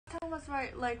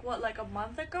was like a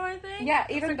month ago, I think. Yeah,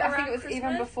 even like I think it was Christmas.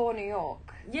 even before New York.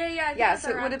 Yeah. So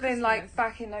it would have been like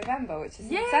back in November, which is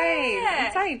Yeah.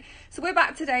 insane. So we're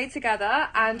back today together,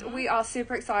 and we are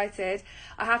super excited.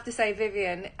 I have to say,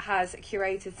 Vivian has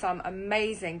curated some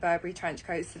amazing Burberry trench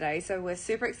coats today, so we're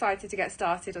super excited to get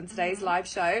started on today's live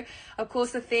show. Of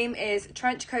course, the theme is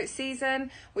trench coat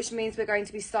season, which means we're going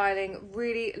to be styling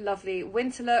really lovely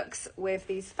winter looks with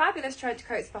these fabulous trench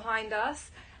coats behind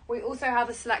us. We also have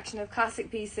a selection of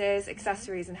classic pieces,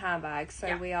 accessories and handbags.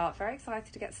 So we are very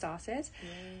excited to get started.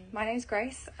 My name's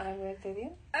Grace. I'm with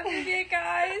Vivian. I'm Vivian,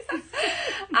 guys.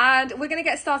 And we're going to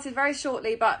get started very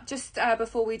shortly. But just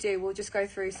before we do, we'll just go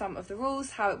through some of the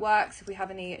rules, how it works, if we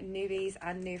have any newbies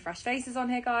and new fresh faces on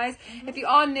here, guys. If you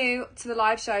are new to the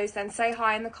live shows, then say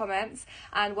hi in the comments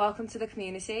and welcome to the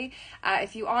community.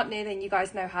 If you aren't new, then you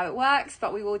guys know how it works.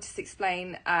 But we will just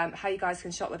explain how you guys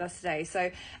can shop with us today.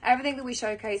 So everything that we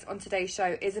showcase on today's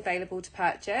show is available to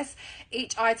purchase.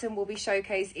 Each item will be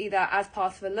showcased either as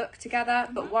part of a look together,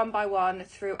 but one by one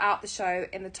throughout the show.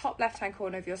 In the top left hand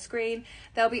corner of your screen,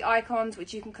 there'll be icons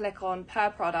which you can click on per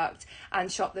product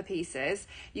and shop the pieces.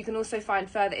 You can also find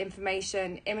further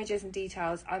information, images and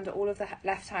details under all of the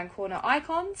left hand corner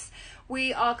icons.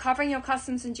 We are covering your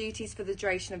customs and duties for the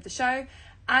duration of the show,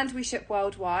 and we ship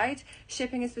worldwide.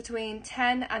 Shipping is between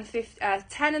 £10 and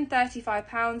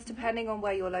 £35 depending on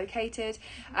where you're located.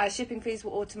 Shipping fees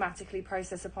will automatically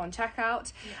process upon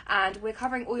checkout. And we're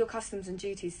covering all your customs and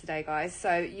duties today, guys.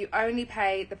 So you only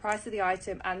pay the price of the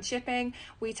item and shipping.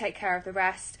 We take care of the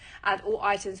rest, and all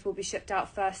items will be shipped out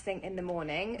first thing in the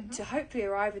morning to hopefully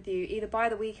arrive with you either by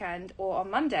the weekend or on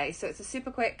Monday. So it's a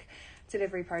super quick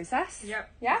delivery process. Yeah,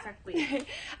 exactly.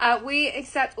 We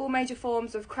accept all major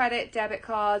forms of credit, debit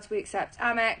cards. We accept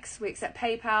Amex, we accept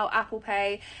PayPal, Apple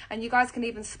Pay, and you guys can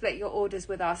even split your orders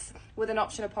with us with an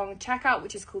option upon checkout,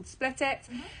 which is called Split It.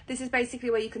 This is basically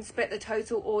where you can split the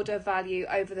total order value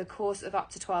over the course of up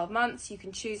to 12 months. You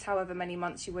can choose however many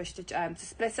months you wish to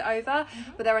split it over,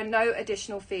 but there are no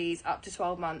additional fees up to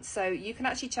 12 months. So you can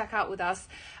actually check out with us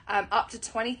up to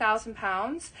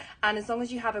 £20,000, and as long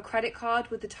as you have a credit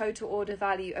card with the total order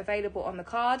value available on the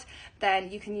card, then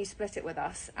you can use Split It with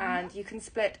us, and you can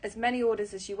split as many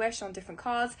orders as you wish on different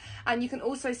cards, and you can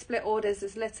also split orders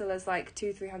as little as like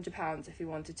 £200-300 if you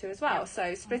wanted to as well.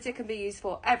 So Split It can be used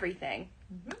for everything.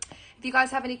 If you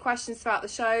guys have any questions throughout the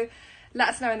show, let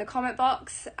us know in the comment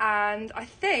box, and I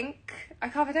think I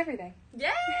covered everything.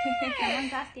 Yeah.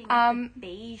 Someone's asking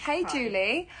beige Hey Prada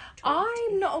Julie,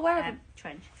 I'm not aware of a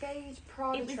trench. beige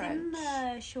Prada It was trench. in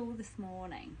the show this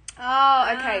morning.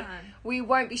 Oh, okay. We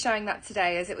won't be showing that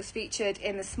today as it was featured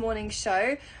in this morning's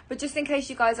show. But just in case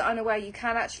you guys are unaware, you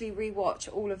can actually rewatch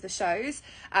all of the shows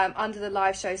under the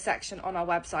live show section on our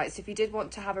website. So if you did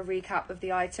want to have a recap of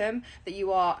the item that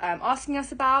you are asking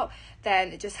us about,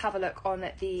 then just have a look on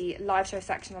the live show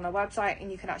section on our website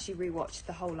and you can actually rewatch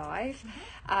the whole live.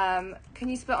 Can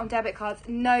you split on debit cards?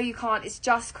 No, you can't. It's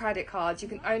just credit cards. You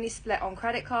can only split on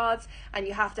credit cards, and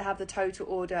you have to have the total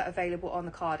order available on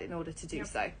the card in order to do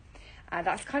so. And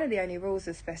that's kind of the only rules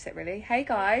of Split It, really. Hey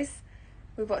guys,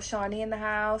 we've got Shani in the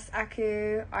house,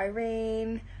 Aku,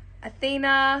 Irene,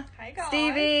 Athena, Hi guys.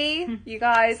 Stevie. You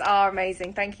guys are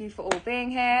amazing. Thank you for all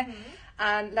being here.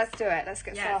 And let's do it. Let's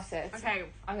get started. Okay.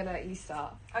 I'm going to let you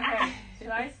start. Okay. Should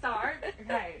I start?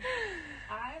 Okay.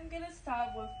 I'm gonna start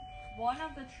with one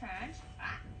of the trench.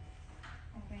 I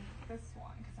think this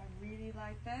one because I really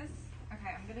like this.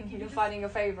 Okay, I'm gonna give You're you finding your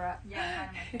favourite. Yeah,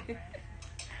 my favorite.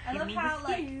 I Give love me how the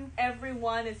like scoop.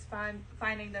 everyone is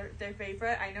finding their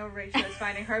favorite. I know Rachel is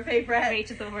finding her favorite.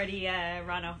 Rachel's already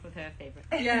run off with her favourite.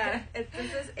 Yeah,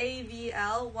 this is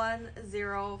AVL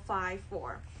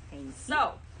 1054. Thank you.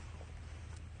 So,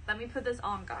 let me put this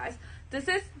on, guys. This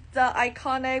is the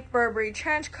iconic Burberry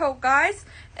trench coat, guys.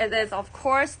 It is, of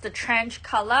course, the trench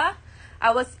color.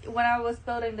 When I was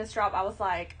building this drop, I was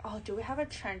like, oh, do we have a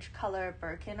trench color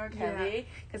Birkin or Kelly?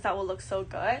 Because that will look so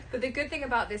good. But the good thing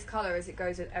about this colour is it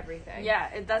goes with everything.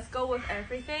 Yeah, it does go with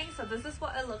everything. So this is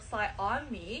what it looks like on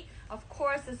me. Of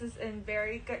course, this is in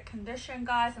very good condition,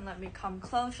 guys. And let me come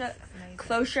closer. And the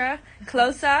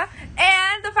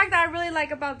fact that I really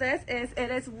like about this is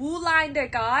it is wool-lined,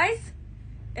 guys.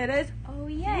 It is. Oh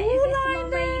yeah, is this the one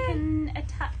where you can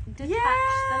detach the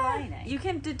lining? You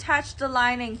can detach the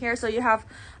lining here, so you have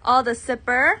all the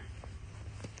zipper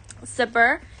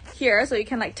here, so you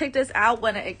can like take this out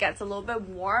when it gets a little bit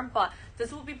warm. But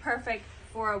this will be perfect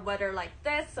for a weather like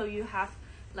this, so you have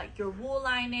like your wool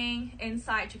lining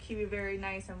inside to keep it very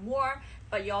nice and warm,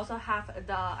 but you also have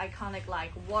the iconic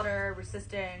like water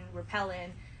resistant,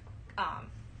 repellent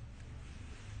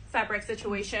fabric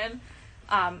situation.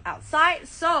 outside.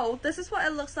 So this is what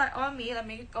it looks like on me. Let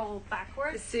me go It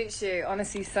backwards. suits you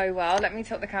honestly so well. Let me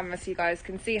tilt the camera so you guys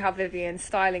can see how Vivian's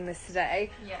styling this today.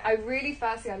 Yeah. I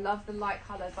love the light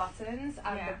coloured buttons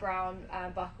and Yeah. the brown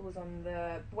buckles on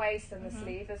the waist and the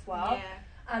sleeve as well. Yeah.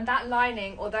 And that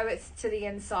lining, although it's to the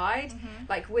inside,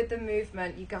 like with the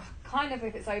movement, you go kind of,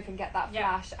 if it's open, get that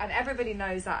Yeah. flash. And everybody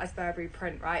knows that as Burberry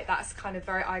print, right? That's kind of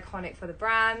very iconic for the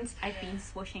brand. I've been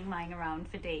swooshing mine around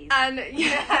for days. And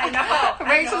yeah, I know.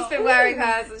 Rachel's been wearing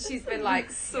hers and she's been like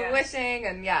swishing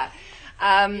and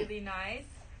Really nice.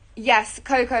 Yes,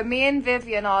 Coco, me and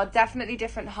Vivian are definitely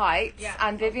different heights. Yeah.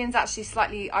 And Vivian's actually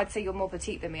slightly, I'd say you're more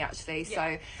petite than me actually.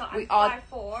 Yeah. So I'm we are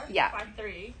 5'4", Yeah.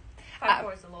 5'3".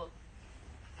 5'4" is a little.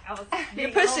 I was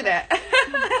You're being pushing a it.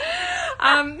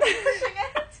 pushing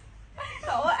it. So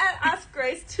I'll ask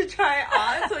Grace to try it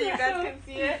on so you guys can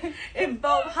see it in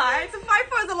both heights.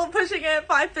 5'4" is a little pushing it.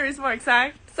 5'3" is more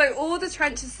exact. So all the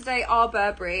trenches today are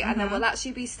Burberry, and then we'll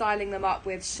actually be styling them up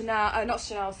with Chanel, not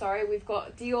Chanel, sorry. We've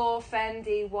got Dior,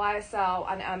 Fendi, YSL,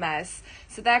 and Hermes.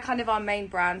 So they're kind of our main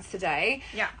brands today.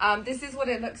 Yeah. This is what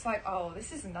it looks like. Oh,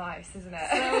 this is nice, isn't it?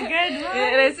 So good,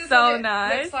 right? It is This so what it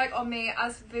nice. looks like on me.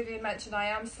 As Vivian mentioned, I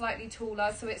am slightly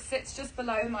taller, so it sits just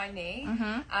below my knee.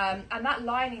 And that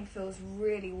lining feels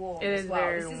really warm It as is well.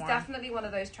 very This is warm. definitely one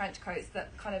of those trench coats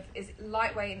that kind of is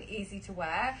lightweight and easy to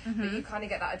wear, but you kind of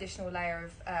get that additional layer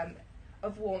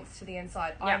of warmth to the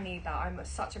inside. Yeah. I need that. I'm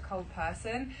such a cold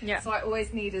person, Yeah. so I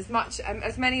always need as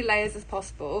many layers as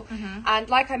possible. And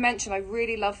like I mentioned, I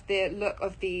really love the look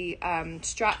of the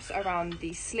straps around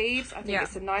the sleeves. I think Yeah.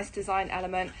 it's a nice design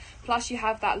element. Plus you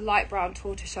have that light brown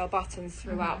tortoiseshell buttons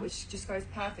throughout, which just goes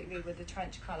perfectly with the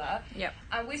trench colour. Yep.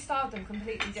 And we styled them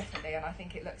completely differently, and I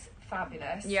think it looks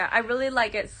fabulous. Yeah, I really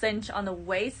like it cinch on the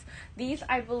waist. These,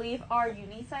 I believe, are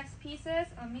unisex pieces.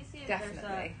 Let me see if Definitely.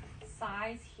 there's a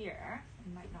size here.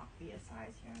 It might not be a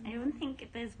size I here. don't think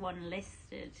there's one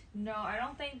listed. No, I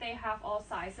don't think they have all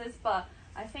sizes, but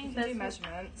I think You can do this.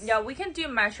 measurements. Yeah, we can do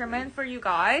measurement for you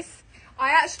guys. I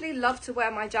actually love to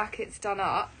wear my jackets done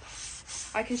up.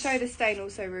 I can show the stain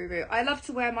also, Ruru. I love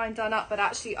to wear mine done up, but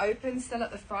actually open still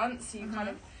at the front, so you kind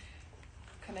of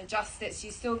can adjust it, so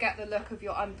you still get the look of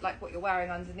your like what you're wearing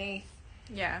underneath,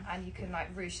 Yeah. and you can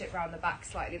like ruche it round the back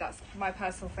slightly. That's my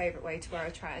personal favourite way to wear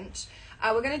a trench.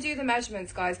 We're going to do the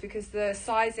measurements, guys, because the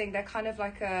sizing, they're kind of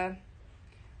like a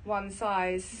one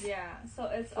size. Yeah, so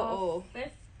it's For all.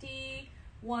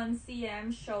 51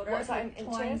 cm shoulder. What is that so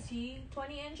in inches?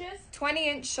 20 inches.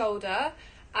 20-inch shoulder.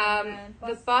 And The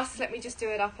bust. bust, let me just do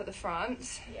it up at the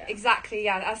front. Yeah. Exactly,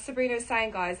 yeah. As Sabrina was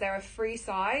saying, guys, they're a free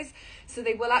size. So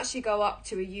they will actually go up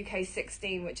to a UK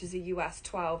 16, which is a US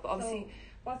 12. But obviously, So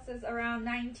bust is around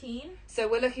 19. so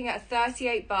we're looking at a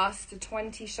 38 bust to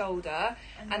 20 shoulder.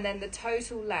 And then the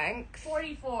total length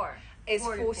 44. is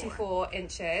 44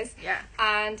 inches. Yeah.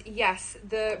 And yes,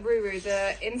 the Ruru,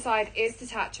 the inside is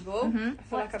detachable. I feel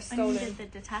like I've What's under stolen. the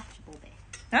detachable bit?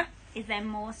 Huh? Is there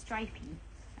more striping?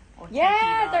 Or Yeah,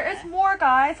 checkered there rather? is more,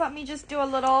 guys. Let me just do a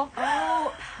little.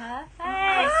 Oh, perfect.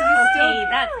 still- Okay,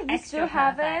 that's you extra still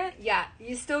have perfect. it. Yeah,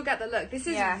 you still get the look. This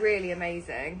is Yeah. really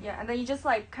amazing. Yeah, and then you just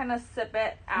like kind of sip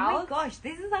it Oh my out. gosh,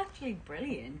 this is actually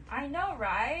brilliant. I know,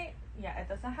 right? Yeah, it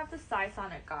doesn't have the size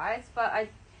on it, guys. But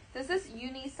this is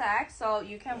unisex, so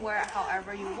you can wear it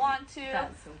however you want to.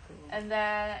 That's so cool. And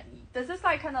then this is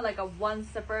like kind of like a one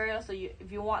zipper, so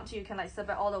if you want to, you can like zip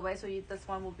it all the way. So this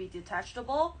one will be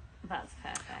detachable. That's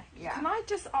perfect. Yeah. Can I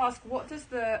just ask, what does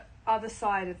the other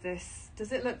side of this,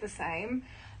 does it look the same?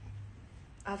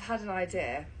 I've had an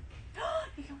idea.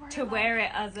 You can wear To wear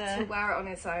it as To a wear it on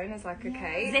its own as like a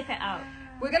cape. zip it out.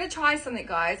 We're going to try something,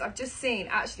 guys. I've just seen,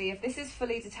 actually, if this is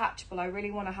fully detachable, I really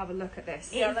want to have a look at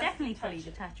this. It Yeah, is let's definitely touch fully it.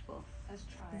 detachable. Let's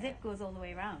try. The zip goes all the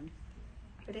way around.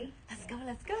 Ready? Let's go,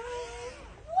 let's go.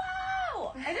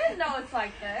 Wow! I didn't know it's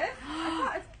like this. I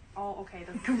thought it's. Oh, okay.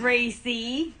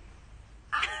 Gracie.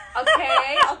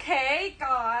 Okay,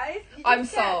 guys. You I'm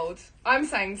just get- sold. I'm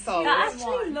saying sold. That This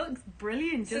actually one. looks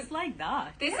brilliant, just like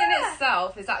that. This in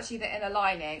itself is actually the inner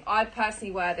lining. I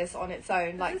personally wear this on its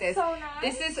own like This this. is so nice.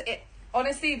 This is it.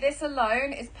 Honestly, this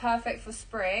alone is perfect for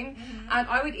spring, and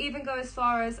I would even go as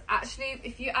far as actually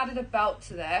if you added a belt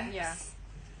to this, Yeah.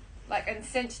 like and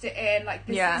cinched it in, like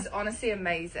this Yeah. is honestly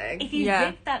amazing. If you Yeah.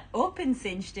 zipped that up and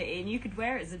cinched it in, you could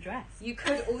wear it as a dress. You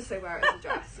could also wear it as a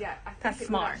dress. Yeah, I think That's it would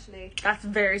smart. actually. That's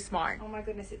very smart. Oh my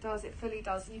goodness, it does. It fully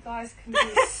does. You guys can do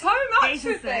so much Jason's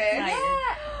with so this.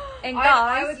 excited. And I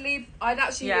guys, would leave. I'd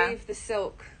actually Yeah. leave the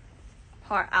silk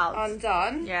part out.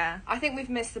 undone. Yeah. I think we've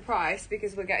missed the price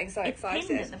because we're getting so It's pinned at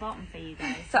excited. the bottom for you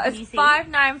guys. So Can it's you see?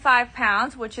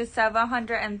 £595, which is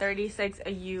 736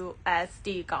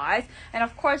 USD, guys. And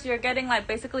of course, you're getting like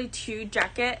basically 2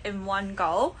 jacket in one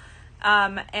go.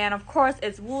 And of course,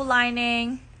 it's wool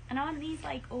lining. And aren't these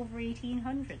like over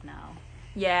 1,800 now?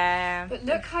 Yeah. But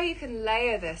look how you can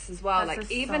layer this as well. This Like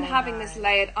is even so having this nice.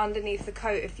 layered underneath the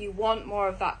coat, if you want more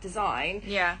of that design,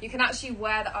 Yeah. you can actually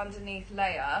wear the underneath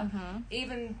layer, Mm-hmm.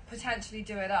 even potentially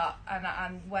do it up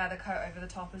and wear the coat over the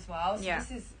top as well. So Yeah.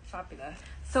 this is fabulous.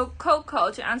 So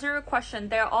Coco, to answer your question,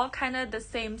 they're all kind of the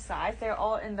same size. They're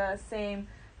all in the same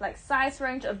like size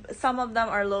range. Some of them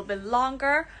are a little bit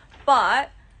longer, but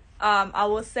I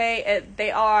will say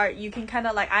they are. You can kind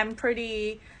of like. I'm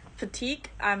pretty petite.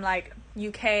 I'm like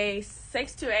UK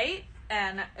 6 to 8,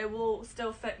 and it will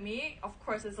still fit me. Of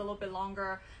course, it's a little bit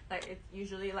longer. Like it's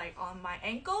usually like on my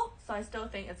ankle, so I still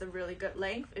think it's a really good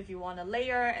length if you want to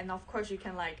layer. And of course, you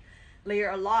can like layer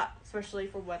a lot, especially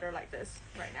for weather like this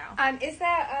right now. And is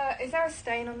there a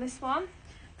stain on this one?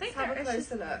 I think Let's have a it's just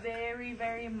closer look. very,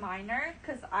 very minor,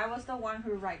 because I was the one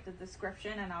who wrote the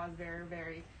description, and I was very,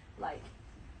 very like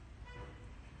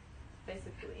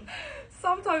basically.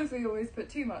 Sometimes we always put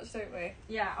too much, don't we?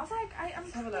 Yeah, I was like,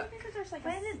 I'm have a look. thinking that there's like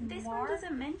Where a this one smart-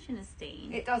 doesn't mention a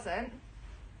stain. It doesn't.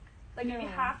 like if you No.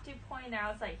 have to point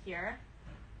out, it's like here,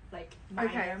 like minor,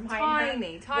 Okay,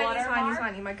 minor watermark.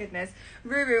 tiny, my goodness.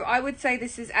 Ruru, I would say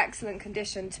this is excellent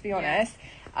condition, to be Yeah. honest.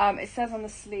 It says on the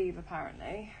sleeve,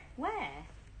 apparently. Where?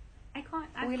 I can't.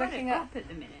 Are we I've got looking it at- up at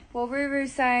the minute. Well,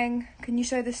 Ruru's saying, can you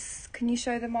show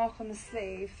the mark on the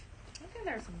sleeve? I don't think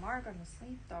there's a mark on the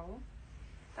sleeve though.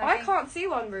 I think- can't see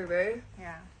one, Ruru.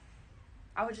 Yeah,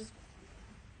 I would just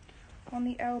On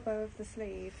the elbow of the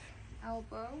sleeve.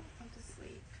 elbow of the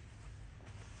sleeve.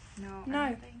 No, No. I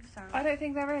don't think so. I don't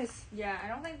think there is. Yeah, I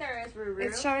don't think there is, Ruru.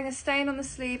 It's showing a stain on the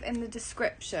sleeve in the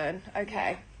description.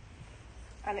 Okay.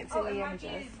 And it's Oh, in it the might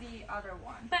images. be the other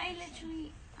one. But I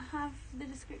literally have the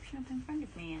description up in front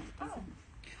of me and it doesn't.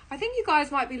 I think you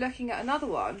guys might be looking at another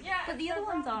one. Yeah, But the other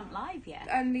ones aren't live yet.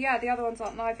 And yeah, the other ones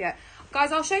aren't live yet.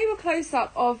 Guys, I'll show you a close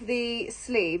up of the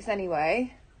sleeves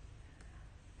anyway.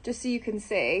 Just so you can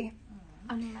see.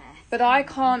 Unless. But I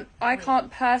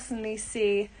can't personally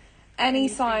see any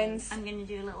signs I'm going to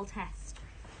do a little test.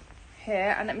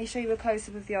 here. And let me show you a close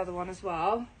up of the other one as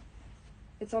well.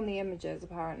 It's on the images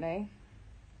apparently.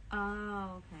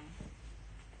 Oh, okay.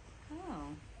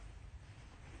 Oh.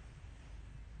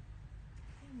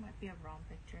 It might be a wrong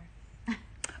picture.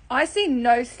 I see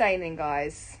no staining,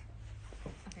 guys.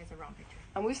 Okay, it's a wrong picture.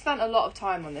 And we've spent a lot of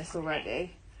time on this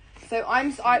already. So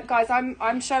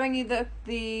I'm showing you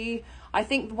the I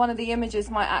think one of the images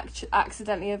might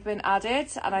accidentally have been added,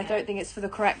 and I don't think it's for the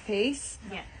correct piece.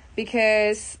 Yeah.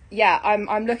 Because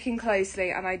I'm looking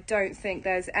closely, and I don't think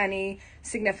there's any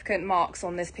significant marks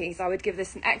on this piece. I would give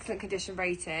this an excellent condition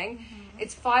rating. Mm-hmm.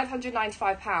 It's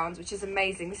 £595, which is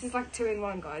amazing. This is like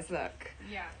 2-in-1, guys. Look.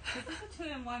 Yeah, this is a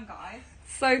 2-in-1, guys.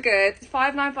 So good.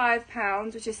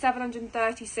 £595, which is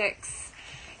 736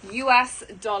 US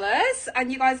dollars.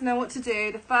 And you guys know what to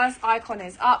do. The first icon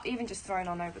is up, even just thrown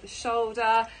on over the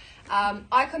shoulder.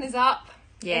 Icon is up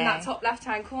in that top left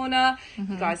hand corner.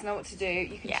 You guys know what to do.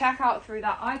 You can check out through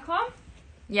that icon.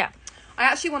 Yeah. I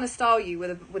actually want to style you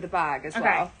with a bag as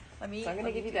well. Let me. So I'm going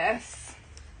to let me give you do this.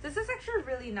 This is actually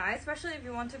really nice, especially if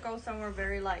you want to go somewhere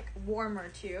very like warmer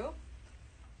too.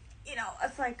 You know,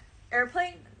 it's like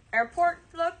airport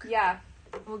look. Yeah.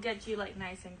 Will get you like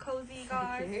nice and cozy,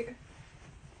 guys. Cute.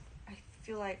 I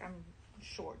feel like I'm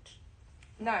short.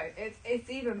 No, it's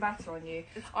even better on you.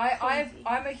 It's I'm cozy.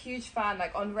 a huge fan.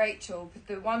 Like on Rachel,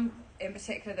 the one in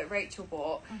particular that Rachel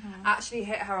bought Mm-hmm. actually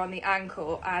hit her on the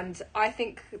ankle, and I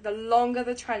think the longer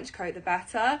the trench coat, the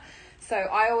better. So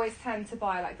I always tend to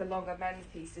buy like the longer men's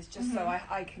pieces just so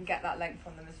I can get that length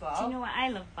on them as well. Do you know what I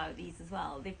love about these as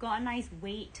well? They've got a nice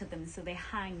weight to them, so they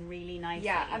hang really nicely.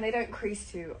 Yeah, and they don't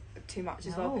crease too much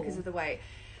as well No. because of the weight.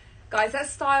 Guys, let's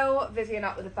style Vivian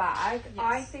up with a bag. Yes.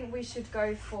 I think we should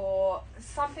go for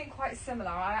something quite similar.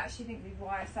 I actually think the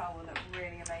YSL will look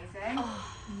really amazing.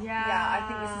 Yeah. Yeah, I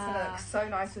think this is going to look so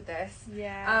nice with this.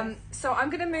 Yeah. So I'm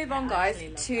going to move on, I guys, actually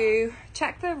love to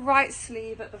check the right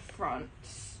sleeve at the front.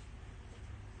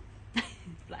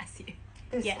 Bless you.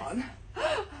 This Yes. one.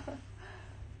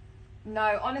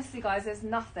 No, honestly, guys, there's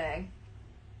nothing.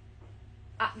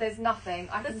 There's nothing.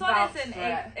 I This can one vouch is in for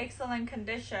it. excellent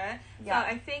condition. Yeah. So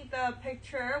I think the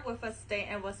picture with a stain,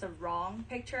 it was a wrong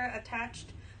picture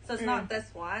attached. So it's not this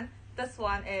one. This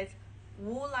one is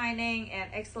wool lining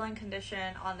and excellent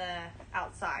condition on the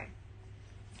outside.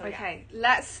 So, yeah. Okay,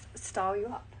 let's style you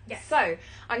up. Yes. So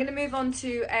I'm going to move on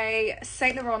to a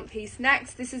Saint Laurent piece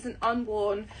next. This is an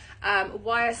unworn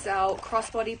YSL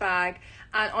crossbody bag,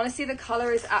 and honestly the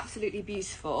colour is absolutely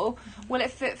beautiful. Will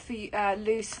it fit for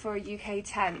loose for a UK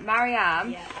 10?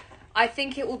 Marianne, Yeah. I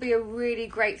think it will be a really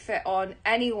great fit on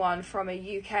anyone from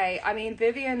a UK. I mean,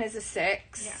 Vivian is a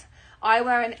 6. Yeah. I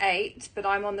wear an 8, but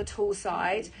I'm on the tall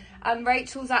side. And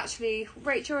Rachel,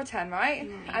 you're a 10, right?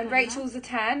 And Rachel's a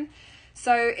 10.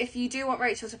 So if you do want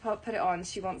Rachel to put it on,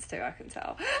 she wants to, I can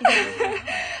tell.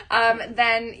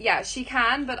 Then, yeah, she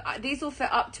can. But these will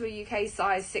fit up to a UK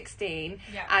size 16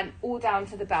 and all down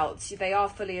to the belts. They are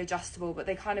fully adjustable, but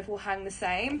they kind of will hang the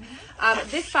same.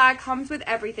 This bag comes with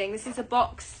everything. This is a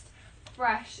boxed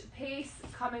fresh piece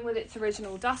coming with its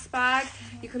original dust bag.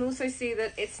 You can also see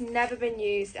that it's never been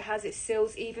used. It has its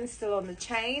seals even still on the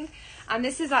chain, and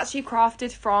this is actually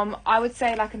crafted from, I would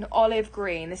say, like an olive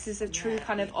green. This is a true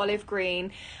kind of olive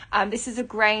green. This is a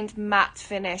grained matte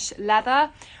finish leather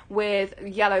with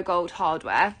yellow gold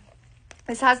hardware.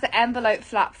 This has the envelope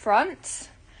flap front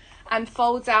and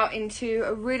folds out into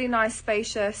a really nice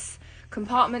spacious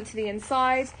compartment to the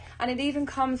inside, and it even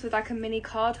comes with like a mini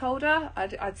card holder.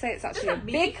 I'd say it's actually a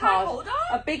big card holder,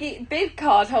 big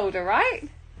card holder, right?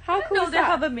 How cool is they that?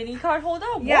 have a mini card holder.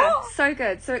 Yeah, What? so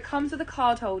good. So it comes with a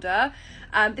card holder.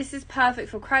 This is perfect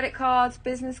for credit cards,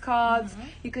 business cards.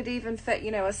 You could even fit,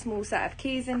 a small set of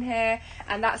keys in here,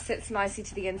 and that sits nicely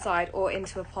to the inside or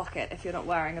into a pocket if you're not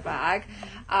wearing a bag.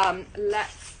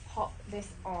 Let's pop this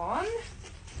on.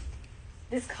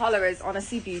 This colour is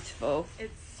honestly beautiful.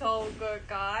 It's so good,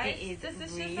 guys. It is This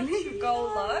is really just a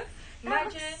to-go look.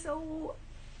 Imagine That's so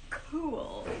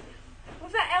cool.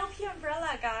 with the LP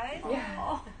umbrella, guys.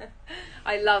 Yeah.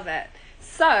 I love it.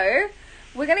 So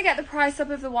we're going to get the price up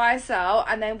of the YSL,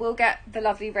 and then we'll get the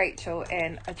lovely Rachel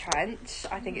in a trench.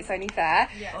 I think it's only fair.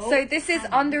 Yeah. So this is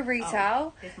under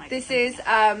retail. This is,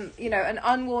 an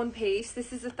unworn piece.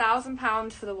 This is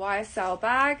 £1,000 for the YSL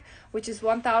bag, which is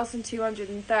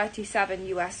 $1,237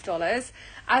 US.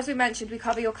 As we mentioned, we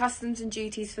cover your customs and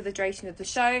duties for the duration of the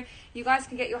show. You guys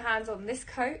can get your hands on this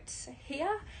coat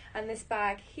here and this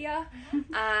bag here.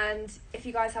 And if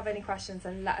you guys have any questions,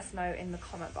 then let us know in the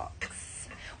comment box.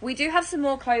 We do have some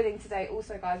more clothing today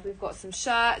also, guys. We've got some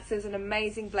shirts. There's an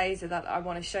amazing blazer that I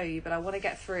want to show you, but I want to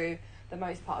get through the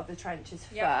most part of the trenches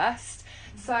first.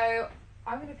 So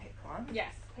I'm going to pick one.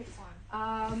 Yes, pick one.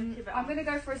 I'm going to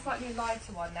go for a slightly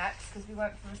lighter one next, because we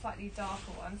went for a slightly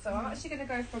darker one. So I'm actually going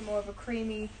to go for more of a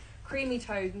creamy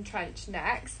tone trench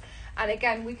next. And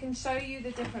again, we can show you the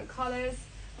different colours.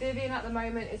 Vivian at the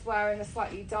moment is wearing a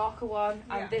slightly darker one,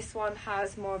 and this one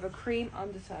has more of a cream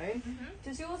undertone.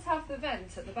 Does yours have the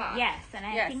vent at the back? Yes, and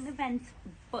I think the vent's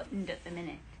buttoned at the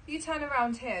minute. You turn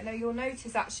around here. Now you'll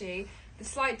notice actually the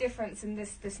slight difference in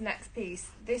this next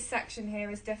piece. This section here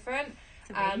is different.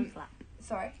 It's a rain flap.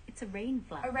 Sorry? It's a rain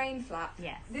flap. A rain flap.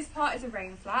 Yes. This part is a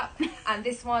rain flap, and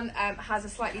this one has a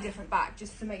slightly different back,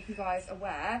 just to make you guys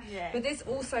aware. Yeah. But this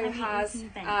also has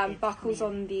buckles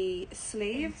on the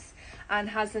sleeves, and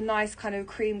has the nice kind of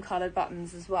cream coloured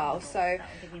buttons as well. So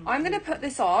I'm going to put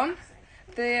this on.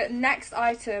 The next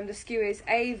item, the SKU is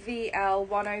AVL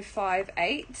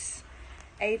 1058.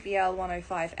 AVL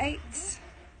 1058. It's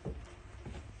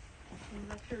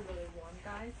actually really warm,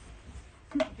 guys.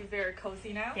 Be very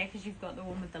cozy now. Yeah, because you've got the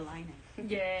one with the lining.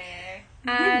 Yeah.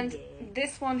 And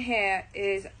this one here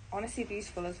is honestly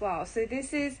beautiful as well. So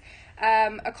this is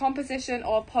a composition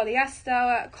of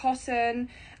polyester, cotton,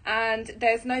 and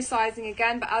there's no sizing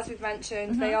again, but as we've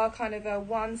mentioned, they are kind of a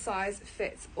one size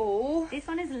fits all. This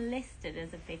one is listed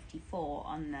as a 54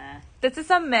 on the... This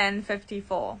is a men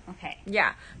 54. Okay.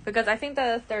 Yeah, because I think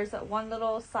that there's one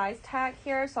little size tag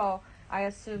here, so I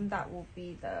assume that will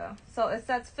be the... So it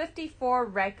says 54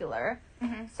 regular.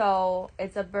 So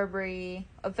it's a Burberry,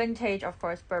 a vintage, of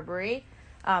course, Burberry.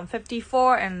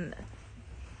 54, and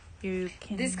you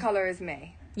can... This colour is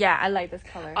me. Yeah, I like this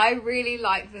color. I really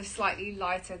like the slightly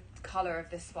lighter colour of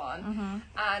this one.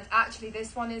 And actually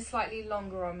this one is slightly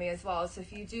longer on me as well. So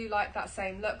if you do like that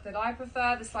same look that I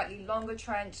prefer, the slightly longer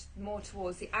trench, more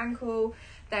towards the ankle,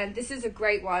 then this is a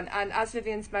great one. And as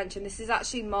Vivian's mentioned, this is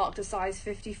actually marked a size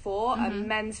 54, a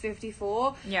men's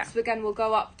 54. Yeah. So again, we'll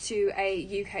go up to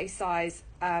a UK size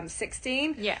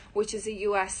 16, which is a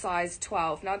US size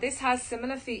 12. Now this has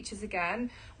similar features again.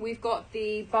 We've got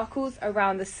the buckles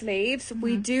around the sleeves.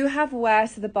 We do have wear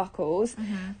to the buckles,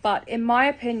 but in my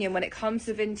opinion, when it comes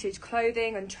to vintage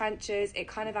clothing and trenches, it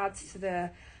kind of adds to the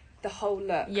the whole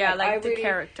look. Yeah, like I the really,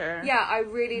 character. Yeah, I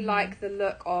really like the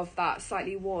look of that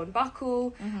slightly worn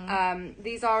buckle.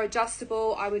 These are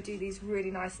adjustable. I would do these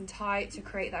really nice and tight to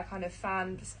create that kind of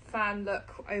fan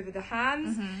look over the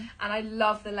hands. And I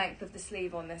love the length of the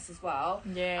sleeve on this as well.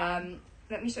 Yeah.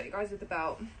 Let me show you guys with the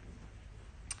belt.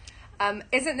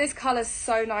 Isn't this colour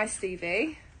so nice,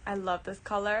 Stevie? I love this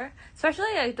color,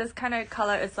 especially like this kind of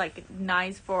color is like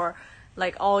nice for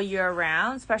like all year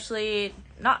round, especially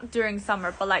not during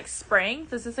summer but like spring.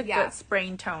 This is a good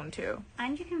spring tone too.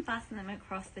 And you can fasten them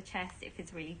across the chest if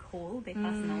it's really cold. They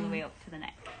fasten all the way up to the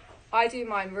neck. I do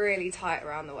mine really tight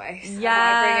around the waist. Yes.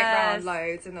 I bring it round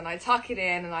loads and then I tuck it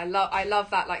in, and I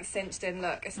love that like cinched in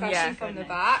look, especially from the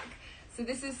back. So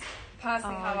this is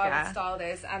personally how I would style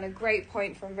this, and a great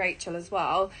point from Rachel as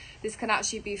well. This can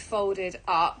actually be folded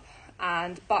up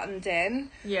and buttoned in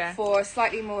for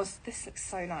slightly more. This looks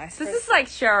so nice. This is like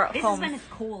Sherlock Holmes. This is when it's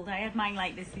cold. I had mine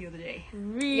like this the other day.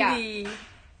 Really?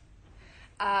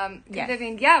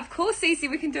 Vivian, yeah, of course, Cece,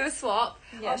 we can do a swap.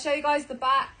 I'll show you guys the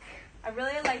back. I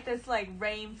really like this like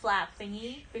rain flap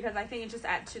thingy because I think it just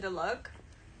adds to the look.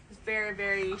 It's very,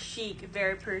 very chic,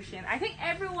 very Persian. I think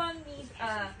everyone needs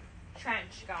a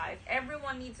trench, guys.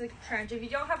 Everyone needs a trench. If you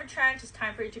don't have a trench, it's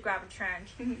time for you to grab a trench.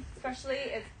 Especially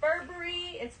it's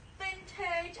Burberry, it's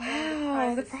vintage.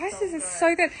 Wow, the prices are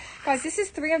so good. Guys, this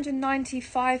is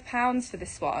 £395 for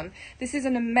this one. This is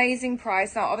an amazing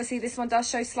price. Now, obviously, this one does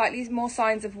show slightly more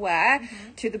signs of wear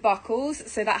to the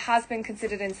buckles, so that has been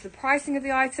considered into the pricing of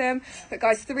the item. But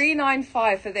guys,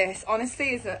 £395 for this,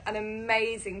 honestly, is an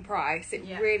amazing price. It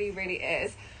really, really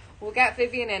is. We'll get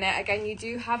Vivian in it. Again, you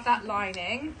do have that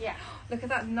lining. Yeah. Look at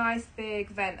that nice big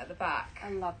vent at the back.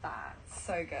 I love that.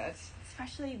 So good.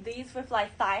 Especially these with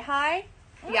like thigh high.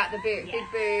 Yeah, the big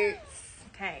boots.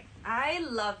 Okay. I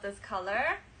love this color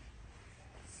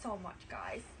so much,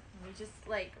 guys. Let me just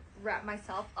like wrap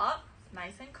myself up.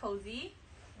 Nice and cozy.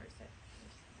 Where is it?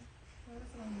 Where was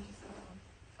the one you just got on?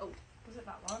 Oh, was it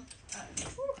that one?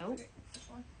 Oh. This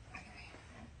one? Okay.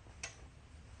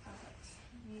 Perfect.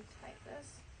 Let me type this.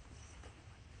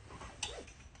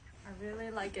 I really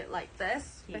like it like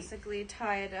this. Cute. Basically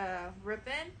tied a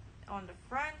ribbon on the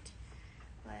front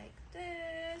like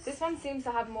this. This one seems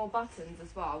to have more buttons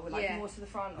as well, with like more to the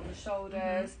front on the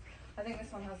shoulders. I think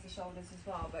this one has the shoulders as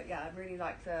well, but yeah, I really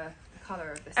like the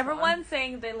colour of this Everyone's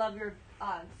saying they love your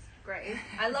Uggs. Great.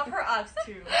 I love her Uggs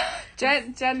too.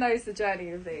 Jen knows the journey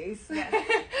of these. Yes.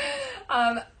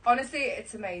 Honestly,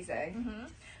 it's amazing.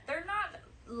 They're not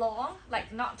long,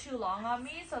 like not too long on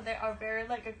me, so they are very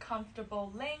like a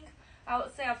comfortable length. I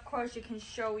would say, of course, you can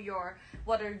show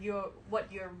what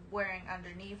you're wearing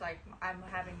underneath. Like I'm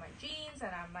having my jeans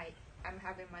and I'm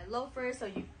having my loafers, so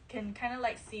you can kind of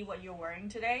like see what you're wearing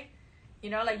today. You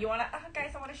know, like you wanna,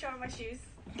 guys, I wanna show my shoes.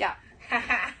 Yeah.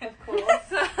 Of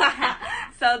course.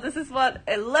 So this is what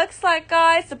it looks like,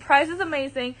 guys. The price is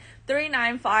amazing.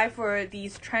 $395 for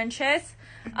these trenches.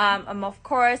 Of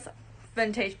course,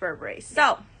 vintage Burberry.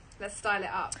 So let's style it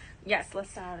up. yes, let's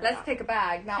style it Let's up. pick a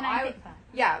bag. Now Can I pick that?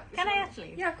 Yeah. Can I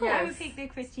actually? Yeah, of course. I would pick the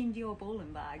Christian Dior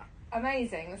bowling bag.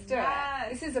 Amazing, let's do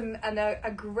Yes. it. This is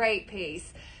a great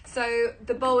piece. So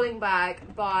the bowling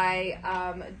bag by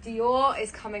Dior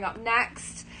is coming up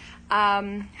next.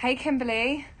 Hey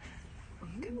Kimberly,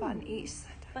 you can button each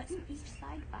side. Button each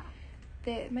side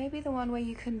back. Maybe the one where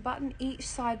you can button each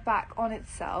side back on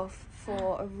itself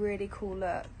for a really cool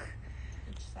look.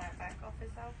 Each side back off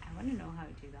itself. I want to know how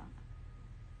to do that.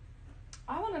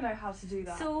 I want to know how to do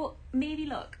that. So maybe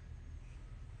look.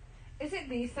 Is it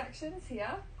these sections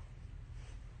here?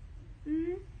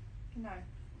 Mm, No.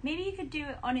 maybe you could do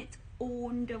it on its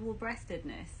own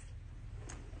double-breastedness.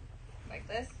 Like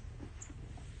this.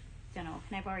 Don't know.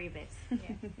 Can I borrow your bits?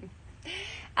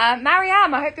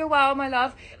 Mariam, I hope you're well, my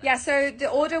love. Yeah, so the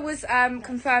order was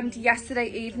confirmed yesterday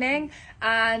evening,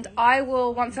 and I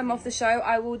will, once I'm off the show,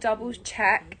 I will double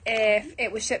check if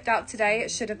it was shipped out today. It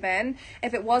should have been.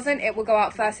 If it wasn't, it will go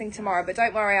out first thing tomorrow, but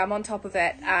don't worry, I'm on top of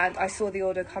it, and I saw the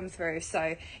order come through.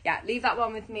 So yeah, leave that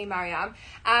one with me, Mariam.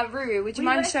 Ruru, would you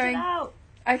mind showing?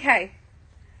 Okay,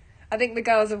 I think the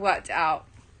girls have worked it out.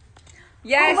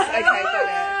 Yes, okay,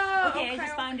 got it. Okay, I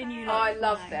just found a new look. Oh, I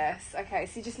love Fine. this. Okay,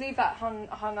 so just leave that hung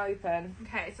open.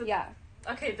 Okay, so Yeah.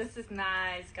 okay, this is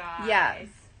nice, guys. Yeah.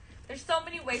 There's so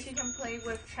many ways you can play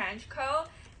with trench coat,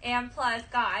 and plus,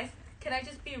 guys, can I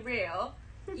just be real?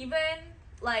 Even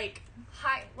like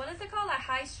what is it called? Like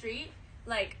high street,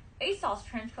 like ASOS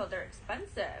trench coat, they're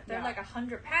expensive. They're like £100.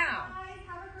 Bye,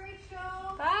 have a great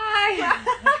show. Bye.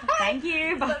 Thank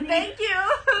you. So Bonnie. thank you.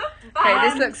 Okay, Bye.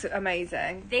 this looks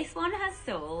amazing. This one has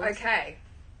sold. Okay.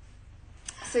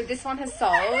 So this one has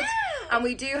sold. And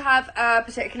we do have a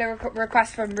particular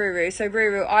request from Ruru. So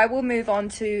Ruru, I will move on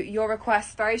to your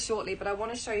request very shortly, but I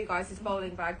want to show you guys this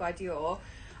bowling bag by Dior.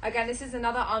 Again, this is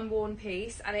another unworn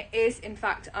piece, and it is in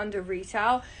fact under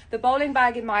retail. The bowling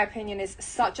bag, in my opinion, is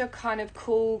such a kind of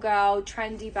cool girl,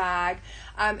 trendy bag.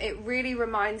 It really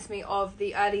reminds me of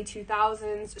the early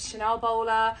 2000s Chanel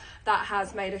bowler that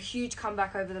has made a huge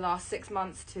comeback over the last 6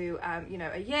 months to,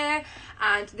 a year.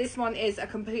 And this one is a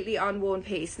completely unworn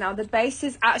piece. Now, the base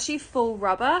is actually full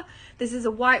rubber. This is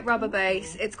a white rubber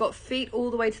base. It's got feet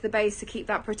all the way to the base to keep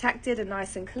that protected and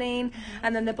nice and clean.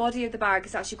 And then the body of the bag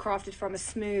is actually crafted from a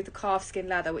smooth calfskin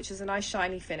leather, which is a nice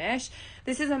shiny finish.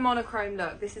 This is a monochrome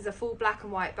look. This is a full black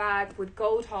and white bag with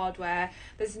gold hardware.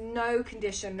 There's no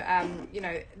condition,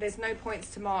 there's no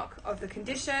points to mark of the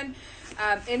condition.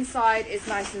 Inside is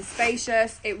nice and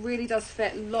spacious. It really does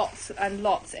fit lots and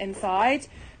lots inside.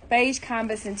 Beige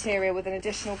canvas interior with an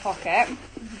additional pocket.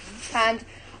 And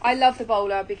I love the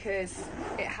bowler because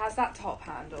it has that top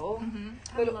handle,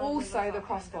 but also the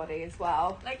crossbody as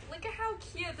well. Like, look at how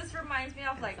cute. This reminds me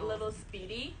of like a little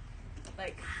Speedy.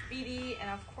 Like Speedy,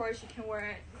 and of course you can wear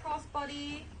it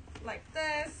crossbody like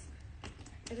this.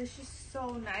 It is just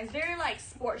so nice. Very like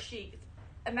sport chic.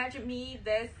 Imagine me,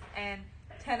 this, and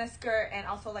tennis skirt, and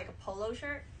also like a polo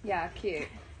shirt. Yeah, cute.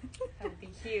 That would be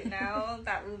cute now.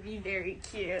 That would be very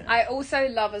cute. I also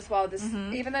love as well this,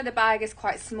 even though the bag is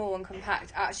quite small and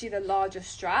compact, actually the larger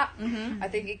strap, I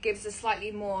think it gives a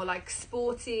slightly more like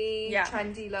sporty,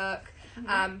 trendy look.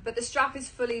 But the strap is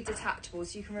fully detachable,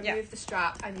 so you can remove the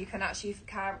strap and you can actually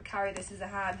carry this as a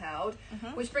handheld,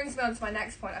 which brings me on to my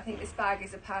next point. I think this bag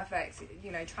is a perfect,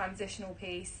 transitional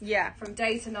piece. Yeah. From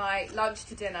day to night, lunch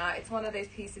to dinner. It's one of those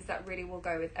pieces that really will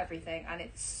go with everything, and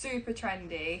it's super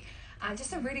trendy. And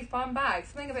just a really fun bag,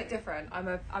 something a bit different. I'm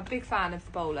a big fan of the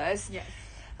bowlers. Yes.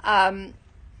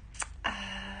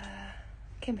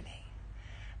 Kimberly,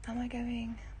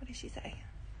 what did she say?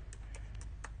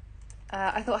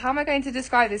 I thought, how am I going to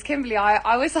describe this? Kimberly,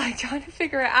 I was like trying to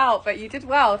figure it out, but you did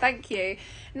well, thank you.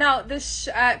 Now, the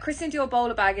Christian Dior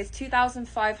bowler bag is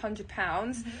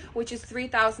 £2,500, which is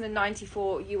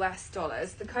 $3,094 US.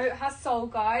 The coat has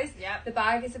sold, guys. Yep. The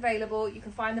bag is available. You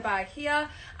can find the bag here.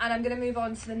 And I'm going to move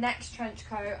on to the next trench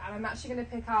coat, and I'm actually going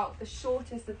to pick out the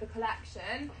shortest of the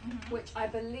collection, which I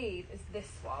believe is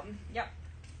this one. Yep.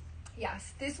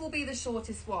 Yes, this will be the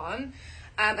shortest one.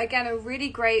 Again, a really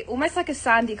great, almost like a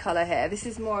sandy colour here. This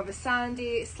is more of a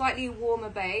sandy, slightly warmer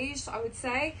beige, I would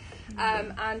say.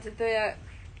 And the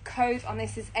code on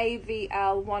this is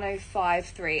AVL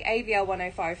 1053. AVL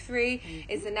 1053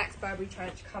 is the next Burberry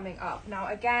trench coming up. Now,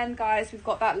 again, guys, we've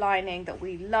got that lining that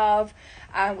we love,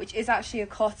 which is actually a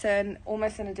cotton,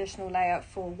 almost an additional layer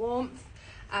for warmth.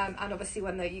 And obviously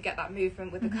when you get that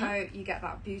movement with the coat, you get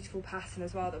that beautiful pattern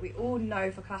as well that we all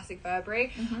know for classic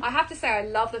Burberry. I have to say, I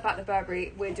love the fact that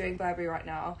we're doing Burberry right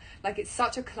now. Like, it's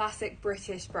such a classic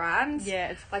British brand.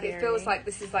 Yeah, it's like, it feels like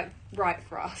this is like right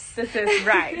for us. This is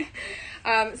right.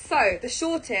 So the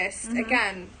shortest,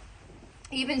 again,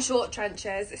 even short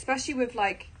trenches, especially with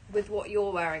what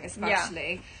you're wearing,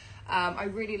 especially. I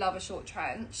really love a short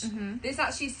trench. This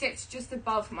actually sits just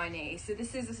above my knee, so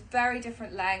this is a very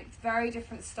different length, very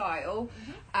different style,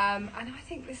 and I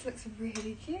think this looks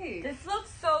really cute. This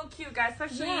looks so cute, guys,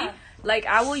 especially like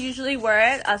I will usually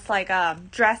wear it as like a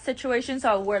dress situation, so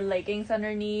I'll wear leggings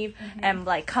underneath and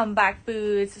like comeback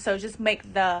boots, so just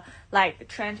make the like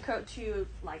trench coat to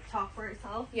like talk for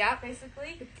itself. Yeah,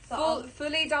 basically. So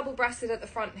fully double-breasted at the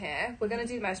front here. We're going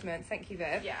to do measurements. Thank you,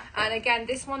 Viv. Yeah. And again,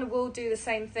 this one will do the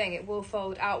same thing. It will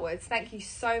fold outwards. Thank you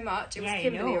so much. It was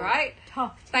Kimberly, right?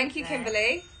 Thank you,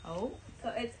 Kimberly. Oh.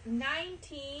 So it's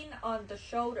 19 on the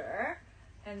shoulder,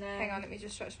 and then hang on, let me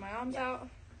just stretch my arms out.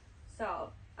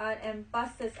 So and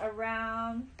bust is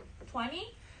around 20.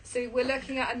 So we're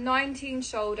looking at a 19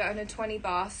 shoulder and a 20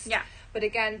 bust. Yeah. But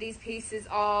again, these pieces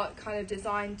are kind of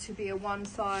designed to be a one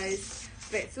size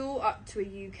fits all up to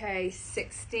a UK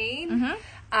 16.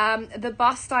 The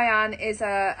bust, Diane, is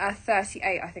a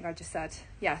 38, I think I just said.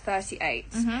 Yeah, 38.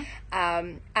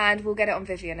 And we'll get it on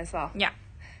Vivian as well. Yeah.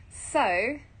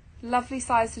 So, lovely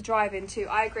size to drive into.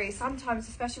 I agree. Sometimes,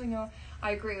 especially when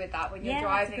I agree with that. When you're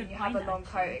driving, you have a long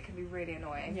coat, it can be really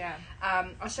annoying. Yeah.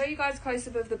 I'll show you guys close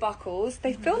up of the buckles.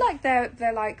 They feel like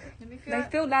they're like they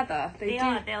feel leather. They'll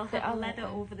have leather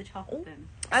over the top of them.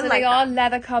 So they are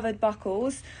leather covered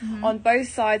buckles on both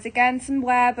sides. Again, some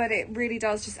wear, but it really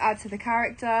does just add to the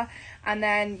character. And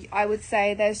then I would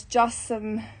say there's just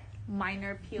some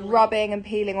minor peeling. rubbing and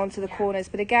peeling onto the Yeah. corners.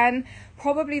 But again,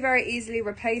 probably very easily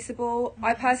replaceable.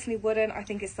 I personally wouldn't. I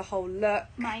think it's the whole look.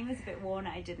 Mine was a bit worn.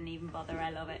 I didn't even bother.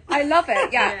 I love it. I love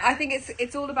it. Yeah, Yeah. I think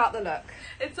it's all about the look.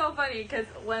 It's so funny because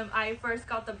when I first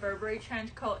got the Burberry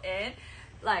trench coat in,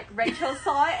 like Rachel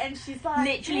saw it and she's like,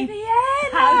 Literally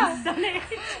Vivian! pounced on it.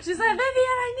 She's like,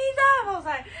 Vivian, I need them. I was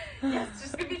like, yes,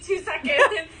 just give me 2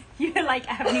 seconds. You're like,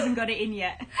 I haven't even got it in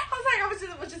yet. I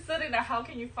was just sitting there. How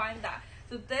can you find that?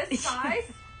 So this size,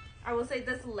 I will say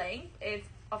this length is,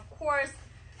 of course,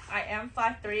 I am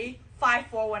 5'3",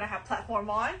 5'4" when I have platform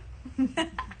on.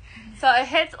 So it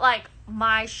hits like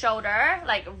my shoulder,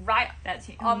 like right That's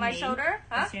your on my knee. shoulder.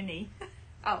 Huh? That's your knee.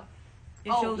 Oh,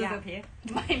 Your Oh, shoulder's yeah. up here.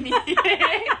 my knee.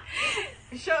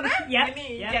 Shoulder? Yeah, My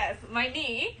knee. yeah. Yes, my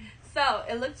knee. So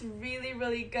it looks really,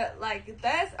 really good like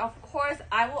this. Of course,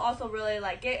 I will also really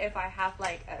like it if I have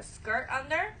like a skirt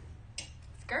under.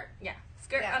 Skirt? Yeah.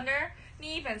 Skirt Yeah.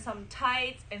 underneath and some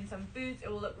tights and some boots. It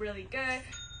will look really good.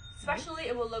 Especially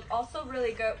it will look also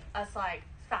really good as like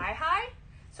thigh high.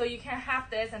 So you can have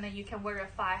this and then you can wear a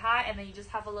thigh high and then you just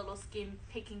have a little skin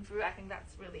peeking through. I think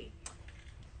that's really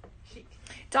chic.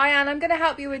 Diane, I'm going to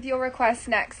help you with your request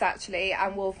next, actually,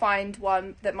 and we'll find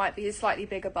one that might be a slightly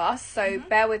bigger bust. So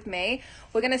bear with me.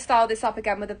 We're going to style this up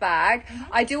again with a bag.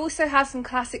 I do also have some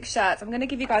classic shirts. I'm going to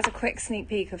give you guys a quick sneak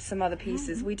peek of some other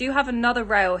pieces. We do have another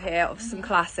rail here of some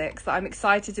classics that I'm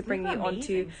excited to bring you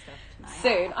onto Amazing stuff tonight.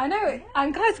 soon. I know.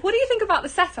 And guys, what do you think about the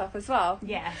setup as well?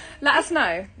 Yes. Let us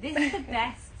know. This is the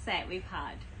best set we've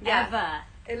had Yeah.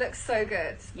 ever. It looks so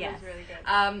good. Yeah. It's really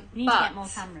good. We need to get more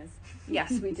cameras.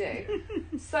 Yes, we do.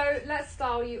 So let's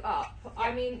style you up.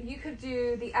 I mean, you could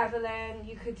do the Evelyn,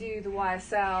 you could do the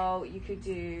YSL, you could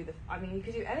do the. I mean, you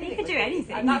could do anything. You could with do these.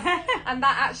 anything. and, and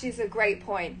that actually is a great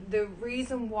point. The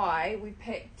reason why we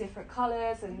picked different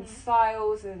colours and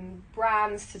styles and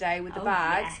brands today with the Oh,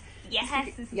 bags. Yes,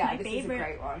 is this is yeah, my this favourite. is a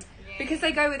great one because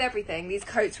they go with everything. These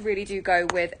coats really do go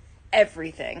with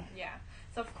everything. Yeah.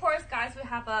 So of course, guys, we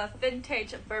have a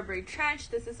vintage Burberry trench.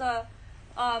 This is a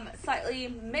slightly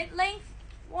mid-length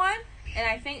one, and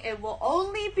I think it will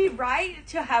only be right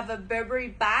to have a Burberry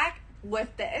bag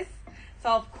with this. So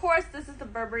of course, this is the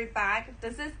Burberry bag.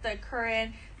 This is the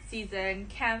current season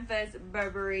canvas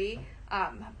Burberry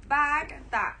bag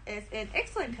that is in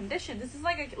excellent condition. This is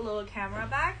like a little camera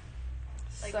bag.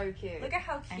 Like, So cute. Look at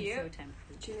how And cute. so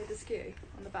tempted. Do you need the skew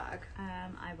on the bag?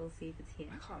 I will see if it's here.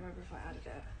 I can't remember if I added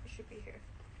it. It should be here.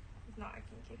 If not, I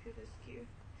can give you this SKU.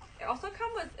 It also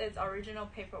comes with its original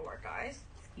paperwork, guys.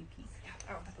 Skew piece.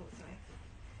 Oh, I thought it was nice.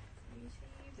 Let me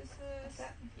see. This is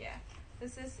yeah.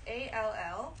 This is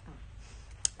ALL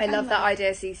I love that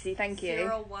idea, Cece. Thank you.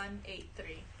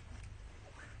 0183.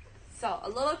 So a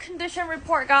little condition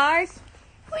report, guys.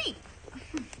 Wait.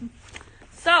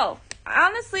 So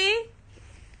honestly,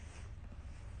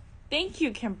 thank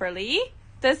you, Kimberly.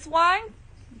 This one,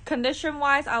 condition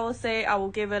wise, I will say I will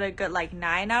give it a good like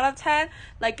 9 out of 10.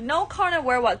 Like no corner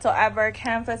wear whatsoever.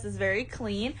 Canvas is very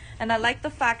clean, and I like the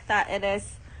fact that it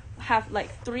is have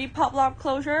like 3 pop lock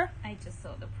closure. I just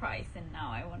saw the price and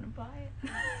now I want to buy it.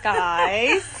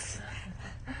 Guys,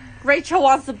 Rachel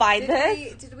wants to buy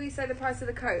this. Did we say the price of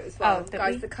the coat as well? Oh, did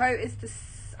Guys, we? the coat is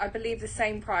I believe the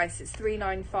same price. It's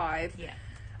 £395. Yeah.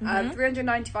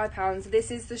 £395. This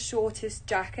is the shortest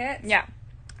jacket. Yeah.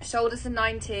 Shoulders are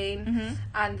 19,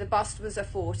 and the bust was a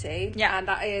 40. Yeah. And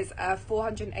that is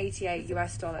 $488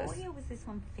 US. 40 or was this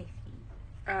one 50?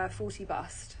 40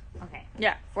 bust. Okay.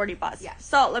 Yeah, 40 bucks. Yeah.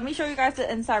 So let me show you guys the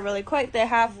inside really quick. They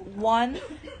have one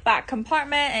back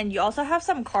compartment, and you also have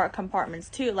some cart compartments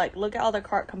too. Like, look at all the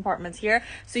cart compartments here.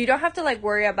 So you don't have to like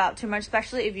worry about too much,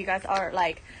 especially if you guys are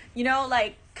like, you know,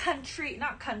 like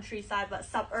not countryside, but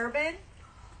suburban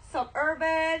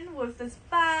with this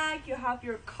bag. You have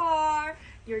your car.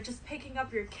 You're just picking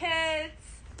up your kids.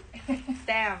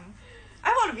 Damn, I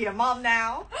want to be a mom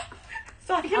now.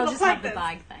 So I can I'll look just like have the this.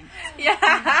 bag, thanks. Yeah,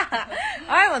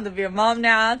 I want to be a mom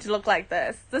now to look like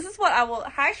this. This is what I will.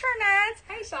 Hi, Charnette.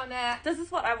 Hey, Shawnette. This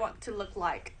is what I want to look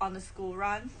like on the school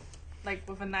run, like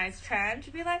with a nice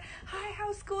trench. Be like, hi,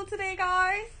 how's school today,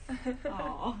 guys?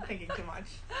 Aw. I'm thinking too much.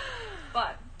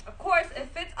 But of course, it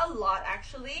fits a lot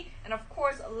actually, and of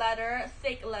course,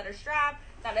 thick leather strap.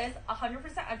 That is 100%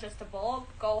 adjustable,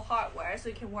 Go hardware, so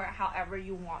you can wear it however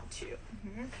you want to.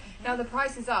 Now the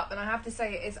price is up, and I have to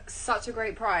say it is such a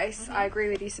great price. I agree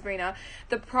with you, Sabrina.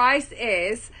 The price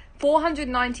is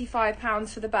 £495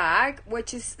 for the bag,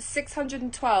 which is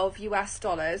 $612 US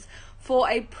for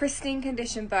a pristine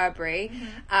condition Burberry.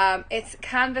 It's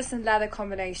canvas and leather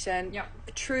combination. Yep.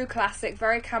 True classic,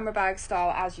 very camera bag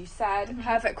style, as you said.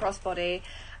 Perfect crossbody.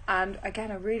 and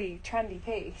again a really trendy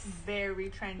piece. Very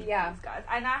trendy Yeah. piece, guys.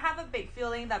 And I have a big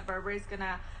feeling that Burberry's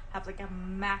gonna have like a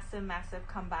massive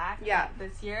comeback Yeah.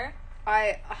 this year.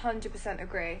 I 100%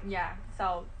 agree. Yeah.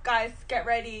 So guys, get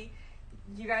ready.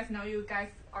 You guys know you guys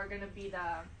are gonna be the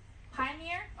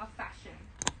pioneer of fashion.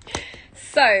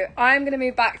 So I'm going to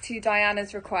move back to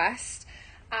Diana's request,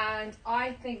 and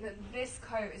I think that this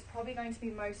coat is probably going to be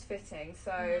most fitting.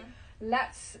 So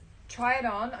let's try it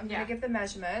on. I'm going Yeah. to give the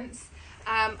measurements.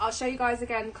 I'll show you guys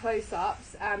again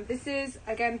close-ups. This is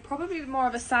again probably more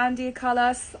of a sandier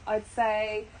colour. I'd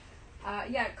say,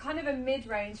 kind of a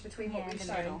mid-range between what Yeah, we've the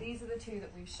shown. middle. These are the two that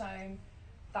we've shown.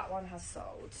 That one has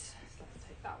sold. So let's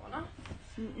take that one off.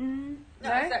 Mm-mm. No,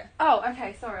 sorry. Oh,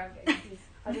 okay. Sorry, I'm getting confused.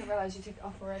 I didn't realise you took it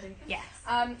off already. Yes.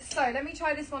 So let me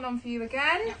try this one on for you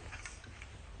again.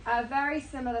 A very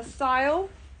similar style.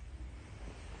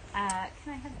 Can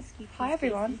I have the scoop? Hi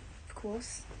everyone. Of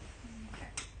course.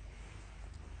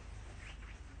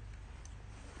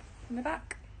 In the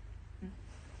back.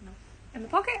 No. In the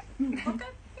pocket. Okay.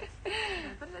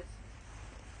 Put this.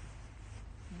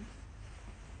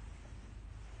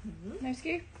 No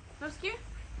skew. No skew.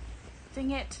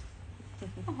 Dang it.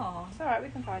 Oh. It's alright, we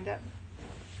can find it.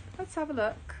 Let's have a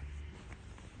look.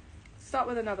 Start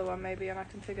with another one maybe and I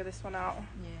can figure this one out.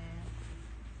 Yeah.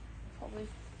 Probably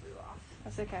flew off.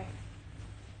 That's okay.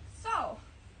 So,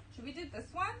 should we do this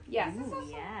one? Yes. This is Ooh, also,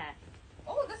 yeah.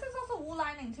 Oh, this is also wool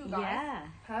lining too, guys. Yeah.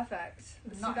 Perfect.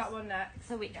 Let's Nice. do that one next.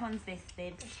 So which one's this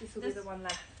then? This will This- be the one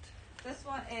left. This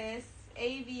one is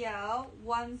AVL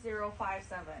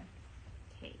 1057.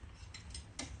 Okay.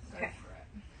 Okay.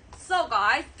 So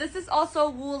guys, this is also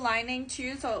wool lining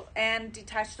too, so and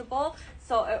detachable.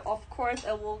 So of course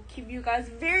it will keep you guys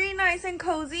very nice and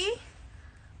cozy.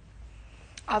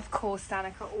 Of course,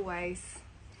 Danica, always.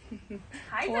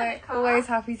 Hi, Always, Danica. always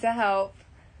happy to help.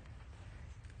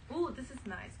 Ooh, this is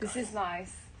nice. This guys. is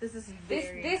nice. This is This,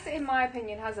 very this nice. in my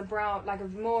opinion, has a brown, like a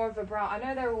more of a brown. I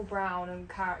know they're all brown and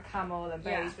camel and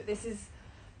beige, Yeah. but this is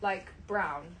like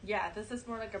brown. Yeah, this is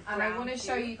more like a brown. And I want to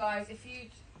show hue. you guys, if you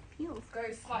Peels. go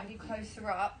slightly closer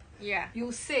up, Yeah.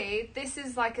 you'll see this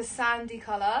is like a sandy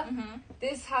colour. Mm-hmm.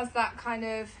 This has that kind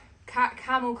of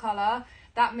camel colour.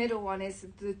 That middle one is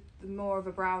the more of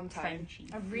a brown tone. Frenchy.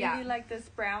 I really Yeah. like this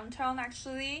brown tone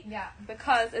actually Yeah.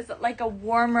 because it's like a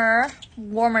warmer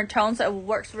tone, so it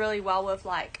works really well with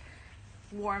like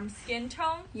warm skin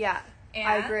tone. Yeah, And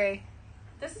I agree.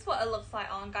 This is what it looks like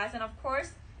on, guys, and of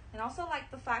course, and also like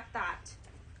the fact that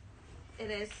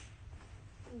it is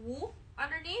wool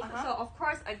underneath. Uh-huh. So of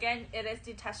course, again, it is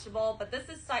detachable, but this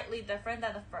is slightly different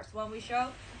than the first one we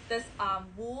showed. This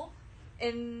wool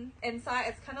inside,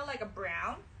 it's kind of like a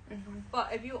brown. Mm-hmm. But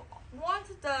if you want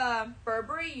the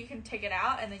Burberry, you can take it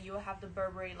out, and then you will have the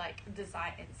Burberry like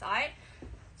design inside.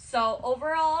 So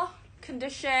overall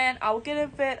condition, I'll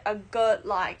give it a good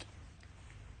like,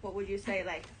 what would you say,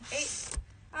 like 8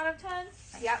 out of 10?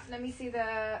 Yeah, let me see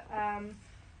the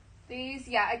these.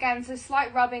 Yeah, again, so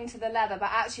slight rubbing to the leather, but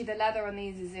actually the leather on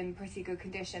these is in pretty good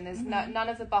condition. There's none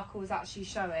of the buckles actually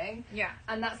showing, Yeah.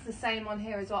 and that's the same on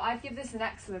here as well. I'd give this an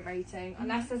excellent rating,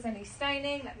 unless there's any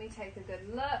staining. Let me take a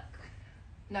good look.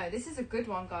 No, this is a good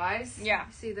one, guys. Yeah.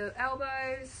 See the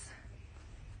elbows.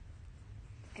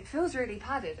 It feels really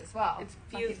padded as well. It It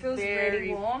feels feels really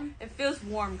very- warm. It feels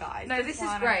warm, guys. No, this is one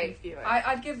I great. can feel it.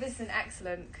 I'd give this an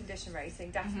excellent condition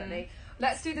rating, definitely.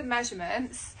 Let's do the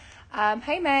measurements.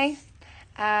 Hey May,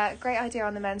 great idea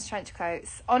on the men's trench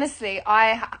coats. Honestly,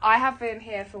 I have been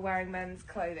here for wearing men's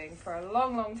clothing for a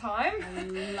long time.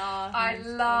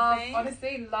 I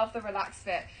honestly love the relaxed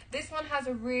fit. This one has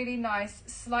a really nice,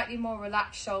 slightly more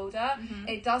relaxed shoulder.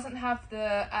 It doesn't have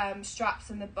the straps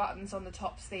and the buttons on the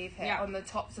top sleeve here, Yeah. on the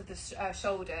tops of the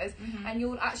shoulders, and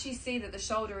you'll actually see that the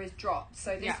shoulder is dropped.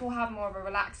 So this Yeah. will have more of a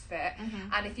relaxed fit.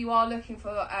 And if you are looking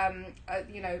for,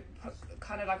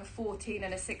 kind of like a 14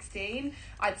 and a 16,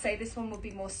 I'd say this one would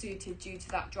be more suited due to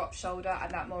that drop shoulder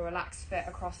and that more relaxed fit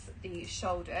across the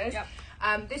shoulders.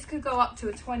 Yep. This could go up to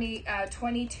a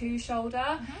 22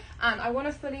 shoulder, and I want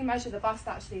to fully measure the bust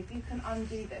actually. If you can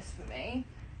undo this for me,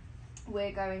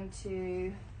 we're going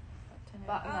to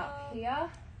button up here.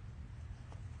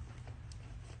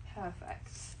 Perfect.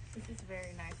 This is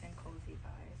very nice and cozy,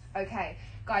 guys. Okay,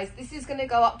 guys, this is going to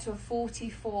go up to a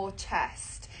 44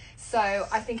 chest. So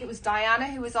I think it was Diana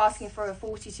who was asking for a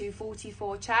 42,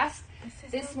 44 chest.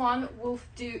 This one will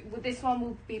do. This one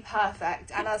will be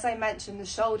perfect. And as I mentioned, the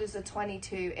shoulders are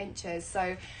 22 inches.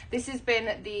 So this has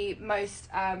been the most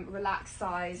relaxed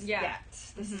size yet.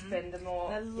 This has been the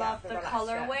more. I love the relaxed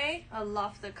colorway. yet. I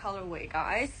love the colorway,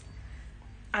 guys.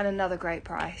 And another great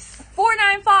price.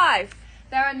 $495.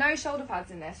 There are no shoulder pads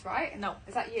in this, right? No.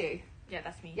 Is that you? Yeah,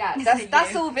 that's me. Yeah,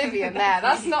 that's all Vivian there.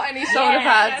 That's not any shoulder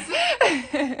pads.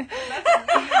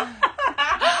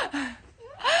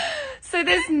 So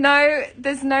there's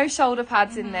no shoulder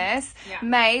pads in this. Yeah.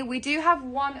 May, we do have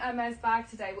one Hermes bag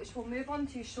today, which we'll move on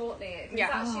to shortly. It's Yeah.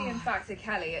 actually, in fact, a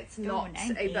Kelly. It's not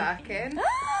thank a you. Birkin.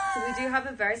 So we do have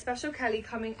a very special Kelly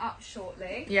coming up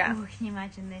shortly. Yeah. Oh, can you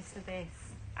imagine this with this?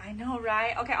 I know,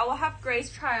 right? Okay, I will have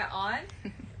Grace try it on.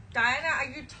 Diana, are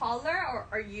you taller or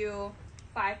are you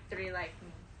 5'3" like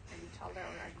me? Are you taller or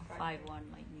are you 5'3"? 5'1"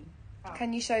 like me.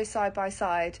 Can you show side by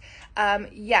side?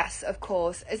 Yes, of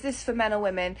course. Is this for men or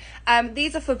women?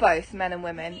 These are for both men and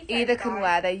women. Unisex, Either can guys.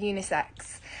 wear. They're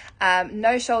unisex.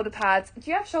 No shoulder pads.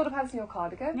 Do you have shoulder pads in your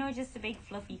cardigan? No, just a big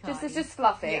fluffy card. It's just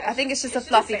fluffy. Yeah, I think it's just a it's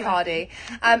just fluffy a cardi.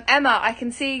 Emma, I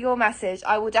can see your message.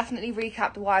 I will definitely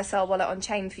recap the YSL wallet on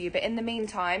chain for you. But in the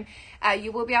meantime,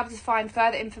 you will be able to find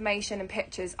further information and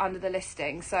pictures under the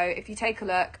listing. So if you take a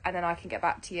look, and then I can get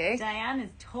back to you. Diane is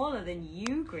taller than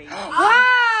you, Grace.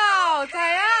 Wow,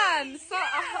 Diane! So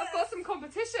I've got some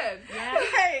competition. Yeah.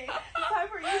 Okay, it's time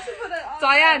for you to put it on.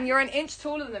 Diane, you're an inch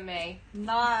taller than me.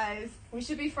 Nice. We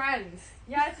should be friends.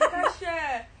 Yes, you guys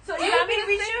should. So Do you mean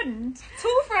we shouldn't?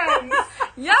 Two friends.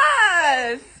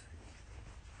 Yes.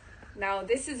 Now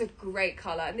this is a great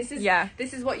colour, and this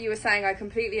is what you were saying. I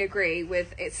completely agree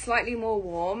with. It's slightly more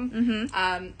warm,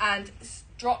 and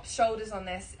drop shoulders on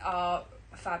this are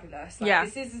fabulous. Like, Yeah.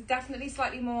 This is definitely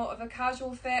slightly more of a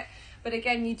casual fit, but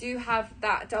again, you do have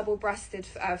that double-breasted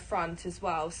front as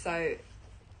well. So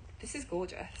this is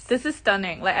gorgeous. This is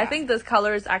stunning. Like, I Yeah. think this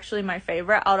color is actually my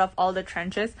favorite out of all the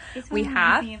trenches This we one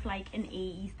have. reminds me of like an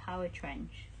 80s power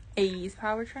trench. 80s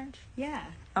power trench. Yeah.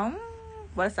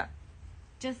 What is that?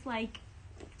 Just like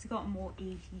it's got more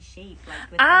 80s shape, like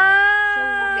with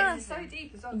Ah. This is so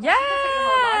deep as well. Yeah. You can fit your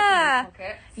whole life in this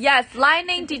pocket. Yes,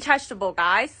 lining detachable,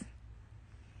 guys.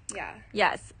 Yeah.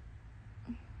 Yes.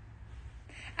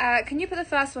 Can you put the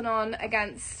first one on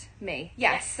against me?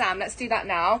 Yes, Sam. Let's do that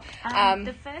now.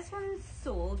 the first one's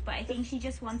sold, but I think she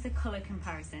just wants a colour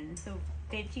comparison. So,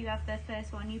 did you have the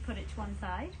first one? You put it to one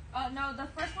side? Oh no, the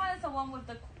first one is the one with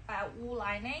the wool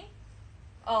lining.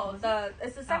 Oh,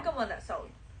 it's the second one that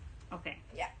sold. Okay,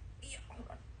 Yeah. Hold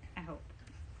on. I hope.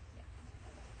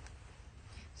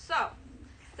 So,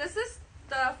 this is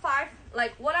the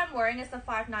what I'm wearing is the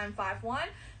 5951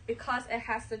 because it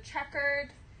has the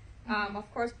checkered,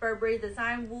 of course, Burberry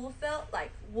design wool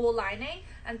wool lining,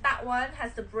 and that one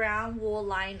has the brown wool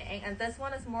lining, and this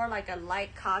one is more like a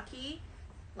light khaki,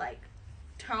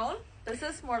 tone. This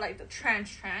is more like the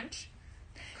trench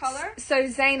color. So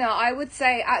Zaina, I would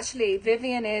say actually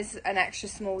Vivian is an extra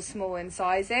small in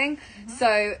sizing.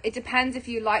 So it depends if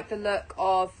you like the look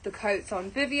of the coats on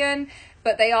Vivian,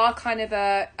 but they are kind of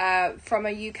from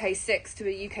a UK 6 to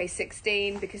a UK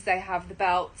 16 because they have the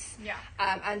belts. Yeah.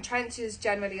 And trenches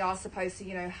generally are supposed to,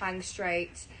 hang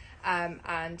straight. And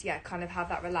kind of have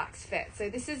that relaxed fit. So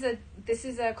this is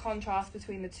a contrast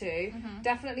between the two.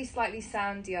 Definitely slightly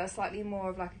sandier, slightly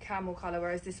more of like a camel color,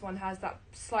 whereas this one has that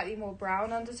slightly more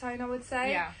brown undertone, I would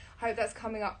say. Yeah. I hope that's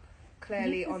coming up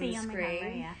clearly You can on the see screen.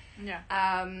 camera, yeah.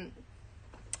 Yeah.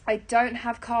 I don't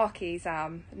have khaki,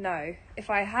 no.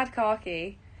 If I had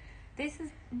khaki, This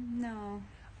is no,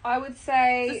 I would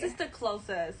say This is the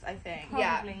closest, I think.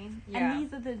 Yeah. probably. Yeah. And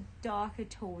these are the darker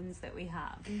tones that we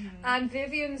have. And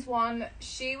Vivian's one,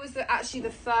 she was actually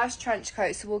the first trench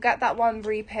coat, so we'll get that one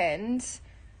repinned.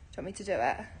 Do you want me to do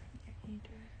it?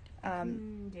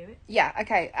 Do it. Yeah,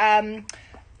 okay.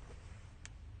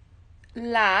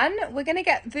 Lan, we're gonna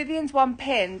get Vivian's one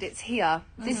pinned. It's here.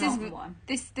 This is Bottom one.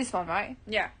 this one, right?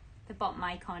 Yeah. The bottom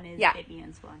icon is Yeah.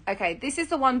 Vivian's one. Okay, this is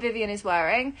the one Vivian is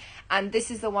wearing, and this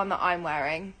is the one that I'm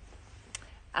wearing.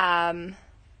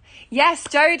 Yes,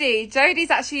 Jodie.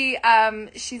 Jodie's actually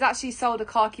she's actually sold a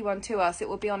khaki one to us. It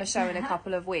will be on a show in a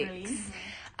couple of weeks. Brilliant.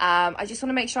 I just want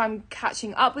to make sure I'm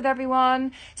catching up with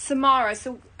everyone. Samara,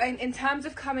 so in terms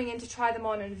of coming in to try them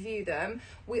on and view them,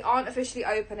 we aren't officially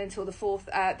open until the 4th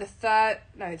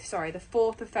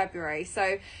of February.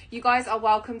 So you guys are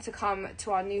welcome to come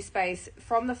to our new space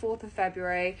from the 4th of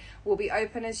February. We'll be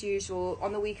open as usual.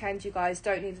 On the weekend, you guys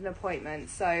don't need an appointment.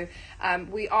 So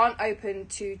we aren't open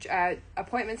to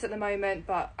appointments at the moment,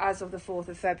 but as of the 4th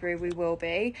of February, we will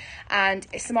be. And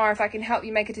Samara, if I can help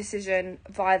you make a decision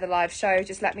via the live show,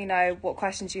 just let me know what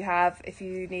questions you have, if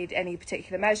you need any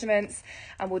particular measurements,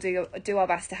 and we'll do our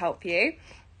best to help you.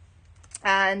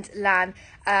 And Lan,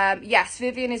 yes,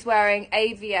 Vivian is wearing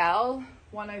AVL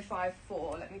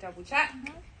 1054. Let me double check.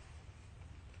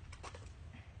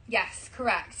 Yes,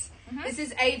 correct. This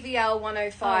is AVL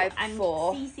 1054. And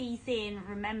CC saying,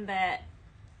 remember,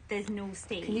 there's no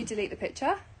stain. Can you delete the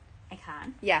picture? I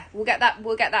can. Yeah, we'll get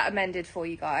that amended for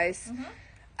you guys.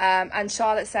 And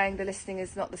Charlotte's saying the listing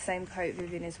is not the same coat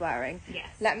Vivian is wearing. Yes.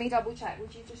 Let me double check.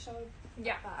 Would you just show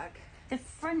Yeah. bag? The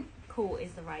front coat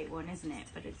is the right one, isn't it?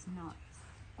 But it's not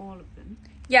all of them.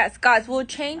 Yes, guys, we'll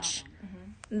change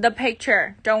the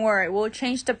picture. Don't worry, we'll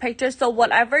change the picture. So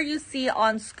whatever you see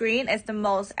on screen is the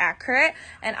most accurate.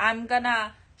 And I'm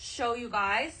gonna show you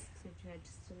guys.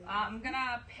 I'm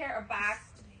gonna pair a bag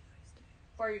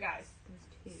for you guys.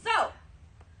 So,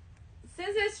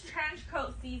 since it's trench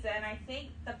coat season, I think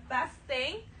the best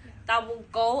thing that will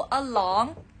go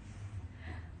along.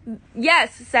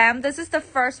 Yes, Sam, this is the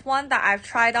first one that I've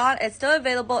tried on. It's still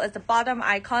available. It's the bottom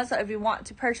icon. So if you want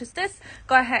to purchase this,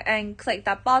 go ahead and click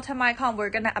that bottom icon.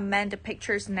 We're going to amend the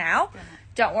pictures now.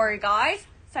 Don't worry, guys.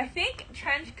 So I think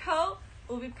trench coat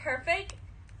will be perfect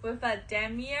with a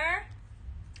damier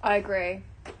I agree.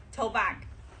 toe bag.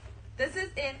 This is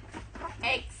in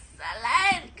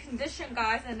excellent condition,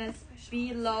 guys, and it's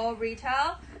below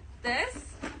retail. This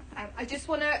I just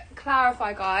want to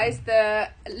clarify, guys, the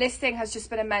listing has just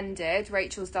been amended.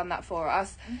 Rachel's done that for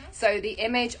us. So the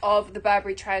image of the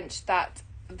Burberry trench that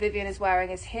Vivian is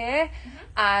wearing is here,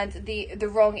 and the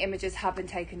wrong images have been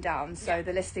taken down. So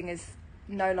the listing is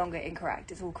no longer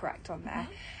incorrect. It's all correct on there.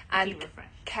 And refresh.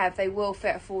 Kev, they will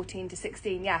fit a 14 to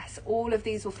 16. Yes, all of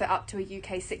these will fit up to a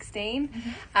UK 16,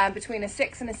 between a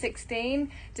 6 and a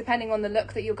 16, depending on the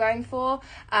look that you're going for.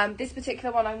 This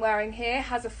particular one I'm wearing here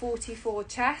has a 44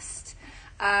 chest,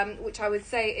 which I would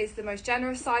say is the most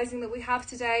generous sizing that we have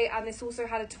today. And this also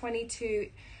had a 22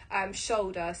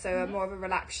 shoulder, so a more of a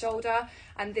relaxed shoulder.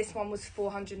 And this one was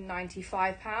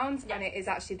 £495, and it is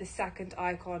actually the second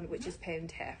icon, which is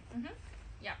pinned here.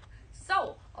 Yeah.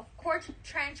 So, of course,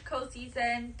 trench coat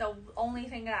season, the only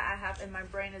thing that I have in my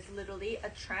brain is literally a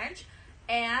trench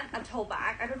and a toe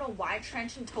bag. I don't know why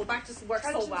trench and toe bag just work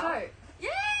so well.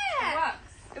 Yeah!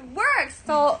 It works.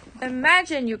 So,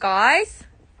 imagine, you guys.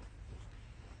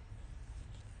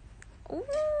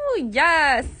 Ooh,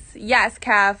 yes. Yes,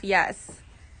 Cav, yes.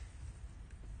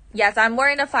 Yes, I'm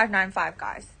wearing a 595,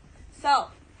 guys.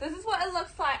 So, this is what it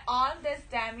looks like on this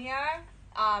damier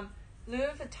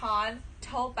Louis Vuitton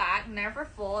tote bag, never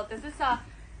full. This is a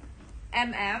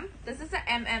MM. This is a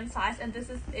MM size, and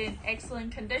this is in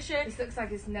excellent condition. This looks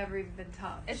like it's never even been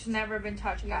touched. It's never been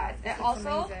touched, guys. this It looks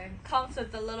also amazing. comes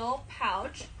with the little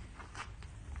pouch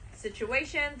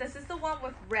situation. This is the one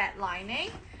with red lining,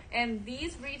 and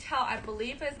these retail, I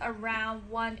believe, is around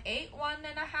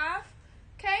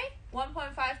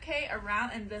 1.5k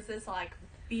around, and this is like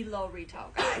below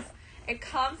retail, guys. It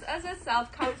comes as a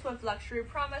self, comes with luxury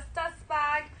promise dust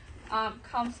bag,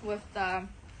 comes with the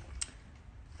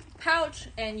pouch,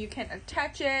 and you can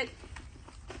attach it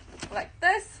like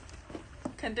this.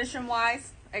 Condition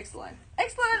wise, excellent,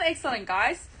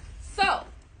 guys. So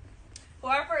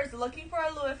whoever is looking for a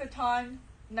Louis Vuitton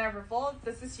Neverfull,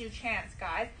 this is your chance,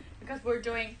 guys, because we're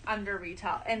doing under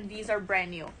retail, and these are brand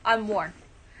new, unworn.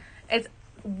 It's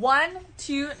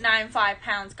 1,295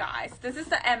 pounds, guys. This is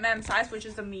the MM size, which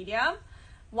is the medium.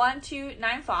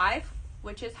 1,295,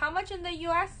 which is how much in the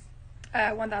US?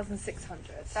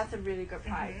 1,600. That's a really good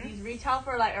price. These retail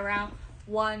for like around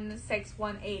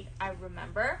 1,618, I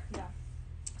remember. Yeah.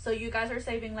 So you guys are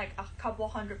saving like a couple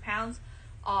 £100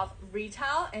 off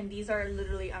retail, and these are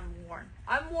literally unworn.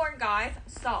 Unworn, guys.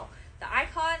 So the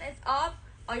icon is up.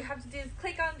 All you have to do is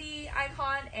click on the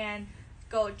icon and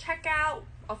go check out.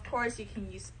 Of course, you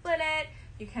can use split it.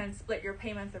 You can split your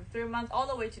payment from 3 months all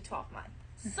the way to 12 months.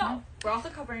 So we're also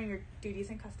covering your duties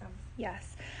and customs.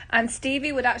 Yes. And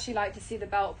Stevie would actually like to see the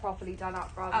belt properly done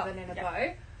up rather than in a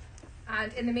bow.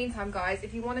 And in the meantime, guys,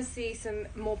 if you want to see some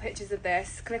more pictures of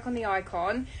this, click on the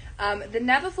icon. The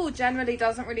Neverfull generally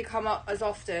doesn't really come up as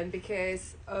often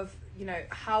because of, you know,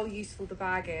 how useful the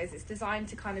bag is. It's designed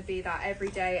to kind of be that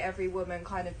everyday, every woman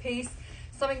kind of piece.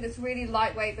 Something that's really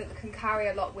lightweight but that can carry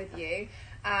a lot with you.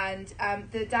 And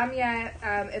the Damier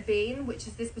Ebene, which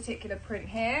is this particular print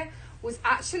here, was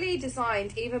actually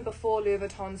designed even before Louis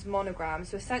Vuitton's monogram.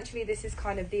 So essentially this is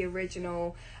kind of the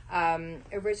original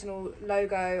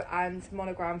logo and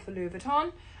monogram for Louis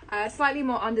Vuitton. Slightly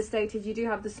more understated. You do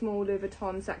have the small Louis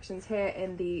Vuitton sections here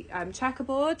in the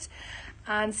checkerboard.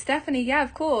 And Stephanie, yeah,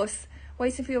 of course,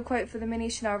 waiting for your quote for the mini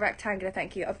Chanel rectangular.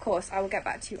 Thank you. Of course, I will get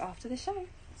back to you after the show.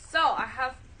 So I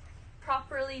have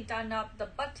properly done up the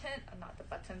button, not the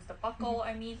buttons, the buckle.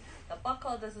 I mean the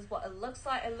buckle. This is what it looks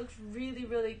like. It looks really,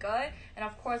 really good. And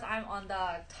of course, I'm on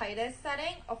the tightest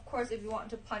setting. Of course, if you want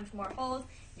to punch more holes,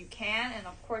 you can. And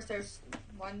of course, there's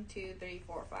 1, 2, 3,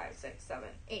 4, 5, 6, 7,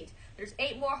 8. There's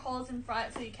 8 more holes in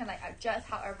front, so you can like adjust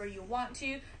however you want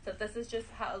to. So this is just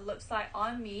how it looks like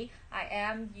on me. I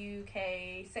am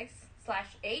UK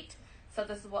 6/8. So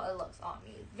this is what it looks on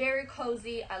me. Very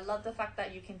cozy. I love the fact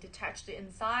that you can detach the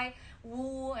inside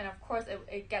wool, and of course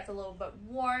it gets a little bit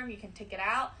warm. You can take it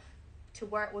out to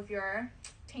wear it with your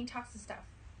tank tops and stuff.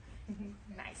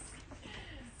 Nice.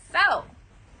 So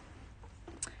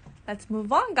let's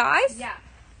move on, guys. Yeah.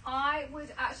 I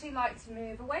would actually like to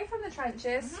move away from the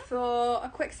trenches for a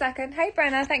quick second. Hey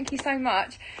Brenna, thank you so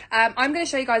much. I'm going to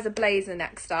show you guys a blazer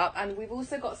next up, and we've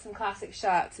also got some classic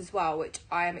shirts as well, which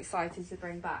I am excited to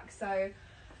bring back. So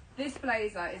this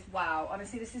blazer is wow.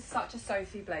 Honestly, this is such a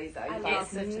Sophie blazer. You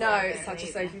guys know it's such a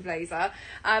Sophie blazer.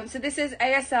 So this is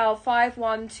ASL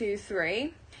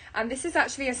 5123, and this is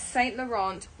actually a Saint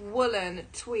Laurent woolen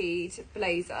tweed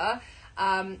blazer.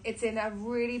 It's in a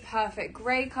really perfect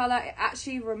grey colour. It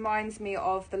actually reminds me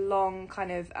of the long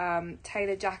kind of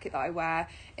tailor jacket that I wear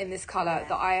in this colour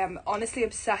that I am honestly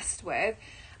obsessed with.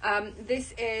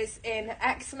 This is in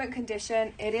excellent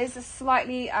condition. It is a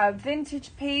slightly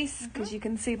vintage piece because you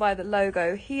can see by the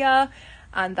logo here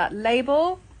and that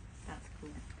label. That's cool.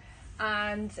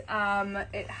 And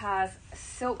it has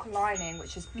silk lining,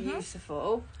 which is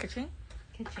beautiful. Ka-ching.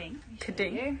 Ka-ching.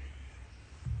 Ka-ding.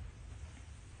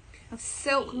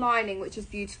 Silk lining, which is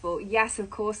beautiful. Yes, of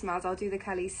course, Maz. I'll do the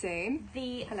Kelly soon.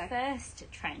 The Hello. first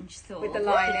trench sold With the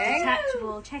lining.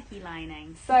 detachable checky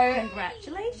lining. So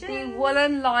Congratulations. the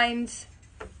woolen lined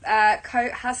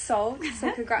coat has sold.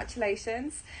 So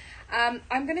congratulations. I'm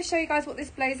going to show you guys what this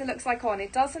blazer looks like on.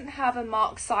 It doesn't have a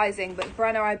marked sizing, but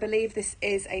Brenna, I believe this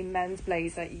is a men's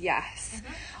blazer. Yes.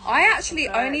 I actually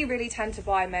only really tend to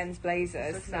buy men's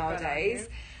blazers nowadays.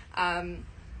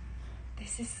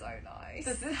 This is so nice.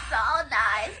 This is so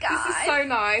nice, guys. This is so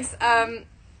nice.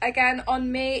 Again,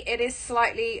 on me, it is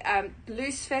slightly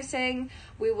loose fitting.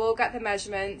 We will get the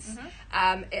measurements.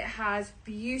 It has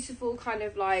beautiful kind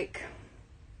of like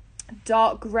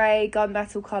dark grey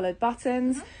gunmetal coloured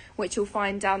buttons, which you'll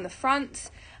find down the front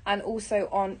and also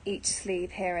on each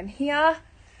sleeve here and here.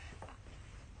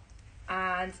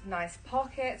 And nice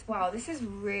pockets. Wow, this is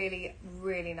really,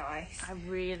 really nice. I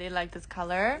really like this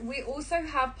color. We also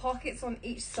have pockets on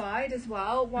each side as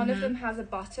well. One of them has a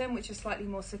button, which is slightly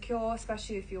more secure,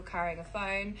 especially if you're carrying a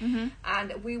phone.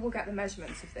 And we will get the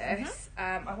measurements of this.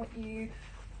 I want you to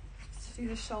do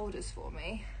the shoulders for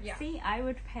me. Yeah. See, I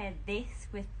would pair this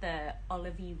with the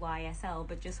Olivie YSL,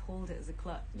 but just hold it as a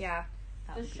clutch. Yeah.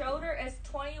 That The would be shoulder is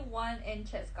 21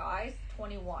 inches, guys.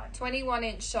 21.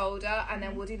 21-inch shoulder, and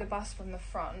then we'll do the bust from the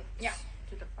front. Yeah.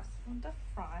 To the bust from the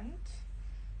front.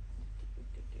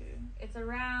 It's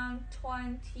around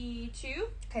 22.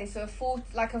 Okay, so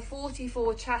like a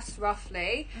 44 chest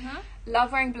roughly.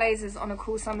 Love wearing blazers on a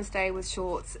cool summer's day with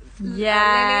shorts.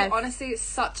 Yes. Lily, honestly, it's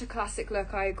such a classic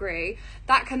look. I agree.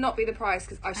 That cannot be the price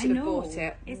because I should have know. bought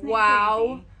it. Isn't it Wow.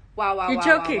 crazy? Wow. You're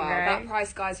joking, wow. right? That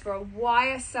price, guys, for a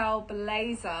YSL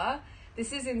blazer.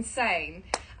 This is insane.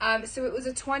 So it was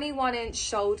a 21-inch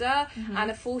shoulder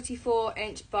and a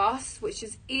 44-inch bust, which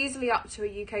is easily up to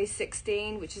a UK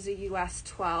 16, which is a US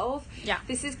 12. Yeah.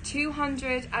 This is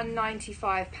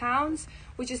 £295,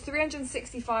 which is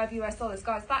 $365 US.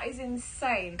 Guys, that is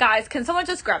insane. Guys, can someone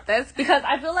just grab this? Because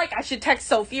I feel like I should text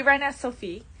Sophie right now.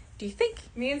 Sophie, do you think?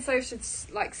 Me and Soph should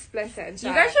like split it and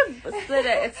share You guys should split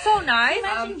it. It's so nice.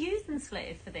 Imagine using split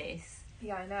it for this.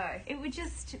 Yeah, I know. It would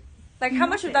just... Like, how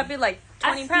much would that be? Like,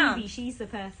 20 Ask pounds? Stevie, she's the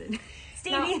person.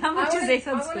 Stevie, Now, how much is this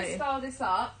on I want to split? style this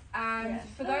up, and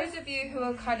for those of you who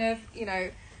are kind of,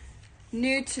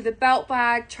 new to the belt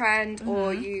bag trend,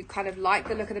 or you kind of like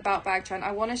the look of the belt bag trend,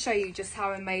 I want to show you just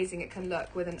how amazing it can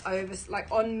look with an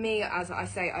on me, as I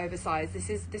say, oversized.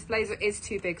 This blazer is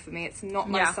too big for me. It's not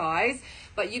my size,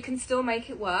 but you can still make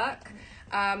it work.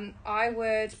 I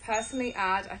would personally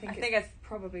add. I think it's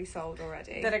probably sold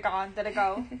already. Did it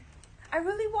go? I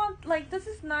really want, like, this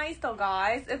is nice though,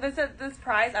 guys. If it's at this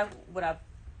price, I would have,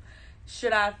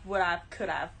 could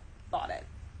have bought it.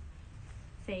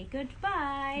 Say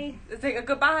goodbye. It's like a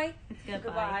goodbye.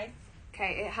 Goodbye.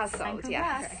 Okay, it has And sold.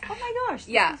 Yeah. congrats. Oh my gosh.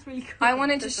 Yeah. This is really cool. I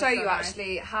wanted to This is show so you nice.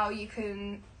 actually how you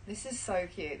can. This is so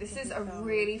cute. This is a so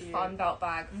really cute. fun belt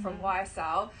bag from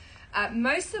YSL.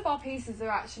 Most of our pieces are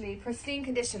actually pristine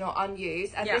condition or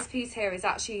unused, and Yeah. this piece here is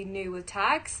actually new with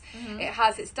tags. It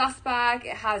has its dust bag,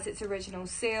 it has its original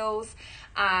seals,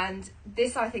 and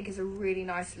this I think is a really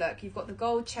nice look. You've got the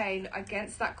gold chain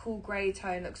against that cool grey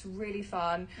tone, looks really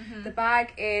fun. The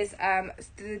bag is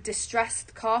the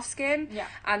distressed calf skin, Yeah.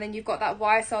 and then you've got that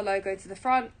YSL logo to the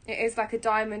front. It is like a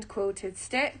diamond quilted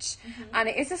stitch, and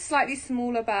it is a slightly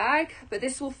smaller bag, but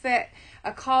this will fit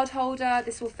a card holder,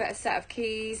 this will fit a set of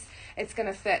keys, it's going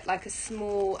to fit like a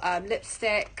small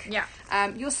lipstick. Yeah.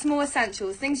 Your small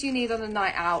essentials, things you need on a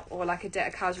night out or like a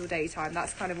casual daytime,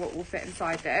 that's kind of what will fit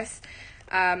inside this.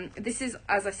 This is,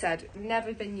 as I said,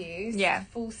 never been used. Yeah.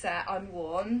 Full set,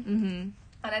 unworn.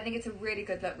 And I think it's a really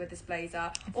good look with this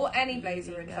blazer, or any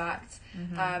blazer in fact.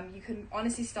 You can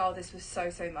honestly style this with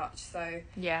so much. So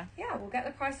Yeah. yeah, we'll get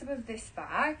the price above this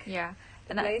bag. Yeah.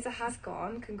 The And blazer has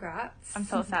gone, congrats. I'm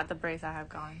so sad the braids I have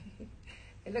gone.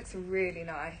 It looks really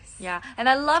nice. Yeah, and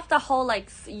I love the whole like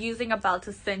using a belt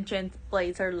to cinch in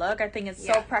blazer look. I think it's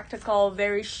so Yeah. practical,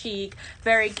 very chic,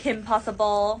 very Kim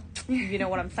Possible. You know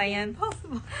what I'm saying?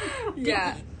 Possible.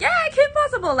 Yeah. Yeah, Kim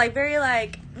Possible. Like very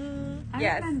like. I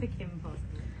Yes. remember Kim Possible.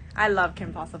 I love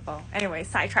Kim Possible. Anyway,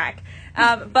 sidetrack.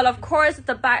 But of course,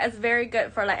 the bag is very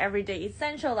good for like everyday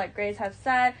essential, like Grace has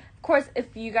said. Of course,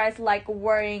 if you guys like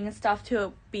wearing stuff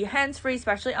to be hands free,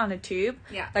 especially on a tube,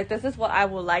 Yeah. like this is what I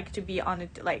would like to be on a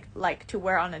like to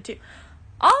wear on a tube.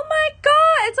 Oh my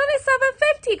god, it's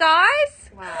only $7.50, guys.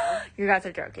 Wow. You guys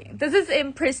are joking. This is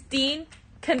in pristine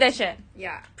condition.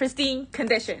 Yeah. Pristine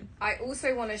condition. I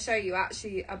also want to show you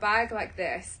actually a bag like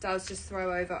this does just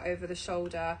throw over the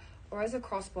shoulder or as a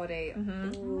crossbody.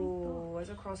 Ooh, as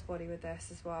a crossbody with this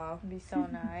as well. It'd be so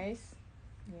nice.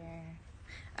 Yeah.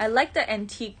 I like the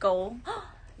antique gold.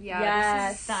 Yeah,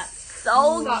 Yes. this is That's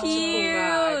So such a cool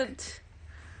bag. cute.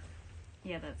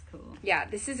 Yeah, that's cool. Yeah,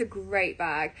 this is a great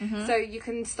bag. So you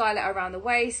can style it around the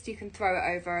waist, you can throw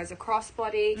it over as a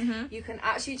crossbody, you can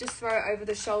actually just throw it over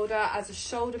the shoulder as a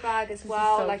shoulder bag as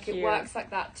well. so Like cute. it works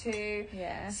like that too.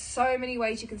 Yeah. So many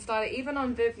ways you can style it, even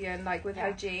on Vivian, like with her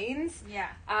Yeah. jeans, Yeah.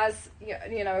 as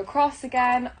you know, a cross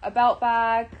again, a belt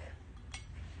bag.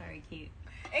 Very cute.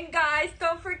 And guys,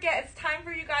 don't forget, it's time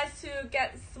for you guys to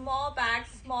get small bags,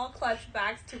 small clutch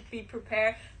bags to be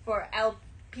prepared for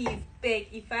LP's big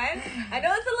event. I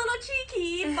know it's a little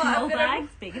cheeky, but Small I'm gonna bags,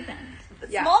 big event.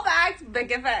 Yeah. small bags,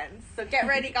 big events. So get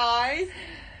ready, guys.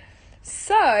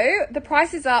 So the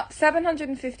price is up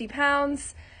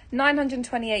 £750,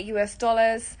 $928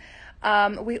 US.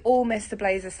 We all missed the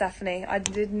blazer, Stephanie. I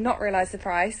did not realise the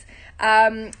price.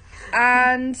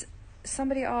 And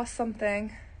somebody asked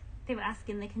something. They were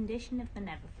asking the condition of the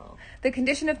Neverfull. The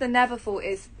condition of the Neverfull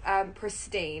is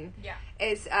pristine. Yeah.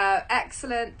 It's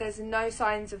excellent. There's no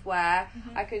signs of wear.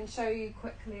 I can show you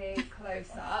quickly close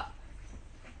up.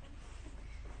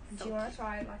 Do you want to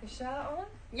try like a shirt on?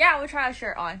 Yeah, we'll try a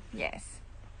shirt on. Yes.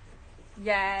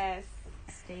 Yes.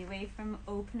 Stay away from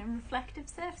open and reflective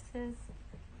surfaces.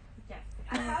 Yes.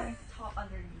 I have top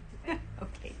underneath it.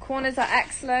 Okay. Corners are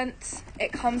excellent.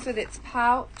 It comes with its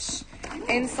pouch.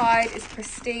 Inside is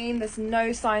pristine. There's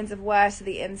no signs of wear to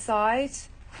the inside.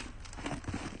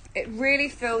 It really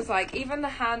feels like even the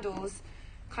handles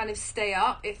kind of stay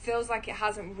up. It feels like it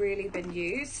hasn't really been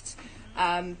used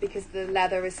because the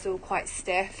leather is still quite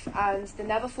stiff. And the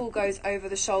Neverfull goes over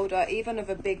the shoulder, even of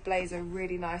a big blazer,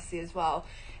 really nicely as well.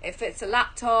 It fits a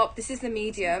laptop. This is the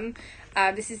medium.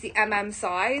 This is the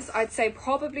size. I'd say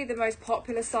probably the most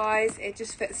popular size. It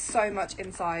just fits so much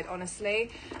inside,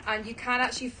 honestly. And you can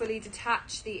actually fully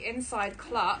detach the inside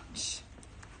clutch.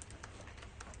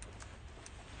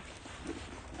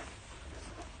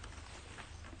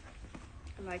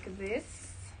 Like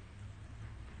this.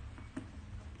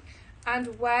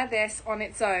 And wear this on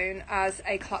its own as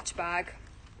a clutch bag.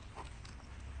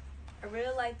 I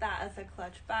really like that as a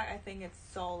clutch bag. I think it's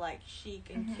so like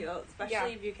chic and cute, especially Yeah.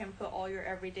 if you can put all your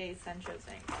everyday essentials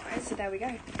in. Right? So there we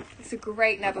go. It's a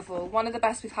great Neverfull. One of the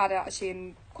best we've had actually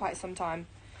in quite some time.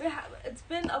 It's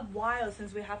been a while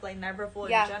since we have like Neverfull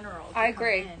Yeah, in general. to I come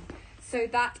agree. in. So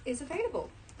that is available.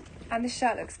 And this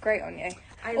shirt looks great on you.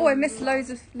 I I missed love-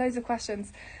 loads of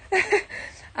questions.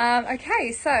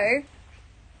 Okay, so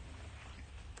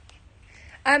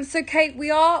Kate,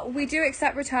 we do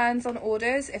accept returns on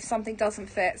orders if something doesn't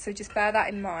fit, so just bear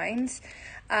that in mind.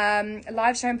 A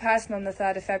live show in person on the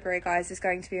 3rd of February, guys, is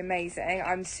going to be amazing.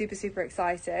 I'm super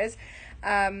excited.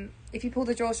 If you pull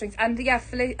the drawstrings, and yeah,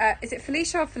 is it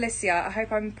Felicia or Felicia? I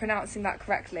hope I'm pronouncing that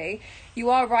correctly. You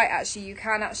are right, actually. You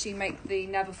can actually make the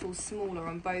Neverfull smaller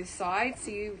on both sides,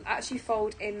 so you actually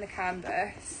fold in the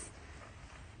canvas.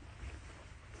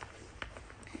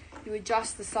 you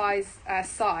adjust the sides,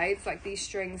 like these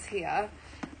strings here,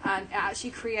 and it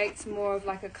actually creates more of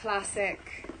like a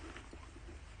classic,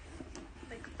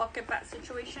 like bucket bat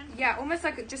situation. yeah, almost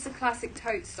like just a classic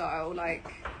tote style,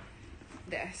 like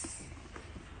this.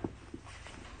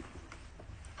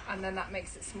 And then that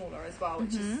makes it smaller as well,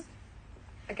 which is,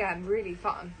 again, really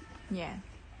fun. Yeah,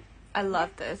 I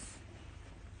love this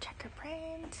checker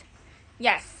print.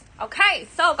 Yes. Okay,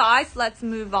 so guys, let's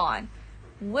move on.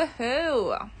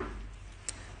 Woohoo!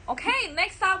 Okay,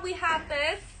 next up we have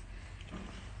this.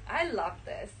 I love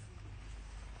this.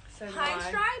 So Pine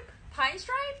stripe,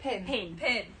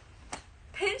 Pin.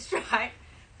 pinstripe,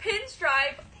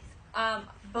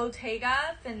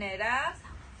 Bottega Veneta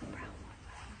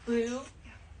blue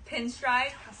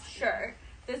pinstripe shirt.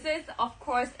 This is of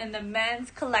course in the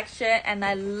men's collection, and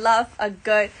I love a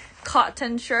good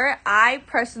cotton shirt. I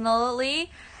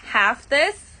personally have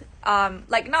this,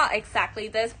 like not exactly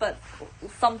this, but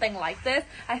something like this.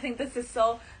 I think this is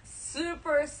so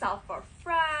super South for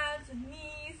France,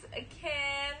 Nice,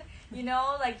 again. You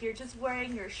know, like you're just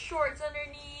wearing your shorts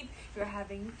underneath. You're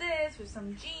having this with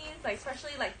some jeans, like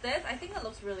especially like this. I think it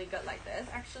looks really good like this,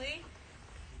 actually.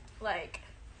 Like,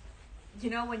 you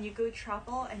know, when you go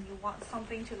travel and you want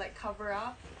something to like cover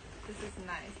up, this is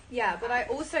nice. Yeah, but I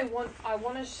also want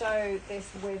to show this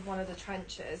with one of the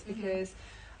trenches because,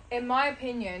 in my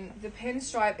opinion, the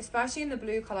pinstripe, especially in the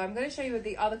blue color, I'm going to show you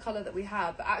the other color that we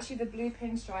have, but actually the blue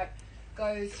pinstripe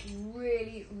goes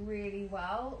really, really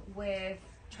well with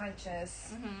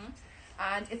trenches.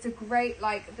 And it's a great,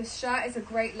 like, the shirt is a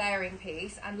great layering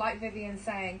piece, and like Vivian's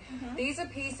saying, these are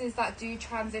pieces that do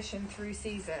transition through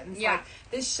seasons. Yeah. Like,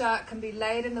 this shirt can be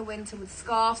layered in the winter with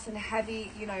scarves and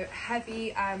heavy,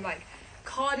 like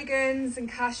cardigans and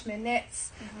cashmere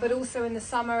knits, but also in the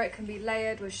summer it can be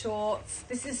layered with shorts.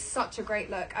 This is such a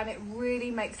great look, and it really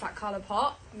makes that color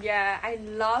pop. Yeah, I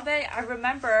love it. I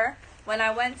remember when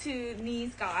I went to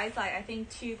Nice, guys, like I think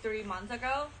 3 months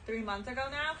ago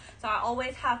now. So I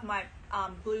always have my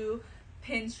blue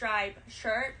pinstripe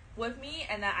shirt with me,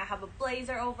 and then I have a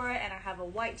blazer over it, and I have a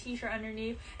white t-shirt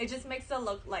underneath. It just makes the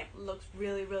looks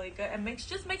really, really good, and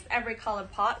just makes every color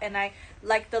pop. And I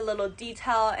like the little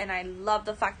detail, and I love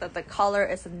the fact that the color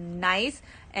is nice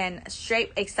and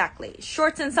straight. Exactly,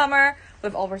 shorts in summer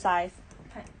with oversized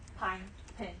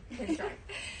pinstripe.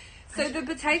 So the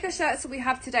Bottega shirts that we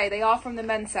have today, they are from the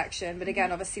men's section, but again,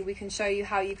 obviously we can show you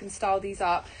how you can style these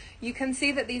up. You can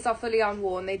see that these are fully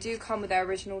unworn. They do come with their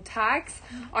original tags.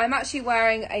 I'm actually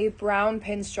wearing a brown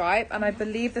pinstripe, and I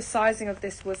believe the sizing of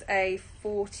this was a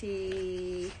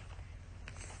 44,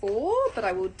 but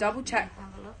I will double check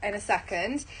in a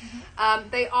second.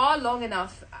 They are long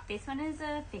enough. This one is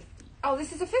a 50. Oh,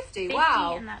 this is a 50. 50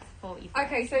 Wow. and that's 44.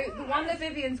 Okay, so the one that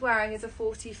Vivian's wearing is a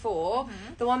 44.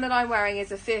 The one that I'm wearing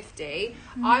is a 50.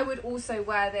 I would also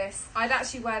wear this. I'd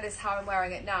actually wear this how I'm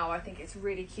wearing it now. I think it's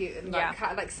really cute and like,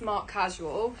 like smart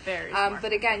casual. Very smart.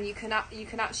 But again, you can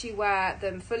actually wear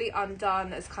them fully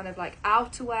undone as kind of like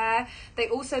outerwear. They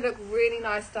also look really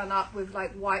nice done up with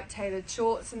like white tailored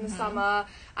shorts in the summer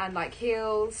and like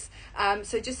heels.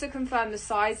 So just to confirm the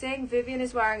sizing, Vivian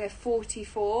is wearing a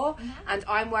 44 and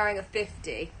I'm wearing a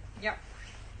 50. Yep.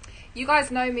 You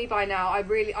guys know me by now.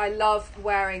 I love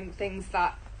wearing things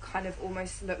that kind of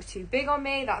almost look too big on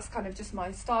me. That's kind of just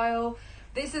my style.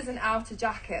 This is an outer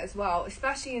jacket as well,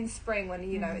 especially in spring when,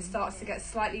 you know, it starts to get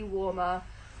slightly warmer.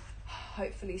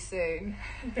 Hopefully soon.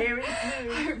 Very soon.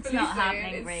 Hopefully It's not soon.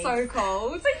 happening, It's Reece. so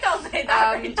cold. Please don't say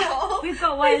that, Rachel. We've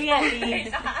got one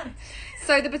yet.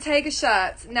 So the Bottega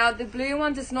shirts. Now the blue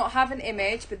one does not have an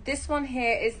image, but this one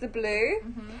here is the blue,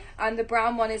 and the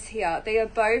brown one is here. They are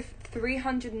both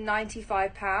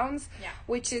 £395,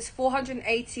 which is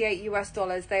 $488 US.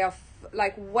 They are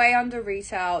like way under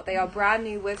retail. They are brand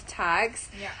new with tags.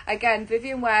 Again,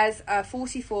 Vivian wears a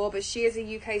 44, but she is a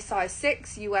UK size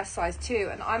 6, US size 2,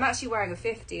 and I'm actually wearing a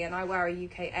 50 and I wear a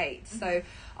UK 8. So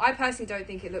I personally don't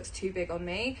think it looks too big on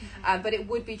me, but it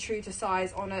would be true to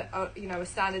size on a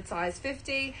standard size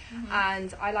 50.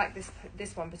 And I like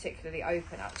this one particularly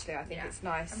open. Actually, I think it's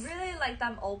nice. I really like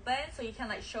them open, so you can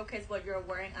like showcase what you're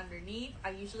wearing underneath. I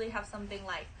usually have something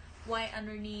like white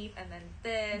underneath, and then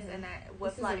this, and I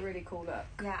with This is like a really cool look.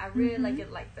 yeah, I really like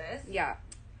it like this. Yeah,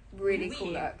 really cool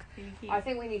Sweet. look. Thank you. I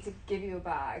think we need to give you a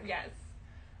bag. Yes.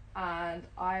 And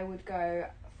I would go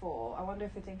for, I wonder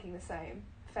if we're thinking the same,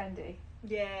 Fendi.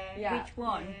 Yeah. Yeah. Which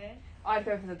one? I'd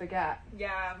go for the baguette.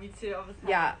 Yeah, me too. Obviously.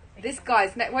 Yeah, this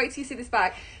guys, wait till you see this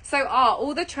bag. So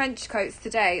all the trench coats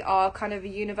today are kind of a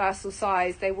universal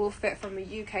size. They will fit from a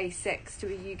UK 6 to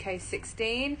a UK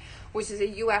 16, which is a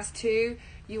US 2,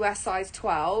 US size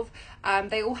 12.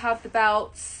 They all have the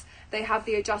belts. They have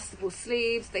the adjustable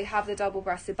sleeves. They have the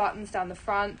double-breasted buttons down the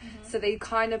front. So they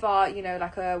kind of are, you know,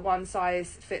 like a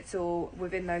one-size-fits-all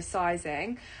within those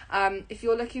sizing. If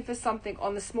you're looking for something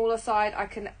on the smaller side, I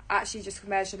can actually just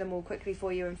measure them all quickly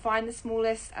for you and find the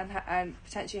smallest and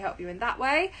potentially help you in that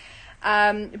way.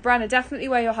 Brenna, definitely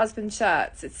wear your husband's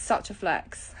shirts. It's such a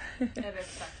flex. It is such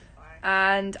a flex.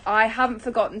 And I haven't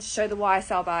forgotten to show the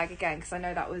YSL bag again because I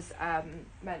know that was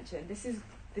mentioned. This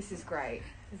is great.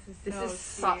 This is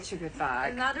such a good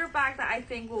bag. Another bag that I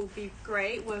think will be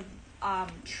great with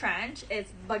trench is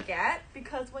baguette,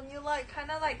 because when you like kind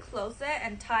of like close it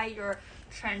and tie your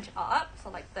trench up, so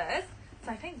like this.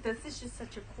 So I think this is just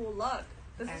such a cool look.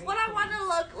 This is what I want to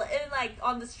look in, like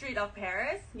on the street of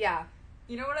Paris. Yeah.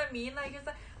 You know what I mean? Like it's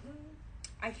like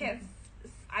I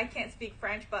can't speak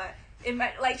French, but it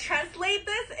might like translate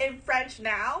this in French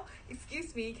now.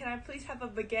 Excuse me, can I please have a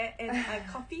baguette and a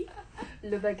coffee?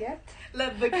 Le baguette. Le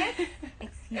baguette.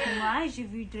 Excusez-moi, je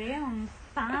voudrais un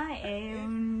pain et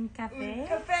un café.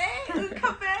 Un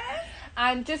café.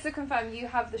 And just to confirm, you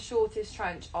have the shortest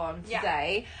trench on Yeah.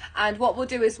 today. And what we'll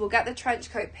do is we'll get the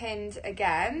trench coat pinned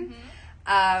again.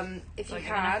 If you You're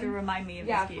gonna have to can. remind me of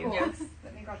Yeah, this of view. course.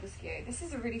 Let me grab the skew. This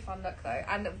is a really fun look though,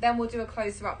 and then we'll do a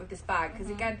closer up with this bag because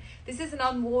again, this is an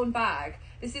unworn bag.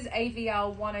 This is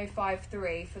AVL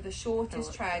 1053 for the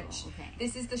shortest trench. Okay.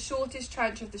 This is the shortest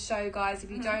trench of the show, guys.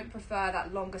 If you don't prefer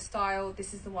that longer style,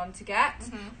 this is the one to get.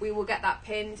 We will get that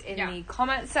pinned in the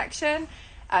comments section,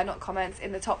 not comments,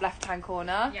 in the top left-hand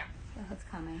corner. Yeah. What's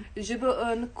coming? Je veux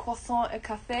un croissant et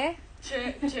café.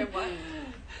 Je what?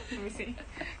 Let me see.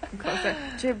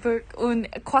 Je veux un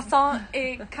croissant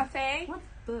et café. What's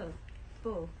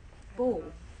ball?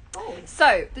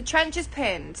 So the trench is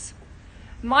pinned.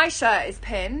 My shirt is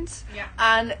pinned. Yeah.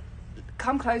 And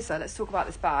come closer. Let's talk about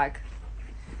this bag.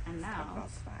 And now,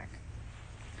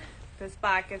 This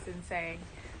bag is insane.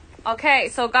 Okay,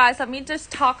 so guys, let me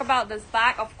just talk about this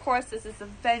bag. Of course, this is a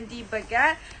Fendi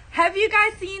baguette. Have you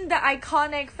guys seen the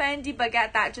iconic Fendi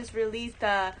baguette that just released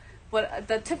the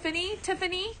Tiffany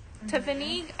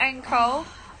and Co?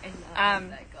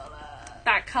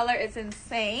 That color is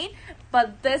insane,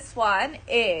 but this one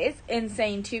is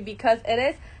insane too because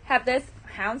it have this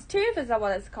houndstooth. Is that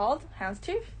what it's called?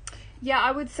 Houndstooth? Yeah,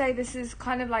 I would say this is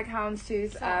kind of like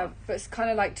houndstooth, but it's kind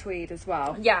of like tweed as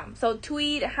well. Yeah, so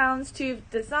tweed houndstooth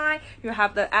design. You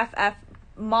have the FF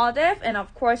motif, and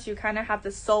of course you kind of have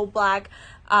the soul black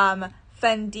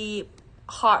Fendi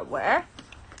hardware.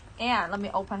 And let me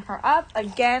open her up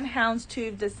again.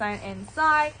 Houndstooth design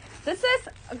inside. This is,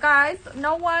 guys,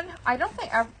 I don't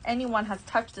think anyone has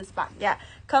touched this bag yet.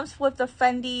 Comes with the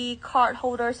Fendi card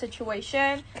holder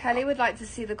situation. Kelly would like to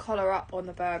see the collar up on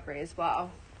the Burberry as well.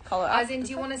 Collar up. As in,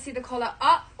 do you want to see the collar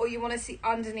up or you want to see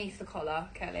underneath the collar,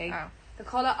 Kelly? Oh. The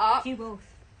collar up. do both.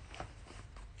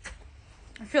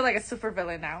 I feel like a super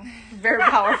villain now. Very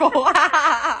powerful.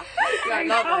 I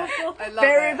love it. I love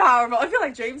Very it. powerful. I feel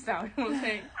like James now. I'm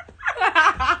saying.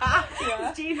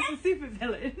 James is a super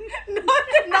villain. No,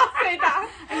 I did not say that.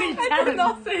 I'm gonna I tell did him.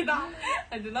 not say that.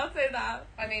 I did not say that.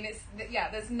 I mean,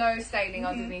 there's no staining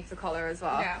underneath the collar as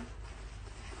well. Yeah.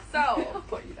 So, I'll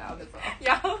put you down as well.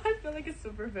 yeah, I feel like a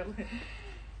super villain.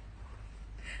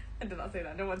 I did not say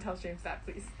that. No one tells James that,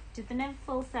 please. Did the never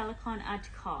full silicone add to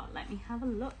cart? Let me have a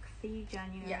look for you,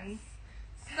 January. Yes.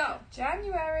 So,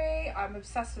 January, I'm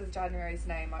obsessed with January's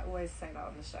name. I always say that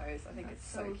on the shows. I think it's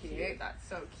so cute. That's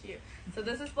so cute. So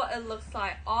this is what it looks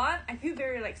like on. I feel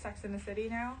very like Sex in the City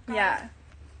now. Guys. Yeah.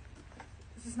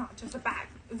 This is not just a bag.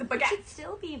 It's a It baguette. should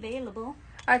still be available.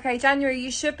 Okay, January,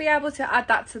 you should be able to add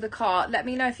that to the cart. Let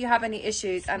me know if you have any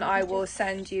issues and I will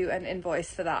send you an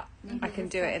invoice for that. I can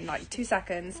do it in like 2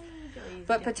 seconds.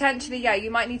 But potentially, yeah,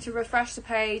 you might need to refresh the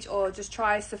page or just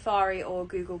try Safari or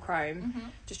Google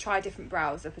Chrome. Just try a different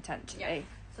browser potentially. Yeah.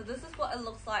 So this is what it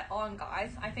looks like on,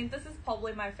 guys. I think this is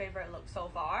probably my favorite look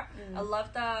so far. I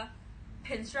love the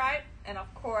pinstripe and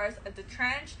of course the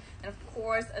trench and of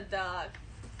course the That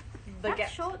baguette.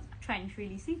 short trench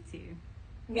really suits you.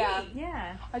 Yeah.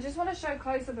 Yeah. I just want to show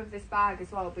close up of this bag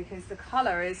as well because the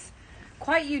colour is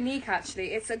quite unique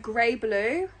actually. It's a grey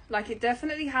blue. Like it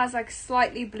definitely has like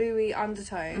slightly bluey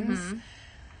undertones.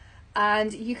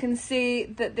 And you can see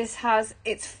that this has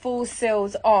its full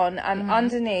sills on and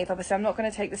underneath, obviously I'm not going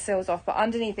to take the sills off, but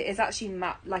underneath it is actually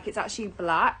matte, like it's actually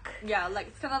black. Yeah, like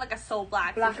it's kind of like a soul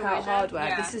black Blackout situation. hardware.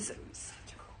 Yeah. This is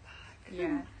such a cool bag.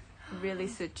 Yeah. Really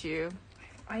suit you.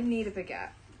 I need a baguette.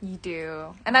 You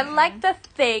do. And I like the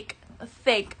thick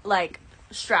like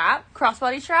strap,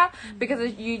 crossbody strap,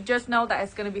 because you just know that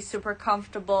it's going to be super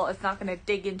comfortable. It's not going to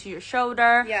dig into your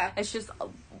shoulder. Yeah. It's just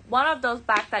one of those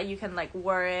bags that you can like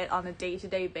wear it on a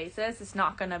day-to-day basis. It's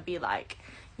not going to be like,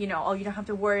 you know, oh, you don't have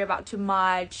to worry about too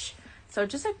much. So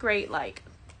just a great like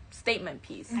statement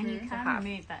piece. And you to can have.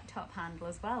 remove that top handle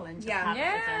as well and just Yeah. have it as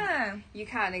a Yeah. You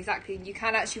can, exactly. You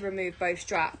can actually remove both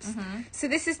straps. So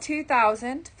this is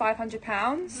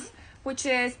 £2,500, which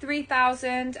is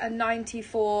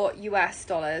 $3,094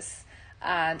 US,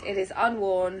 and it is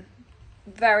unworn,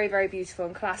 very, very beautiful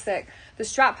and classic. The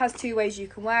strap has two ways you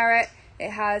can wear it. It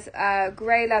has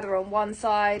grey leather on one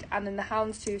side and then the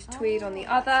houndstooth tweed on the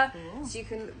other. cool. So you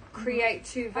can create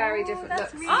two very different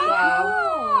that's looks really as well.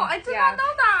 Oh, I did Yeah. not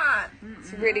know that.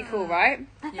 It's really cool, right?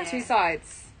 Yeah. Two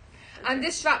sides. And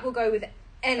this strap will go with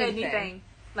anything.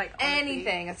 Like honestly.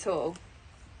 Anything at all.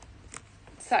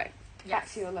 So, back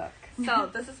Yes. to your look. So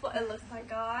this is what it looks like,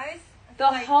 guys. I The feel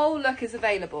like whole look is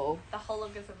available. the whole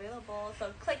look is available.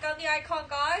 So click on the icon,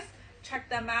 guys. Check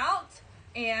them out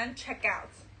and check out.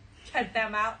 Check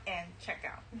them out and check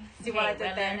out. See what I we're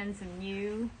did there? learning some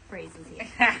new phrases here.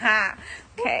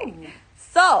 Okay. Ooh.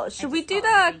 So should we just do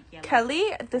got a the big yellow.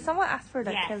 Kelly? Did someone ask for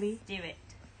the Yes, Kelly? do it.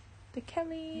 The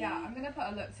Kelly. Yeah, I'm going to put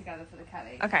a look together for the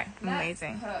Kelly. Okay. Let's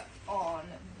Amazing. put on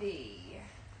the...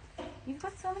 You've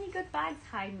got so many good bags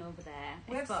hiding over there.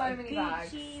 We have It's got so a many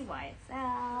Gucci,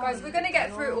 YSL. Guys, we're going to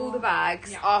get through all the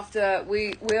bags Yeah. after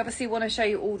we obviously want to show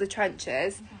you all the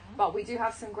trenches, but we do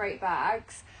have some great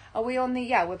bags. Are we on the...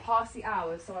 Yeah, we're past the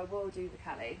hours, so I will do the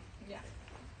Kelly. Yeah.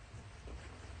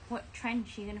 What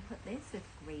trench are you going to put this with,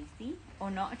 Gracie?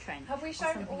 Or not a trench? Have we or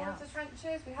shown something all else? of the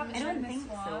trenches? We haven't I shown don't this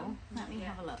think one. so. Let me Yeah.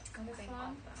 have a look. And this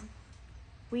one.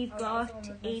 We've Oh, got that's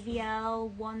the one with this AVL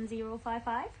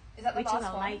 1055, Is that the which is last a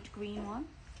one? light green one.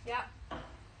 Yeah.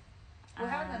 We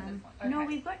haven't done this one. No, Okay.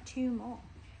 we've got two more.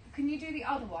 Can you do the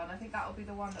other one? I think that will be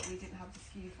the one that we didn't have the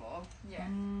SKU for. Yeah.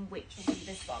 Which? Will be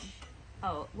this one.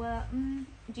 Oh, well,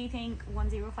 do you think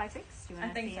 1056? Do you I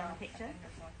want to think see so. on the picture? I think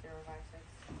it's 1056.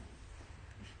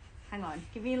 Hang on,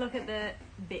 give me a look at the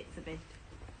bits a bit.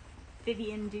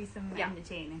 Vivian, do some Yeah.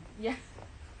 entertaining. Yeah.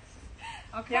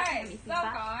 Okay, Yeah, let me see so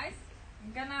that. guys,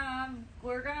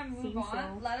 we're gonna move Seems on.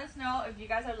 so. Let us know if you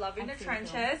guys are loving I the think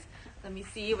trenches. Let me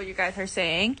see what you guys are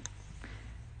saying.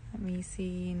 Let me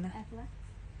see. Evelyn?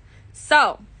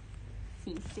 So,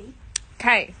 CC.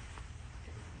 okay.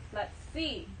 Let's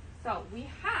see. So we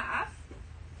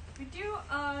do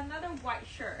another white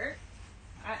shirt.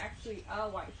 Actually, a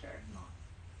white shirt. Not.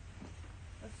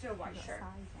 Let's do a white shirt.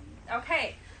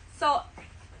 Okay, so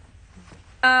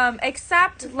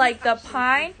except like the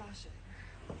pine.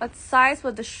 What size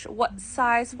was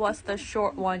the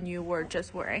short one you were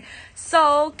just wearing?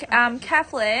 So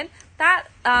Kathleen, that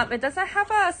it doesn't have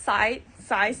a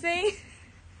sizing.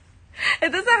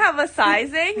 It doesn't have a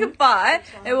sizing, but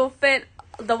it will fit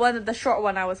the short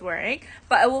one I was wearing.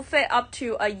 But it will fit up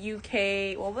to a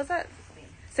UK. What was it?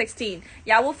 16.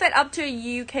 Yeah, it will fit up to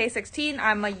a UK 16.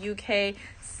 I'm a UK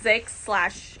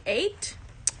 6/8.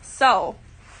 So,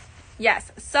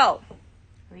 yes. So,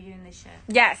 Are we doing this shirt?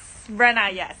 yes,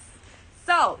 Brenna, yes.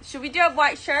 So, should we do a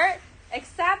white shirt?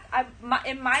 Except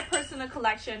in my personal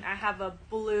collection, I have a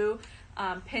blue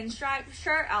pinstripe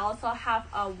shirt. I also have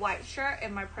a white shirt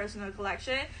in my personal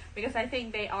collection because I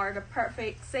think they are the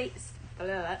perfect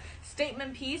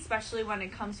statement piece, especially when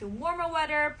it comes to warmer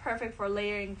weather. Perfect for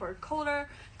layering for colder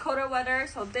weather.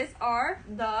 So these are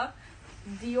the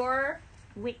Dior.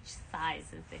 Which size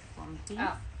is this one, please?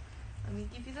 Oh, let me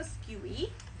give you the SKU.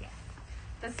 Yes.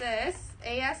 This is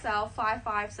ASL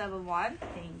 5571.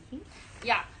 Thank you.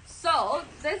 Yeah, so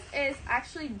this is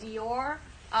actually Dior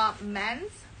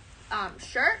men's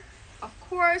shirt. Of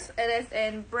course, it is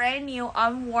in brand new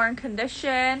unworn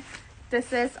condition.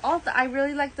 This is also, I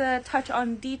really like the touch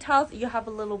on details. You have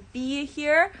a little bee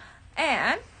here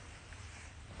and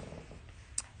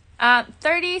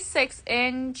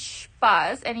 36-inch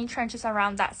buzz. Any trenches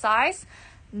around that size,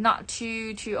 not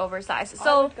too oversized. I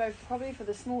So would go probably for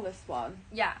the smallest one.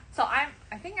 yeah, so I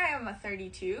think I am a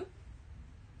 32.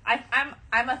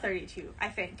 I'm a 32, I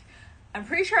think. I'm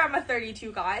pretty sure I'm a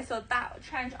 32 guy, so that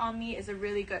trench on me is a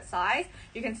really good size.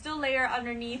 You can still layer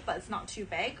underneath, but it's not too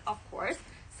big, of course.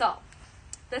 So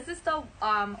this is the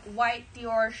white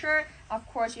Dior shirt. Of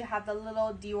course, you have the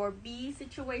little Dior B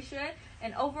situation,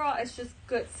 and overall, it's just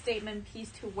good statement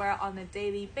piece to wear on a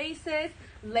daily basis.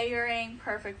 Layering,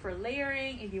 perfect for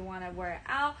layering if you want to wear it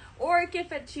out, or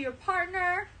give it to your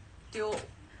partner. Do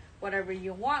whatever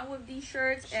you want with these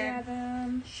shirts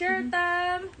and share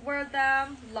them, wear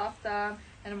them, love them,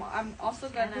 and I'm also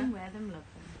Wear them, gonna. wear them, love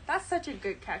them. That's such a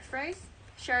good catchphrase.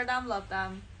 Share them, love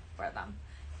them, wear them.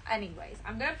 Anyways,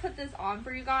 I'm gonna put this on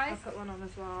for you guys. I'll put one on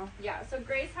as well. Yeah, so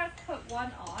Grace has put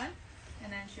one on,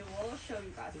 and then she will show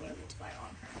you guys what it looks like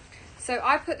on her. So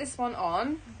I put this one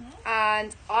on,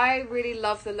 and I really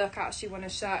love the look actually when a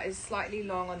shirt is slightly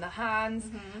long on the hands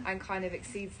and kind of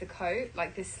exceeds the coat.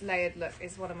 Like this layered look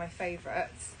is one of my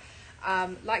favourites.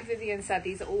 Like Vivian said,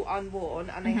 these are all unworn,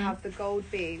 and they have the gold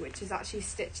B, which is actually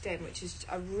stitched in, which is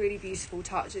a really beautiful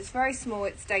touch. It's very small,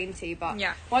 it's dainty, but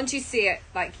once you see it,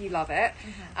 like, you love it.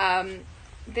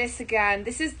 This again,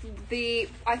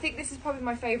 I think this is probably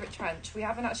my favourite trench. We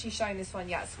haven't actually shown this one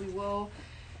yet, so we will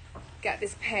get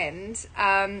this pinned.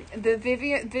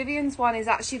 The Vivian's one is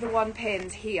actually the one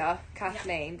pinned here,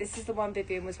 Kathleen. This is the one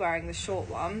Vivian was wearing, the short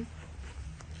one.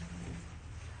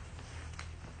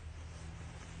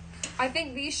 I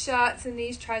think these shirts and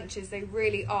these trenches, they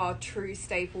really are true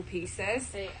staple pieces.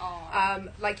 They are.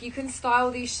 Like, you can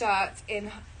style these shirts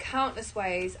in countless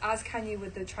ways, as can you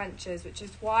with the trenches, which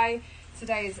is why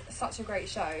today is such a great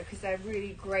show, because they're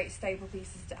really great staple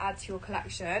pieces to add to your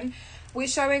collection. We're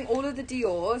showing all of the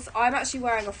Dior's. I'm actually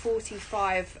wearing a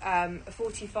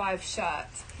 45 shirt.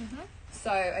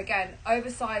 So again,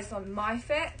 oversized on my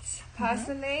fit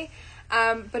personally.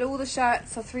 But all the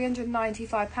shirts are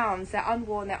 £395. They're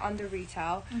unworn, they're under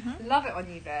retail. Love it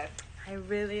on you, Viv. I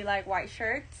really like white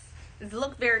shirts. These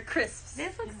look very crisp.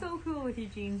 This looks so cool with your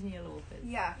jeans and your loafers.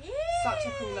 Yeah, such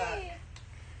a cool look.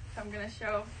 So I'm gonna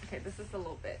show. Okay, this is a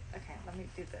little bit. Okay, let me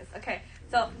do this. Okay,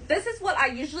 so this is what I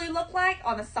usually look like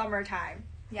on the summertime.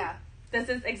 Yeah. This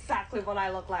is exactly what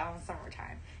I look like on the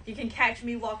summertime. You can catch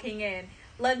me walking in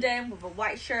London with a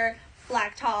white shirt,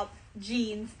 black top,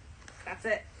 jeans. That's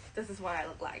it. This is what I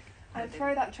look like. I'd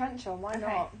throw that trench on, why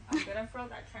not? I'm gonna throw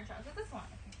that trench on. Is it this one?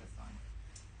 I think this one.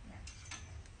 Yeah.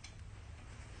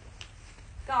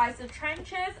 Guys, the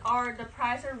trenches the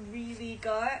price are really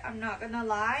good. I'm not gonna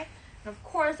lie. And of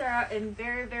course, they're in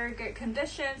very, very good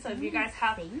condition. So if you guys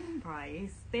have, Same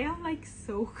price. They are like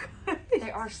so good.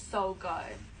 they are so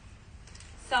good.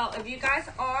 So if you guys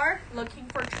are looking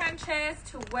for trenches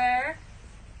to wear,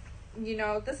 you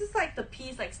know, this is like the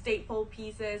piece, like staple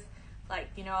pieces, like,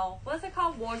 you know, what's it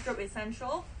called? Wardrobe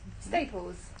essential?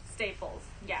 Staples. Staples,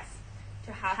 yes.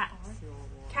 To have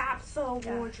capsule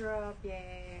wardrobe,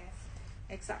 yes.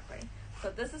 Exactly. So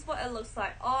this is what it looks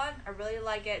like on. I really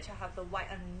like it to have the white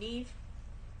underneath.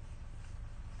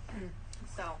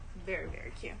 So very,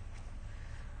 very cute.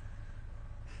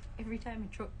 Every time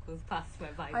a truck goes past, we're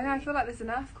vibing. I know, I feel like there's an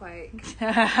earthquake.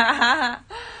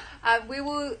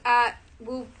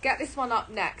 We'll get this one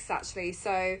up next, actually.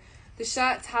 So the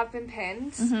shirts have been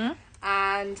pinned,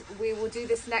 and we will do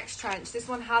this next trench. This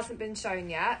one hasn't been shown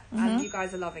yet, and you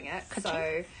guys are loving it.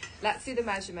 So let's do the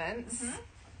measurements.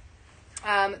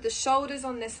 The shoulders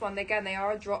on this one, again, they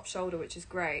are a drop shoulder, which is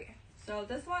great. So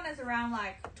this one is around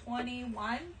like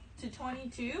 21 to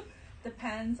 22,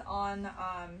 depends on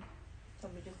so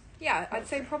we just Yeah, I'd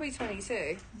say probably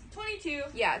 22. 22.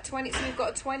 Yeah, 20. So we've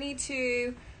got a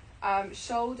 22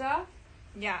 shoulder.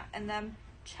 Yeah, and then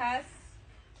chest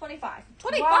 25.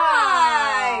 25.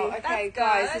 Wow. Okay,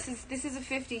 That's guys, good. this is a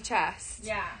 50 chest.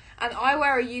 Yeah. And I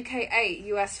wear a UK 8,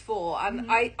 US 4,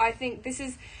 and I think this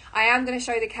is. I am going to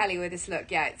show the Kelly with this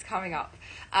look. Yeah, it's coming up.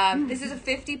 This is a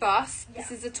 50 bust. Yeah.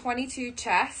 This is a 22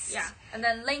 chest. Yeah. And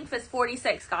then length is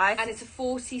 46, guys. And it's a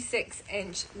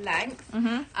 46-inch length.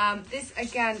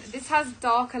 This has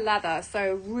darker leather,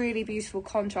 so really beautiful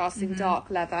contrasting dark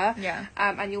leather. Yeah.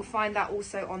 And you'll find that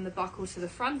also on the buckle to the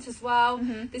front as well.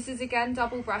 This is again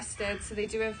double-breasted, so they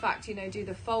do in fact, you know, do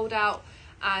the fold out,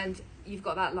 and you've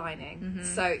got that lining.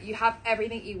 So you have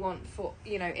everything you want for,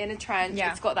 you know, in a trench.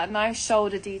 Yeah. It's got that nice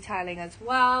shoulder detailing as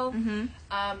well.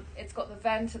 It's got the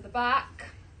vent at the back.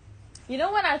 You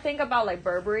know, when I think about like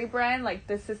Burberry brand, like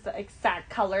this is the exact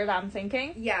color that I'm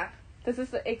thinking. Yeah. This is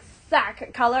the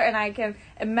exact color, and I can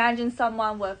imagine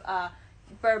someone with a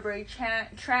Burberry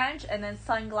trench and then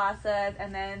sunglasses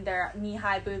and then their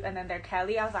knee-high boot and then their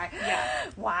Kelly. I was like,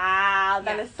 wow,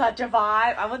 that is such a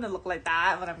vibe. I want to look like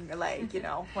that when I'm like, you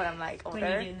know, when I'm like older. When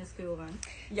you're doing the school run.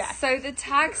 Yeah. So the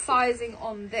tag sizing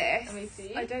on this, Let me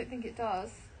see. I don't think it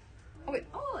does. Oh, wait,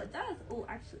 Oh, it does. Oh,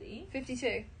 actually.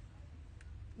 52.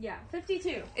 Yeah,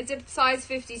 52. It's a size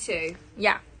 52.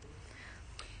 Yeah.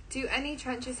 Do any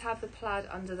trenches have the plaid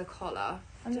under the collar?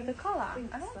 Under the collar?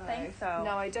 I don't think so.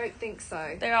 No, I don't think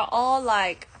so. They are all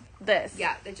like this.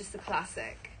 Yeah, they're just a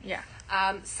classic. Yeah.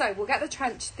 So we'll get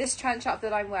this trench up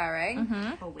that I'm wearing.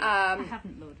 Oh wait, I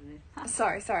haven't loaded it.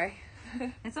 Sorry.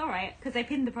 It's alright, because I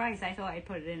pinned the price. I thought I'd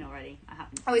put it in already. I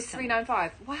haven't. Oh, it's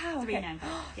 $395. Wow. Okay. $395. Guys,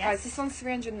 Yes. this one's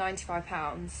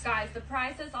 £395. Guys, the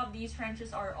prices of these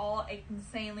trenches are all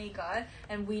insanely good,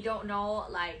 and we don't know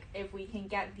like if we can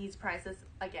get these prices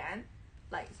again,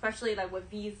 like especially like with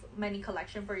these many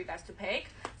collection for you guys to pick.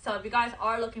 So if you guys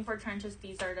are looking for trenches,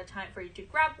 these are the time for you to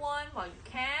grab one while you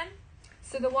can.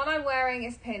 So the one I'm wearing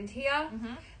is pinned here.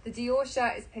 The Dior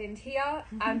shirt is pinned here,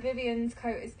 and Vivian's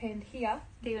coat is pinned here.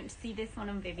 They want to see this one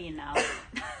on Vivian now. Do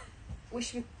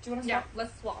you want to Yeah, swap?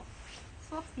 let's swap.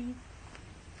 Swapsies.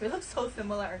 We look so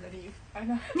similar underneath. I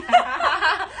know.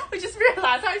 We just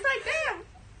realized. I was like, damn.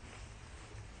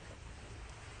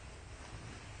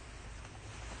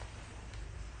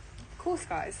 Of course,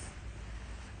 guys.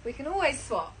 We can always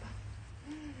swap.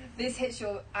 This hits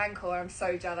your ankle, and I'm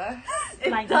so jealous.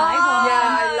 Like does. my one.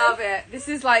 Yeah, I love it. This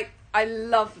is like, I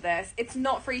love this. It's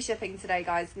not free shipping today,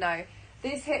 guys. No.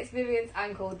 This hits Vivian's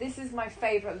ankle. This is my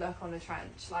favourite look on a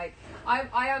trench. Like,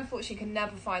 I unfortunately can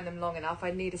never find them long enough. I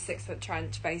need a 6-foot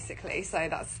trench, basically. So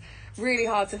that's really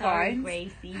hard to Sorry, find.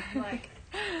 Gracie. Like,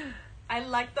 I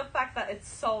like the fact that it's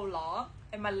so long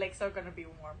and my legs are gonna be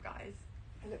warm, guys.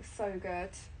 It looks so good.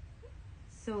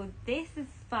 So this is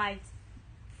 5'6",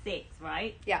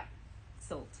 right? Yeah.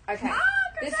 Sold. Okay. Ah,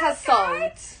 This has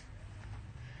congrats,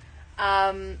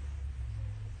 sold.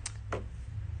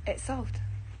 It's sold.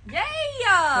 Yay!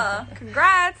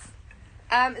 Congrats.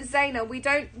 Zaina,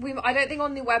 I don't think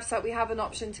on the website we have an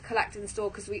option to collect in store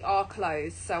because we are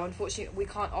closed. So unfortunately, we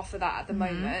can't offer that at the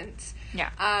moment. Yeah.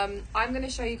 I'm going to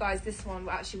show you guys this one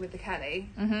actually with the Kelly.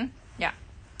 Yeah.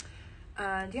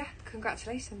 And yeah,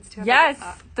 congratulations to Yes.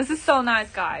 whoever got This is so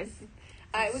nice, guys.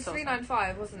 that. It was So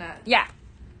 $395, wasn't it? Yeah.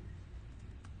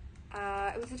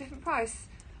 It was a different price.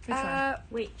 Which one?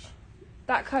 Which?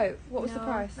 That coat. What was the No,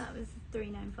 price? That was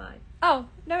 $395. Oh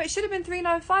no, it should have been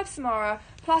 $395, Samara,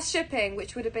 plus shipping,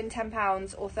 which would have been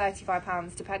 £10 or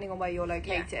 £35 depending on where you're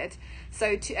located. So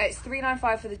it's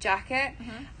 $395 for the jacket,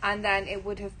 and then it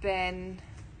would have been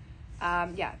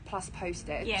plus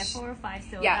postage. Yeah, 4 or 5.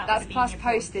 So Yeah, that that's would have plus been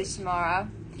your postage, Samara.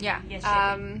 Yeah. Yes,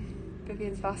 shipping.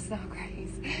 Vivian's bust now, Grace.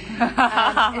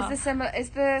 Is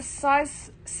the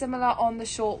size similar on the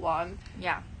short one?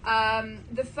 Yeah.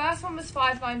 The first one was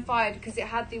 $595 because it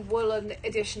had the woolen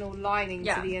additional lining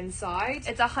Yeah. to the inside.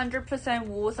 It's 100%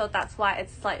 wool, so that's why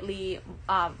it's slightly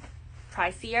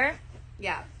pricier.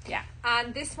 Yeah. Yeah.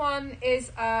 And this one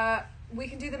is we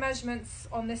can do the measurements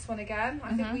on this one again.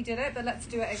 I think we did it, but let's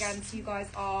do it again so you guys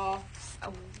are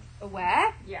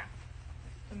aware. Yeah.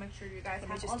 So make sure you guys Let me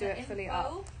have just all do the it fully info.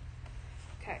 up.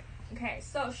 Okay. Okay,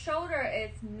 so shoulder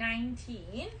is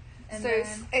 19. And So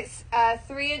then, it's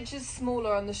 3 inches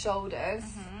smaller on the shoulders.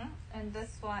 and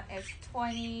this one is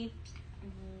 21.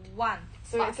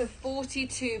 So it's a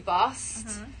 42 bust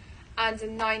and a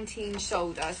 19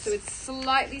 shoulder. So it's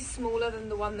slightly smaller than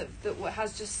the one that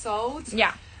has just sold.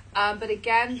 Yeah. But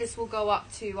again, this will go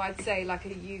up to, I'd say, like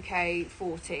a UK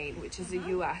 14, which is a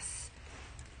US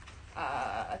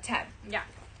 10. Yeah.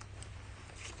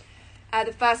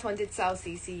 The first one did sell,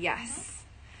 CC, yes.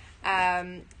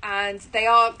 And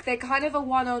they're kind of a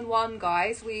one-on-one,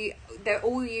 guys. They're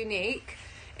all unique.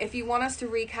 If you want us to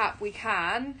recap, we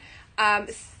can.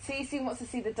 CC wants to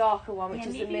see the darker one, which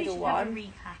is the maybe we middle should have a one.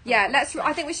 recap of Yeah, this.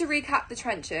 I think we should recap the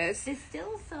trenches. There's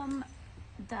still some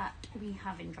that we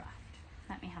have in draft.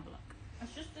 Let me have a look.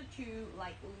 It's just the two,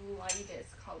 like,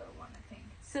 lightest color one, I think.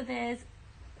 So there's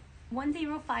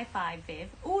 1055 Viv.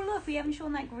 Oh look, we haven't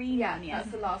shown that green Yeah, one yet.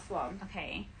 that's the last one.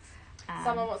 Okay.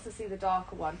 Someone wants to see the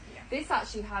darker one. Yeah. This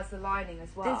actually has the lining as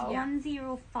well. There's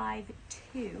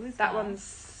 1052 as That well. one's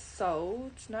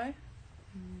sold, no?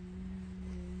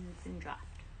 It's in draft.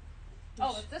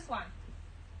 Oh, it's this one.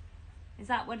 Is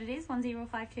that what it is?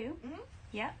 1052?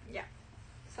 Yeah.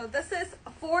 So this is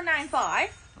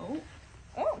 495. Oh.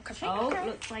 Oh, ka-ching, Oh, okay.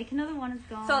 looks like another one is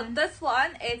gone. So this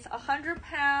one, it's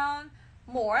 £100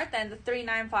 more than the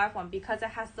 395 one because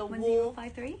it has the wool.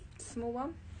 1053? Small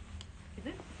one? Is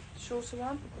it? Shorter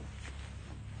one?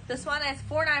 This one is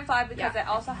 495 because Yeah. it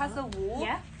also has the wool.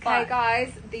 Yeah. Okay, But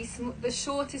guys, the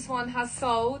shortest one has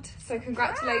sold, so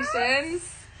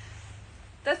congratulations.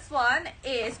 this one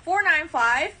is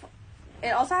 495. It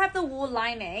also have the wool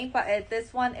lining, but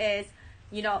this one is,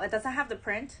 it doesn't have the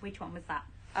print. Which one was that?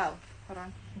 Oh, hold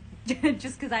on.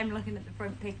 Just because I'm looking at the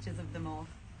front pictures of them all.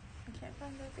 I can't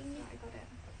find the thingy. I got it.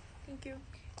 Thank you.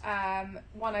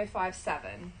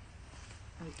 1057.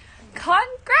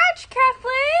 Congrats,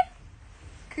 Kathleen.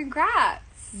 Congrats.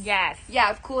 Yes. Yeah,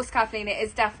 of course, Kathleen, it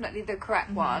is definitely the correct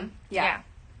one. Yeah.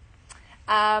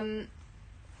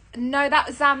 No,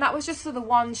 that was just for the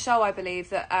one show, I believe,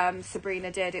 that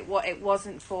Sabrina did. It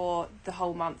wasn't for the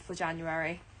whole month for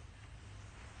January.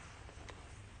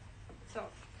 So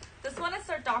this one is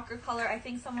our darker color. I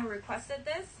think someone requested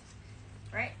this,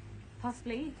 right?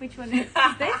 Possibly. Which one is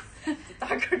this? The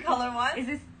darker color one. Is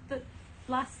this the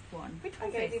last one? Which one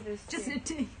Okay, is this? Just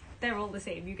they're all the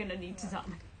same. You're gonna need to tell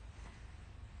me.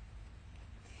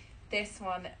 This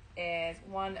one is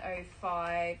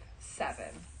 1057.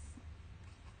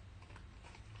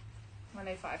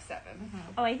 1057.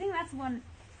 Oh, I think that's one.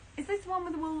 Is this the one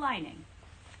with the wool lining?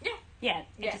 Yeah. Yeah, I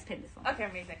Yeah. just pinned this one. Okay,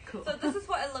 amazing. Cool. So this is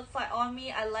what it looks like on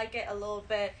me. I like it a little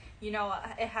bit, you know,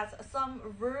 it has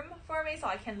some room for me so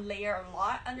I can layer a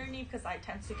lot underneath because I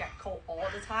tend to get cold all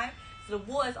the time. So the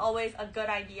wool is always a good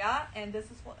idea, and this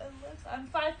is what it looks. I'm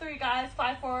 5'3", guys,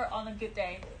 5'4" on a good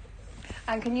day.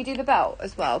 And can you do the belt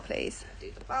as well, please?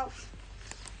 Do the belt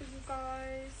for you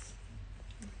guys.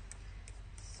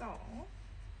 So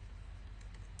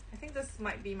I think this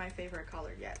might be my favorite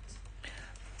color yet.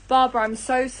 Barbara, I'm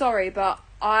so sorry, but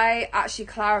I actually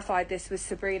clarified this with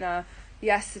Sabrina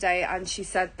yesterday, and she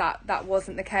said that that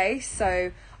wasn't the case.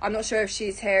 So I'm not sure if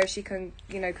she's here, if she can,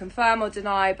 you know, confirm or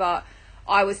deny, but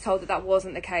I was told that that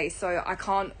wasn't the case. So I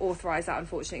can't authorise that,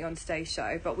 unfortunately, on today's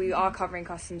show, but we are covering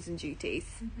customs and duties.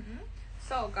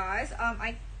 So guys,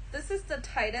 this is the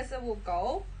tightest it will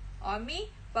go on me,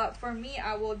 but for me,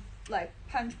 I will like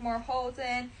punch more holes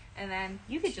in, and then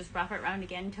You could just wrap it around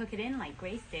again, tuck it in like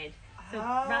Grace did. So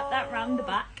wrap that round the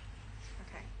back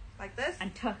okay, like this.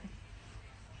 and tuck.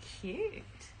 Cute.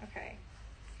 Okay.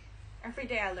 Every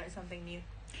day I learn something new.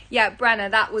 Yeah,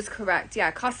 Brenna, that was correct.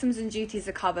 Yeah, customs and duties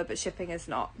are covered, but shipping is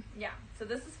not. Yeah. So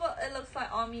this is what it looks like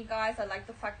on me, guys. I like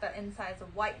the fact that inside is a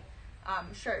white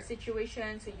shirt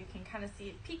situation, so you can kind of see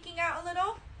it peeking out a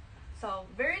little. So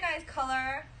very nice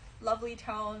color, lovely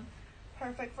tone,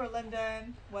 perfect for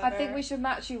London weather. I think we should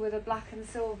match you with a black and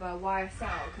silver YSL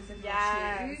because of your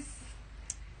Yes. shoes.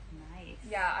 Nice.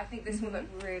 Yeah, I think this will look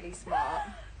really smart.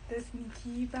 The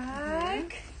sneaky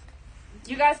bag.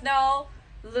 You guys know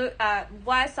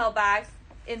YSL bags,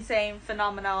 insane,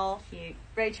 phenomenal. Cute.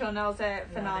 Rachel knows it,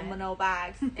 phenomenal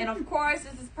bags. And of course,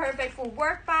 this is perfect for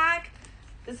work bag.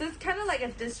 This is kind of like a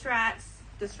distress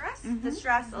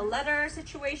leather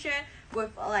situation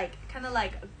with like kind of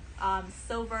like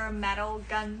silver metal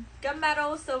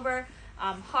gunmetal silver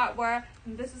hardware.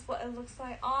 And this is what it looks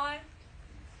like on.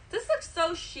 This looks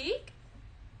so chic.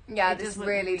 Yeah, It this does look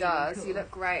really really does. cool. You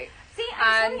look great. See,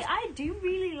 actually, I do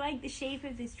really like the shape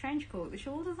of this trench coat. The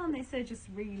shoulders on this are just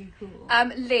really cool.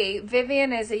 Lee,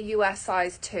 Vivian is a US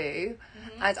size 2,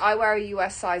 and I wear a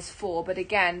US size 4, but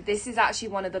again, this is actually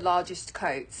one of the largest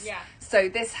coats. Yeah. So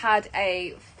this had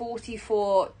a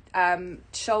 44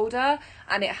 shoulder,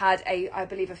 and it had I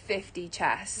believe a 50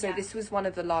 chest. So Yeah. this was one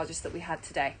of the largest that we had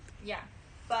today. Yeah.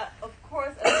 But of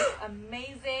course, it looks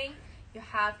amazing. You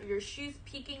have your shoes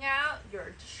peeking out,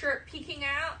 your shirt peeking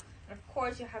out, and of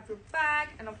course you have your bag,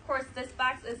 and of course this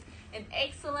bag is in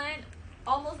excellent,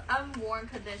 almost unworn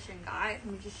condition, guys.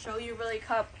 Let me just show you really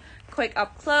quick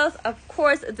up close. Of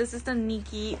course, this is the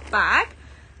Nikki bag.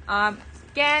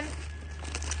 Again,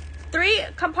 3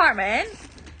 compartments.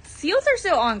 Seals are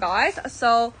still on, guys.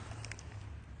 So,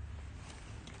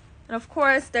 and of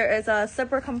course, there is a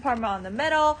zipper compartment on the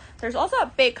middle. There's also a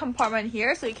big compartment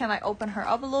here, so you can like open her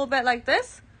up a little bit like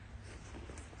this.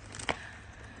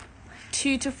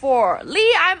 2 to 4.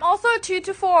 Lee, I'm also a 2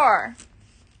 to 4.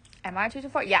 Am I a 2 to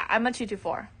 4? Yeah, I'm a 2 to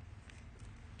 4.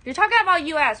 You're talking about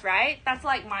US, right? That's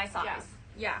like my size.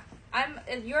 Yeah.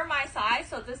 You're my size,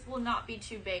 so this will not be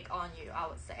too big on you, I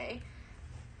would say.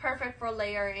 Perfect for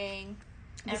layering.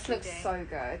 This every looks day. so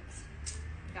good.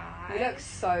 Guys. You look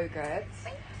so good.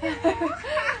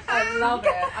 I love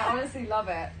it. I honestly love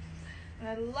it. And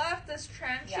I love this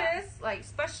trenches. Yeah. Like,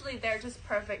 especially they're just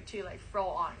perfect to like throw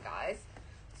on, guys.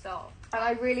 So And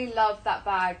I really love that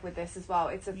bag with this as well.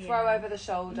 It's a throw Yeah. over the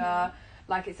shoulder,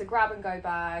 like it's a grab and go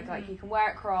bag. Like you can wear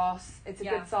it cross. It's a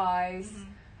Yeah. good size.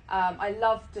 I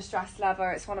love distressed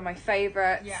leather. It's one of my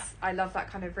favorites. Yeah. I love that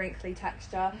kind of wrinkly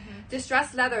texture.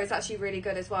 Distressed leather is actually really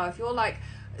good as well. If you're like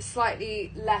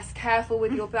slightly less careful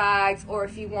with your bags, or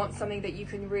if you want something that you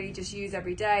can really just use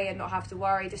every day and not have to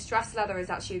worry, distressed leather is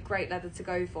actually a great leather to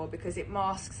go for because it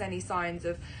masks any signs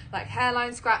of like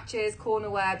hairline scratches, corner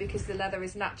wear, because the leather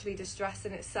is naturally distressed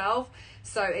in itself,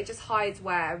 so it just hides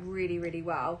wear really, really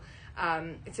well.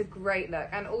 It's a great look,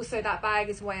 and also that bag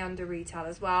is way under retail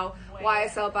as well.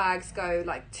 YSL bags go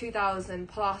like 2,000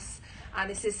 plus, and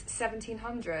this is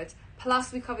 1,700.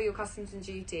 Plus, we cover your customs and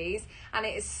duties, and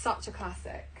it is such a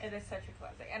classic. it is such a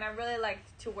classic, and I really like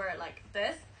to wear it like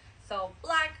this. So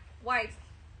black, white,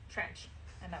 trench,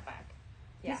 and that bag.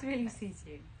 Yeah. This really suits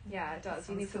you. Yeah, it does. You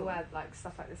sounds need to cool. wear like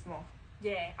stuff like this more.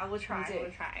 Yeah, I will try. You do. I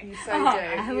will try. You so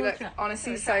I do. You will look try.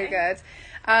 honestly I will so try.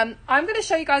 good. I'm going to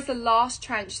show you guys the last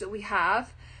trench that we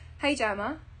have. Hey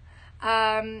Gemma.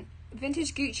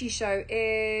 Vintage Gucci show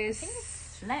is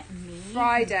Let me.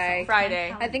 Friday.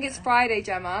 Friday. I think it's Friday,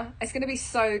 Gemma. It's going to be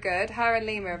so good. Her and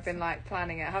Lima have been like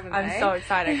planning it, haven't they? I'm so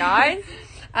excited, guys.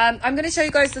 I'm going to show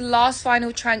you guys the last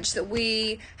final trench that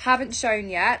we haven't shown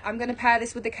yet. I'm going to pair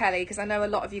this with the Kelly because I know a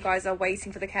lot of you guys are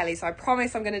waiting for the Kelly, so I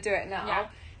promise I'm going to do it now. Yeah.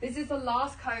 This is the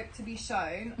last coat to be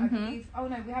shown, I believe. Oh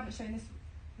no, we haven't shown this.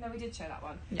 No, we did show that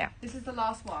one. Yeah. This is the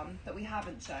last one that we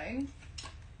haven't shown,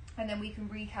 and then we can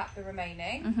recap the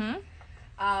remaining.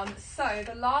 So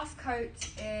the last coat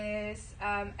is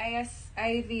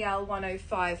AVL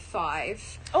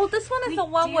 1055. Oh, this one is We the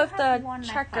one do with have the one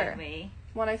left, checker. by the way.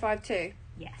 1052.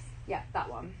 Yes. Yeah, that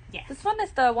one. Yes. This one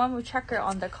is the one with checker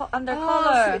on the under So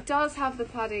collar. it does have the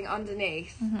padding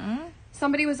underneath. Mm-hmm.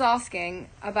 Somebody was asking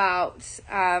about.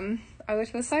 I would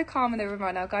feel so calm in the room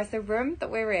right now, guys. The room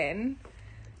that we're in.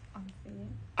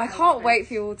 I can't wait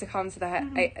for you all to come to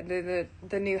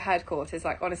the new headquarters.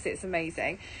 Like, honestly, it's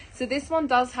amazing. So this one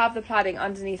does have the padding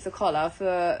underneath the collar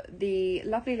for the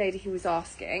lovely lady who was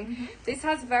asking. This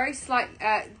has very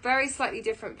slightly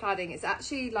different padding. It's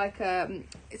actually like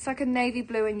it's like a navy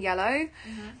blue and yellow.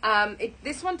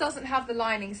 This one doesn't have the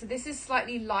lining, so this is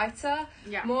slightly lighter.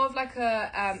 Yeah. More of like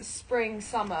a spring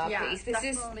summer piece. This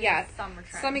is summer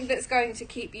trend. something that's going to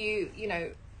keep you, you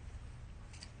know,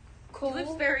 cool. It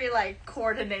looks very like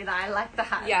coordinated. I like the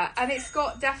hat. Yeah, and it's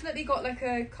definitely got like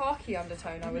a khaki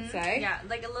undertone, I would say. Yeah,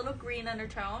 like a little green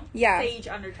undertone. Yeah. Sage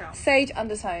undertone. Sage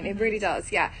undertone, it really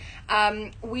does. Yeah.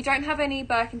 We don't have any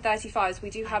Birkin 35s. We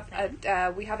do have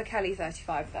a Kelly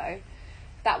 35 though.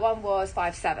 That one was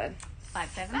 5'7".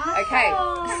 5'7". Okay,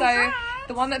 so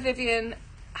the one that Vivian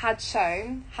had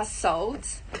shown has sold.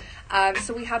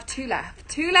 So we have two left.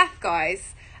 Two left,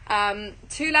 guys.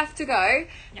 Two left to go.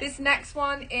 This next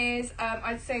one is,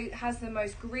 I'd say, has the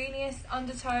most greeniest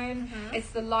undertone.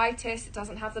 It's the lightest. It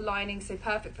doesn't have the lining, so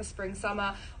perfect for spring,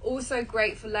 summer. Also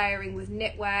great for layering with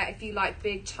knitwear if you like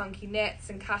big chunky knits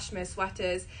and cashmere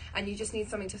sweaters and you just need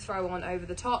something to throw on over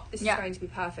the top. This is going to be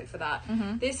perfect for that.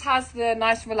 This has the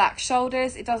nice relaxed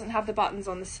shoulders. It doesn't have the buttons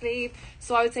on the sleeve,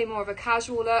 so I would say more of a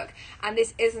casual look. And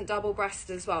this isn't double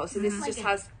breasted as well, so this just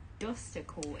has Duster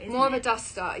cool, isn't more it? of a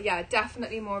duster. Yeah,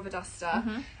 definitely more of a duster.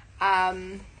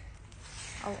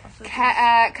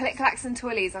 Click Clacks and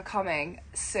Twillies are coming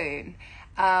soon.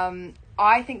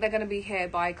 I think they're going to be here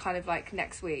by kind of like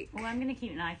next week. Well, I'm going to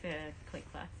keep an eye for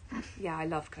Click Class. Yeah, I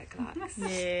love Click Clacks.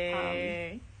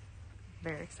 Yay.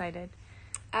 Very excited.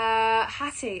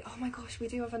 Hattie. Oh my gosh, we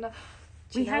do have another.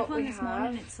 We had one this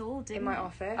morning. It's all in my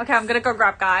office. Okay, I'm gonna go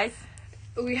grab, guys.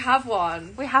 We have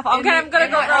one. We have. Okay, I'm gonna in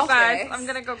go my grab, guys. office. I'm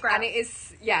gonna go grab. And it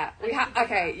is, yeah, we have,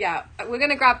 okay, yeah, we're going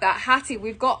to grab that. Hattie,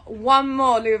 we've got one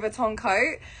more Louis Vuitton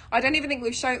coat. I don't even think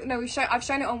I've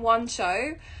shown it on one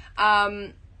show.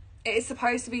 It is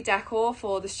supposed to be decor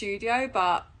for the studio,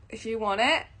 but if you want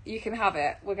it, you can have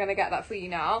it. We're going to get that for you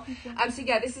now. So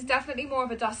yeah, this is definitely more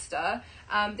of a duster.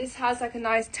 This has like a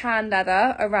nice tan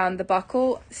leather around the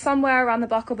buckle, somewhere around the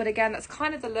buckle, but again, that's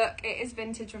kind of the look. It is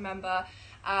vintage, remember.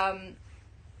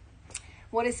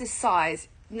 What is this size?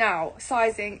 Now,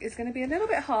 sizing is going to be a little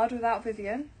bit hard without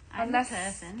Vivian. I'm a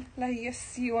person.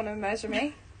 Yes, you want to measure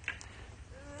me.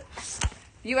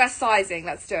 US sizing,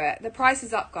 let's do it. The price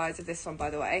is up, guys, of this one, by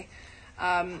the way. If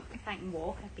I can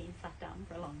walk, I've been sat down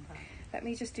for a long time. Let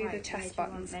me just do the chest where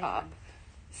do you buttons want up.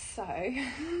 So,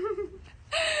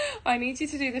 I need you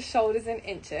to do the shoulders in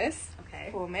inches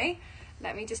for me.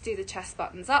 Let me just do the chest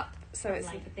buttons up. So From it's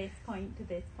like this point to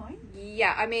this point.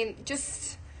 yeah, I mean,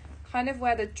 just kind of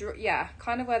where the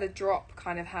drop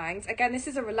kind of hangs. Again, this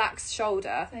is a relaxed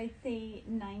shoulder. So I say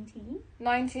 19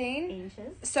 inches.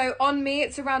 inches. So on me,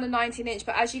 it's around a 19 inch,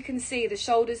 but as you can see, the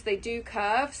shoulders, they do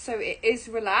curve, so it is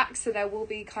relaxed, so there will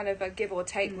be kind of a give or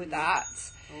take with that.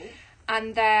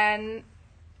 And then,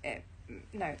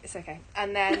 no, it's okay.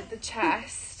 And then the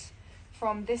chest,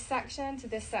 from this section to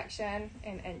this section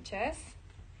in inches.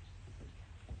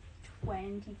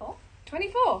 24.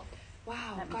 24.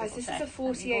 Wow, Let me guys, this is double a check.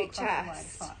 48 Let me go across the wide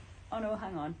chest. part. Oh no,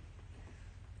 hang on.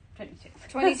 22.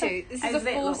 22. This I is was a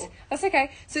a bit 40. little. That's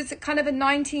okay. So it's kind of a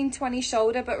 19-20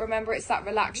 shoulder, but remember it's that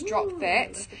relaxed drop fit. look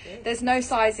at this. There's no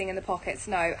sizing in the pockets,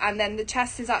 no. And then the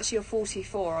chest is actually a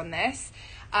 44 on this.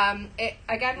 It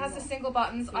again has the single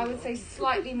buttons. I would say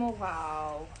slightly more.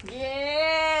 Wow.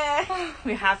 Yeah.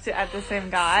 We have to add the same,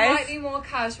 guys. Slightly more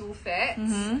casual fit.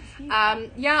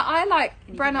 Yeah, I like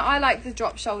Brenna. I like the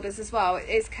drop shoulders as well. It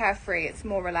is carefree. It's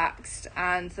more relaxed,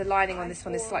 and the lining on this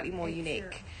one is slightly more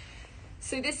unique.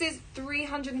 So this is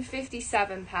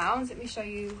 £357. Let me show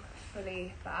you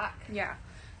fully back. Yeah.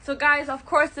 So guys, of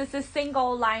course, this is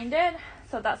single lined,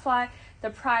 so that's why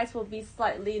the price will be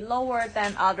slightly lower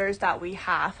than others that we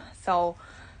have. So,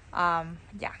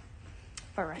 yeah.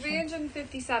 For reference.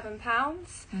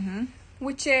 £357,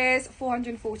 which is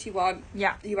 441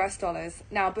 Yeah. US dollars.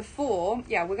 Now, before,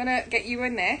 we're gonna get you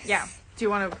in this. Yeah. Do you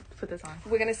want to put this on?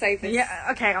 We're gonna save this. Yeah.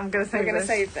 Okay, I'm gonna save. We're gonna this.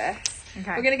 save this.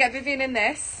 Okay. We're gonna get Vivian in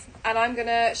this, and I'm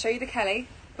gonna show you the Kelly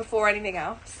before anything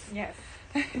else. Yes.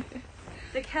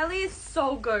 The Kelly is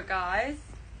so good, guys.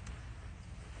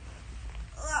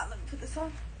 Let me put this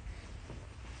on.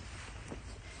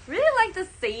 Really like the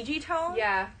sagey tone.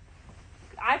 Yeah.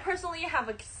 I personally have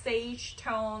a sage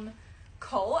tone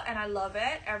coat, and I love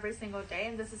it every single day.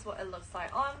 And this is what it looks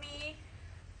like on me.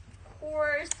 Of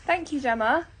course. Thank you,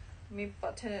 Gemma. Let me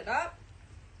button it up.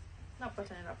 Not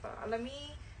button it up, but let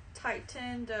me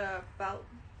tighten the belt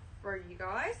for you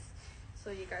guys, so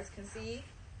you guys can see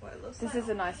what it looks This like. is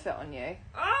a nice fit on you.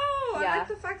 Oh, I Yeah. like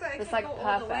the fact that it It's can like go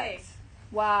all the way. perfect.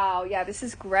 Wow. Yeah, this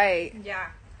is great. Yeah.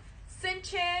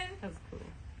 Cinchin That's cool.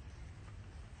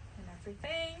 and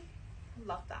everything.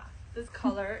 Love that. This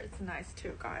color is nice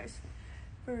too, guys.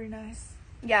 Very nice.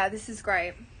 Yeah, this is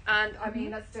great. And I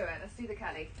mean, let's do it. Let's do the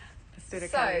Kelly. Let's do the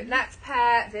So let's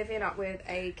pair Vivian up with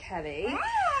a Kelly.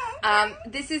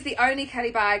 This is the only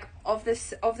Kelly bag of the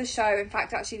show. In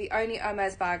fact, actually the only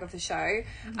Hermes bag of the show.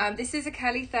 This is a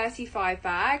Kelly 35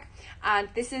 bag, and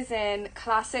this is in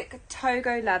classic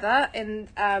Togo leather in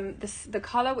the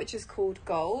color, which is called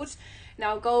gold.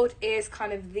 Now, gold is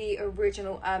kind of the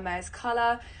original Hermes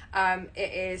color.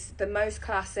 It is the most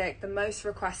classic, the most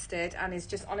requested, and is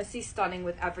just honestly stunning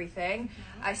with everything,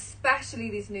 especially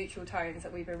these neutral tones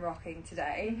that we've been rocking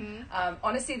today.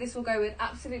 Honestly, this will go with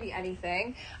absolutely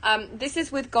anything. This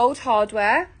is with gold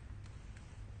hardware.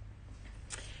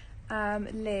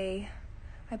 Lee,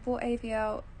 I bought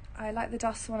AVL. I like the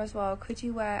dust one as well. Could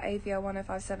you wear AVL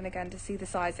 1057 again to see the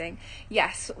sizing?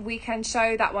 Yes, we can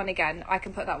show that one again. I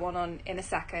can put that one on in a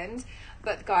second.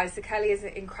 But guys, the Kelly is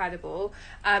incredible.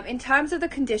 In terms of the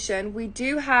condition, we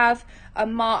do have a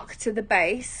mark to the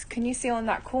base. Can you see on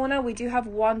that corner? We do have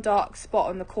one dark spot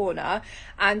on the corner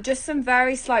and just some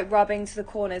very slight rubbing to the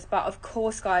corners. But of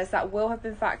course, guys, that will have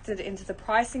been factored into the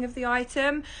pricing of the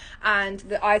item, and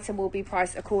the item will be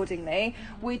priced accordingly.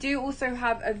 We do also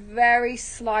have a very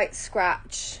slight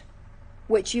scratch,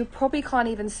 which you probably can't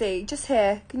even see. Just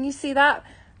here, can you see that?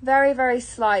 Very, very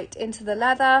slight into the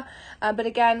leather, but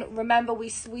again, remember we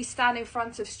stand in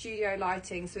front of studio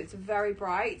lighting, so it's very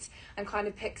bright and kind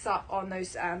of picks up on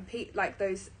those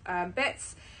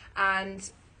bits,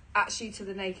 and actually to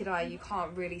the naked eye you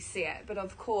can't really see it. But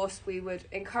of course, we would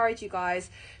encourage you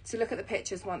guys to look at the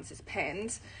pictures once it's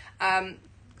pinned.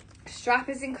 Strap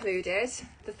is included.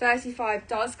 The 35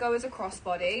 does go as a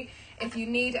crossbody if you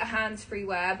need a hands-free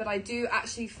wear, but I do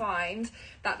actually find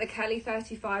that the Kelly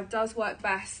 35 does work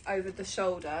best over the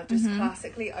shoulder, just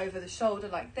classically over the shoulder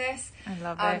like this. I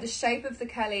love it. The shape of the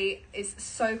Kelly is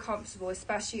so comfortable,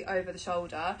 especially over the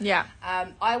shoulder. Yeah.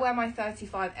 I wear my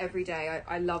 35 every day.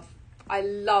 I love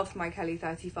my Kelly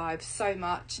 35 so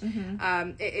much.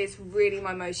 It is really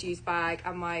my most used bag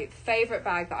and my favorite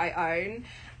bag that I own.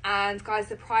 And guys,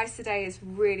 the price today is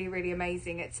really, really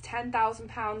amazing. It's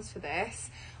 £10,000 for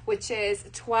this, which is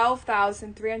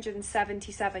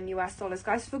 $12,377 US.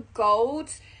 Guys, for gold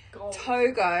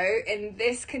Togo in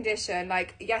this condition,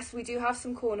 like, yes, we do have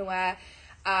some corner wear,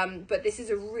 but this is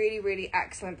a really, really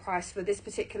excellent price for this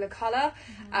particular color.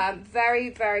 Very,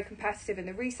 very competitive in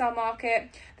the resale market.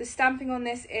 The stamping on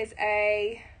this is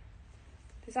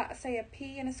does that say a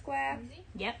P in a square?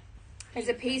 Yep. It's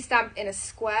a P stamp in a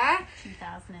square,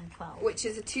 2012. which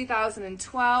is a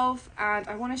 2012, and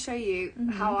I want to show you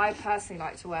how I personally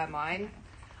like to wear mine.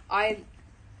 I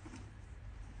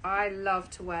love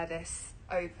to wear this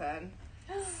open,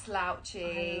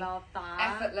 slouchy, I love that.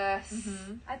 effortless.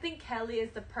 I think Kelly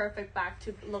is the perfect bag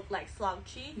to look like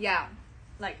slouchy. Yeah,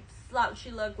 Like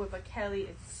slouchy look with a Kelly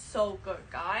is so good,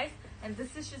 guys. And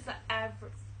this is just an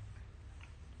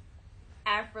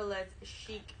effortless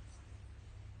chic.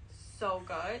 So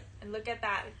good. And look at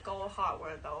that gold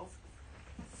hardware though.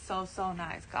 So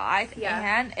nice, guys.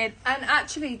 Yeah. And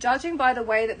actually, judging by the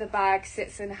way that the bag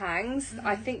sits and hangs,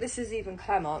 I think this is even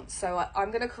Clemence. So I'm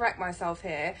going to correct myself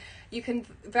here. You can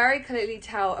very clearly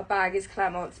tell a bag is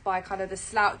Clemence by kind of the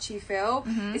slouchy feel,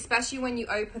 especially when you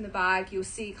open the bag. You'll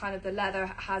see kind of the leather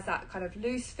has that kind of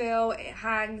loose feel. It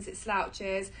hangs, it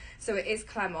slouches, so it is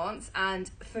Clemence.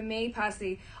 And for me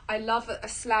personally, I love a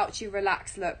slouchy,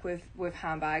 relaxed look with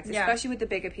handbags, especially with the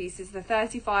bigger pieces. The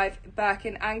 35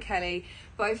 Birkin and Kelly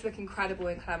both look incredible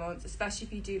in Clemence, especially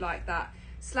if you do like that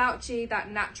slouchy, that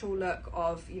natural look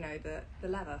of, you know, the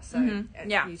leather. So it's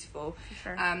Yeah. beautiful.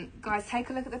 Sure. Guys, take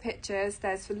a look at the pictures.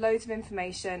 There's loads of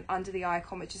information under the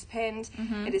icon, which is pinned.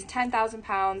 It is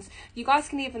 £10,000. You guys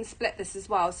can even split this as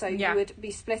well. So Yeah. you would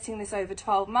be splitting this over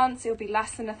 12 months. It would be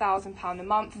less than £1,000 a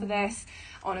month for this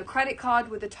on a credit card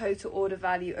with a total order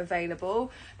value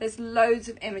available. There's loads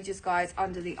of images, guys,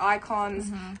 under the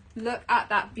icons. Look at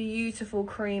that beautiful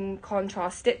cream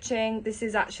contrast stitching. This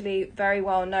is actually very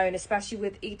well known, especially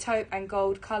with taupe and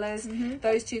gold colours.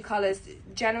 Those two colours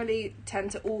generally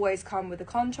tend to always come with a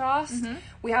contrast.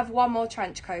 We have one more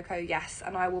trench cocoa, yes,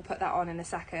 and I will put that on in a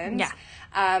second. Yeah.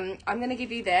 I'm going to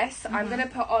give you this. I'm going to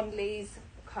put on Lee's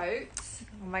coat.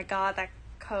 Oh my god, that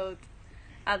coat.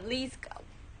 At least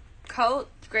coat.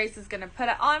 Grace is gonna put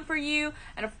it on for you.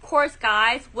 And of course,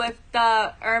 guys, with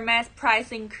the Hermes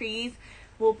price increase,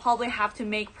 we'll probably have to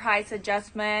make price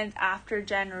adjustments after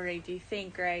January. Do you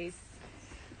think, Grace?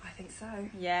 I think so.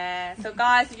 Yeah. So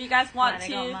guys, if you guys want Glad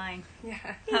to, I got mine.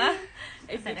 Yeah. huh?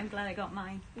 I said I'm glad I got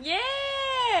mine.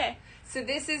 Yeah. So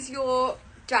this is your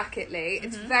jacket, Lee.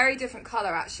 It's very different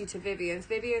colour actually to Vivian's.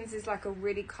 Vivian's is like a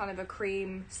really kind of a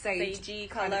cream sage Sagey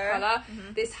kind of colour. colour.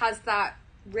 This has that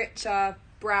richer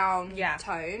brown Yeah.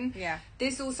 tone. Yeah.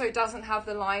 This also doesn't have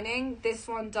the lining. This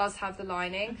one does have the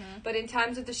lining. But in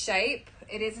terms of the shape,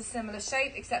 it is a similar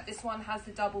shape, except this one has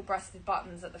the double-breasted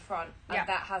buttons at the front, and Yeah.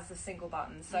 that has the single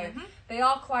button. So they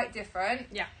are quite different.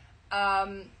 Yeah.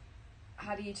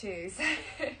 How do you choose?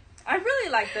 I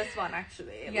really like this one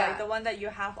actually. Yeah. Like the one that you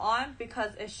have on,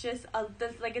 because it's just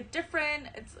it's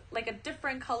like a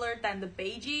different color than the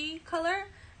beigey color.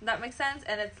 That makes sense.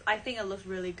 And I think it looks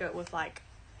really good with, like,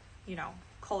 you know,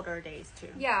 colder days too.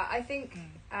 Yeah, I think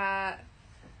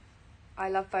I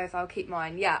love both. I'll keep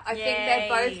mine. Yeah, I think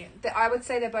Yay. I would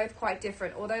say they're both quite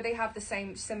different. Although they have the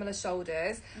similar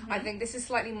shoulders, I think this is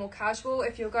slightly more casual.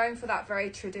 If you're going for that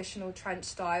very traditional trench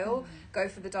style, go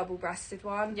for the double-breasted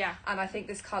one. Yeah. And I think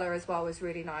this colour as well is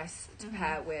really nice to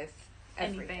pair with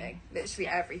everything. Anything. Literally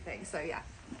everything. So yeah.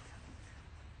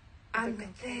 And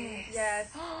with this.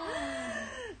 Yes.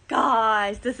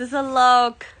 Guys, this is a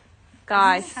look.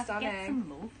 Guys. I have to get Stunning. some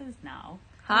loafers now.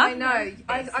 Huh? I know.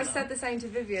 This I look. said the same to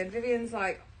Vivian. Vivian's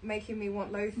like making me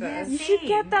want loafers. Yes. You should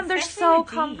get them. They're Especially so the jeans.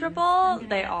 comfortable. I'm gonna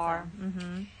They get are.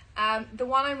 some. The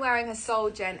one I'm wearing has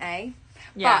sold Gen A,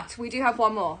 Yeah. but we do have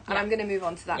one more, and Yeah. I'm going to move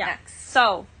on to that Yeah. next.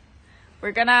 So,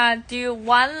 we're gonna do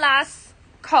one last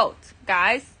coat,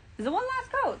 guys. Is it one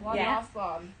last coat? One Yeah. last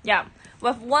one. Yeah.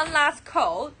 With one last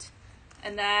coat.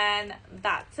 And then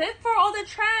that's it for all the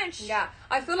trench. Yeah,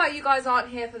 I feel like you guys aren't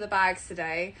here for the bags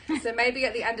today, so maybe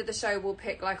at the end of the show we'll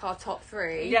pick like our top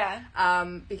 3. Yeah.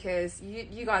 Because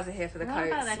you guys are here for the What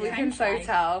about coats. that We can trench so bag?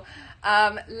 tell.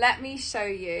 Let me show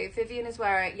you. Vivian is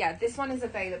wearing. Yeah, this one is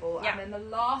available, Yeah. and then the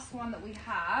last one that we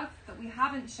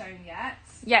haven't shown yet.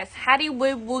 Yes, Hattie,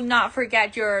 we will not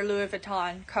forget your Louis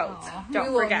Vuitton coat. Aw. Don't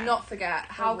we will forget. not forget.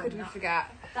 How will could we not. forget?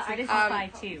 This is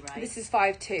 5'2", right? This is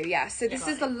 5'2", yeah. So this Got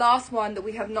is it. the last one that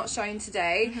we have not shown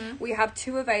today. We have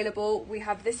 2 available. We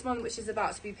have this one, which is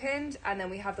about to be pinned, and then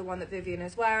we have the one that Vivian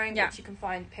is wearing, Yeah. which you can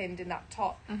find pinned in that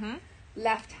top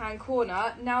left-hand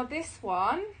corner. Now this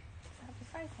one,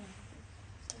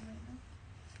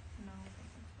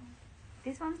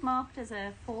 This one's marked as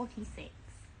a 46.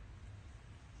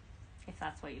 If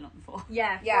that's what you're looking for.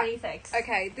 Yeah, Yeah. 46.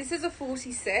 okay, this is a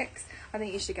 46. I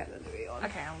think you should get the Louis on.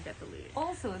 Okay, I'll get the Louis.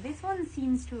 Also, this one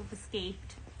seems to have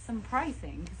escaped some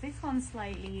pricing because this one's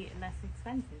slightly less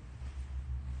expensive.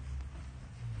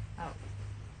 Oh.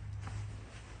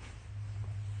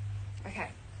 Okay.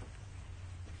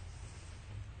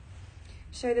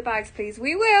 Show the bags, please.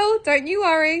 We will. Don't you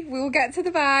worry. We will get to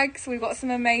the bags. We've got some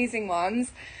amazing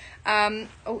ones.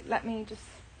 Let me just.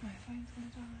 My phone's gonna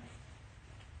die.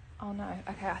 Oh no.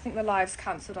 Okay, I think the live's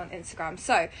cancelled on Instagram.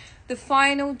 So, the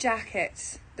final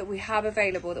jacket that we have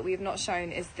available that we have not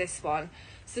shown is this one.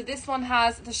 So this one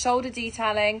has the shoulder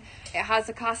detailing. It has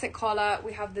a classic collar.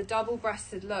 We have the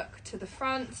double-breasted look to the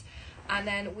front. And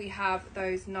then we have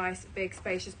those nice big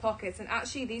spacious pockets. And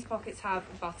actually these pockets have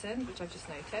a button, which I've just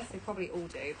noticed. They probably all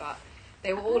do, but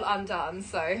they were all undone,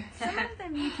 so. Some of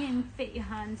them you can fit your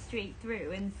hand straight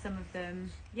through, and some of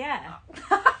them, yeah.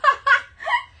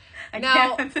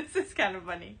 Now- this is kind of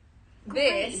funny.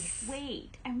 This.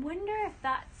 Wait, I wonder if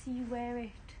that's you wear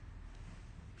it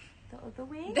the other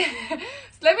way.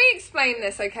 Let me explain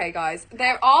this, okay, guys.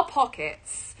 There are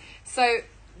pockets. So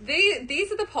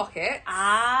these are the pockets.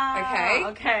 Ah.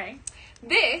 Okay.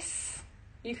 This,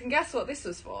 you can guess what this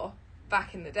was for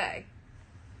back in the day.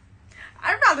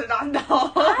 I'd rather not know.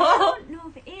 I don't know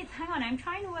if it is. Hang on, I'm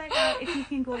trying to work out if you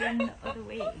can go in the other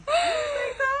way.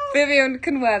 Vivian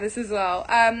can wear this as well.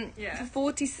 Yeah.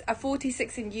 For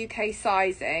 46 in UK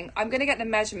sizing, I'm going to get the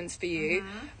measurements for you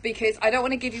because I don't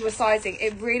want to give you a sizing.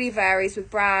 It really varies with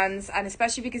brands, and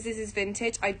especially because this is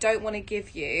vintage, I don't want to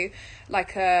give you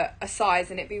like a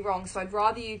size and it be wrong. So I'd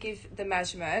rather you give the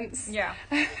measurements. Yeah.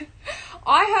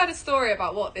 I heard a story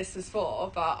about what this was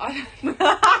for, but I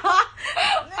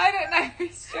don't know if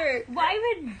it's true. Why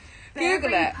would Google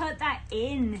Burberry it. put that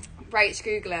in? Rach,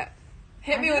 Google it.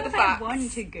 Hit I me don't with the know if facts. I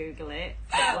want to Google it.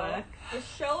 So, the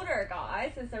shoulder,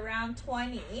 guys, is around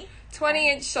 20.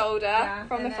 20-inch shoulder Yeah,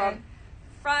 from the and front. then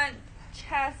front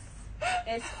chest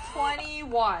is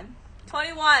 21.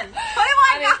 21, guys!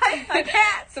 I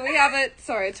can't! So we have a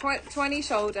 20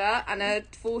 shoulder and a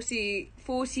 42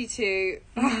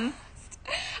 bust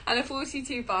and a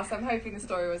 42 bust. I'm hoping the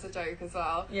story was a joke as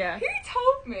well. Yeah. Who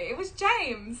told me? It was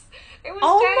James. It was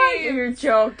Oh my, James. you're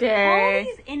joking. All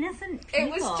these innocent people.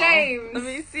 It was James. Let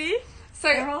me see. So,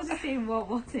 They're all just saying, what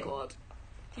was it? God.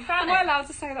 You found Am I it? allowed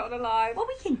to say that on a live? Well,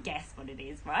 we can guess what it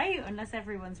is, right? Unless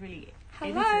everyone's really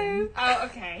Hello. innocent. Oh,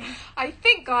 okay. I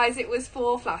think, guys, it was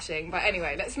for flashing. But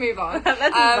anyway, let's move on. Let's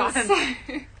move on.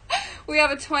 So, we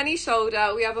have a 20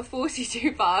 shoulder. We have a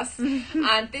 42 bust.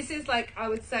 And this is like, I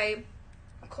would say,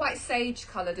 quite sage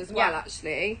coloured as well, Yeah.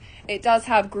 actually. It does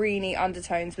have greeny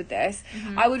undertones with this.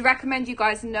 I would recommend you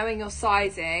guys knowing your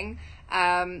sizing.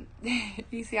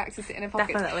 Easy access it in a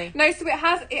pocket. Definitely. No, so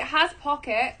it has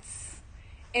pockets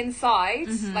inside.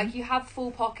 Like you have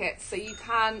full pockets, so you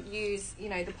can use,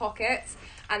 the pockets.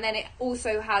 And then it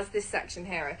also has this section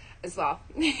here as well.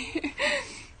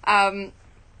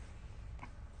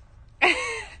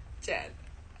 Jen.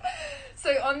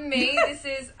 So on me, this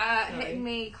is hitting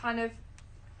me kind of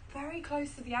very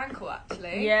close to the ankle,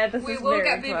 actually. Yeah, this we is will very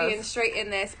get Vivian close. straight in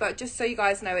this, but just so you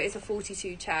guys know, it is a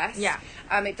 42 chest. Yeah.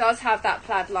 It does have that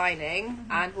plaid lining,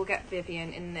 and we'll get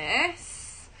Vivian in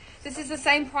this. This is the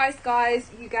same price, guys.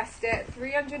 You guessed it,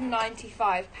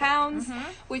 £395,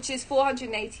 which is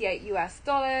 488 US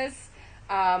dollars.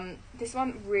 This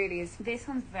one really is. This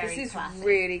one's very This is classic.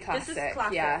 really classic. This is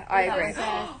classic. Yeah, I Yeah. agree. It's,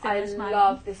 I similar to mine.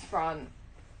 love this front.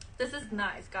 This is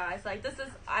nice, guys. Like, this is,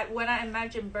 when I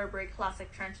imagine Burberry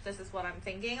classic trench, this is what I'm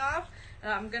thinking of.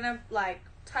 And I'm gonna, like,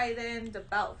 tighten the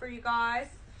belt for you guys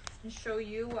and show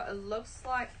you what it looks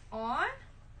like on.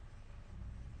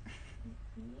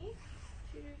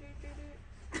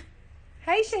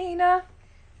 Hey, Shahina.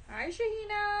 Hi,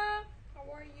 Shahina. How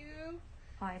are you?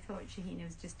 Oh, I thought Shahina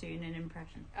was just doing an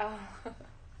impression. Oh.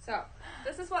 So,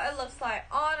 this is what it looks like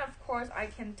on. Of course, I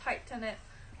can tighten it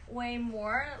way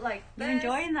more, like this. You're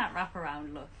enjoying that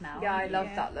wraparound look now. Yeah, I aren't you? love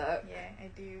that look. Yeah, I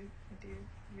do.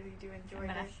 Really do I'm enjoy gonna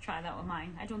this. have to try that with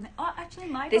mine. I don't think. Oh, actually,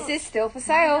 my This belt- is still for my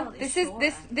sale. belt This is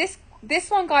is this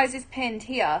one, guys, is pinned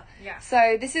here. Yeah.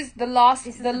 So this is the This last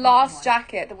is the the last bottom one.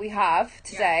 jacket that we have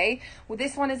today. Well,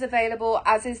 this one is available,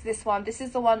 as is this one. This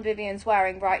is the one Vivian's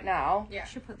wearing right now. Yeah. I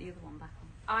should put the other one back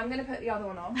on. I'm gonna put the other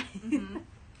one on.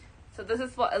 So this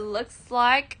is what it looks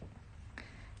like.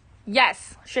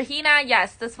 Yes, Shahina,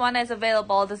 yes, this one is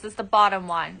available. This is the bottom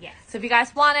one. Yes. So if you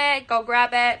guys want it, go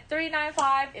grab it.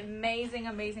 $395,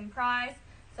 amazing price.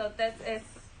 So this is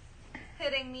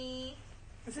hitting me.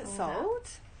 Is it Sold out. sold?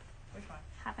 Which one?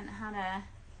 Haven't had a.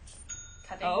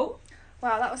 Cutting. Oh,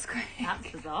 Wow, that was great.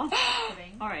 that's bizarre.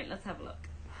 Kidding. All right, let's have a look.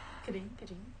 Kidding.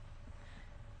 Jen,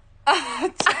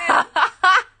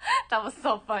 That was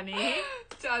so funny.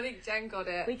 I think Jen got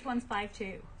it. Which one's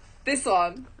 5'2"? This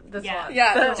one. This Yeah. one.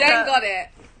 Yeah, The- Jen got it.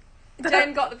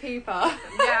 Jen got the peeper.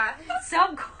 Yeah.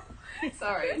 So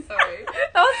Sorry.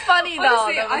 That was funny though.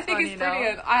 Honestly, That was I think funny, it's though.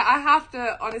 brilliant. I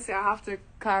have to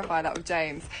clarify that with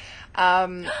James. Oh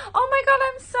my god,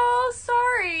 I'm so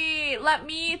sorry. Let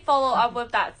me follow up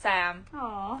with that, Sam.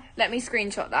 Aw. Let me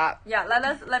screenshot that. Yeah,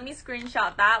 let me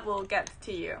screenshot that. We'll get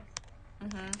to you.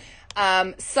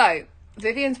 So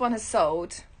Vivian's one has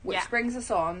sold, which Yeah. brings us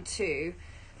on to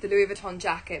the Louis Vuitton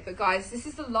jacket. But guys, this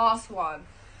is the last one.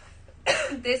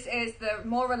 This is the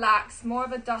more relaxed, more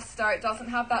of a duster. It doesn't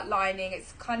have that lining.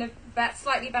 It's kind of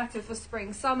slightly better for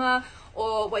spring, summer,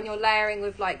 or when you're layering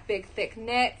with like big, thick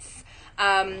knits.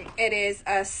 It is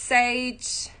a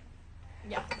sage.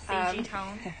 Yeah, sagey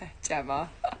tone. Gemma.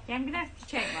 Yeah, I'm gonna have to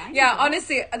check mine. Yeah,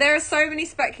 honestly, there are so many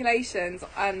speculations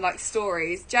and like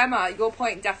stories. Gemma, your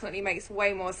point definitely makes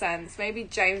way more sense. Maybe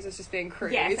James was just being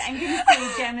crude. Yes, I'm gonna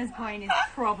say Gemma's point is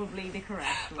probably the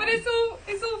correct one. But it's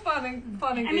all fun and I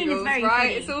giggles, mean, it's very right?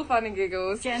 pretty. It's all fun and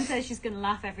giggles. Jen says she's gonna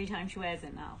laugh every time she wears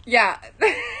it now. Yeah.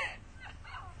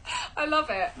 I love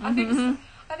it.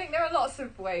 I think there are lots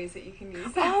of ways that you can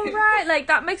use that. All right, like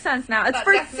that makes sense now. It's That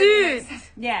for definitely makes suits.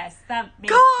 sense. Yes, that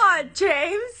makes God,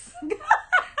 James.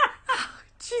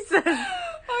 Jesus.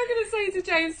 I I'm going to say to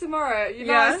James tomorrow. You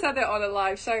know, Yeah. I said it on a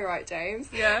live show, right, James?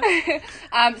 Yeah.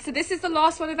 So this is the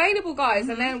last one available, guys,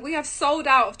 and then we have sold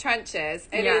out of trenches.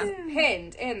 It Yeah. is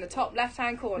pinned in the top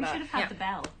left-hand We corner. should have had Yeah. the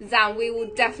bell. Zan, we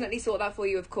will definitely sort that for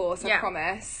you, of course. I Yeah.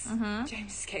 promise.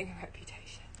 James is getting a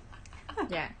reputation.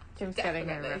 Yeah. Jim's getting a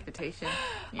Definitely. reputation.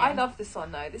 I love this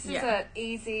one though. This is Yeah. an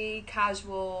easy,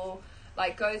 casual,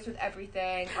 like goes with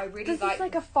everything. I really This is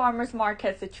like a farmer's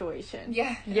market situation.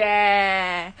 yeah.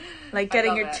 Yeah. Like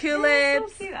getting love your it.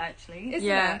 tulips. So cute, actually. Isn't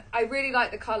Yeah. it? I really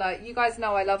like the colour. You guys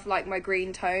know I love like my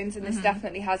green tones, and this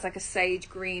definitely has like a sage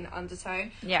green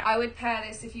undertone. Yeah. I would pair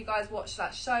this if you guys watched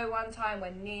that show one time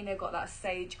when Nina got that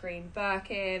sage green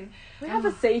Birkin. We have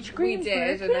a sage green. We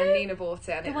did, and then Nina bought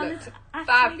it, and The it one looked that's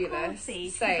actually called fabulous. Sage.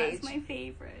 'Cause Sage. That's my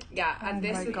favourite. Yeah, and Oh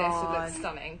this my with this would God. look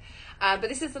stunning. But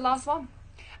this is the last one.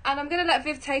 And I'm going to let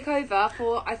Viv take over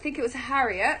for, I think it was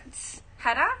Harriet.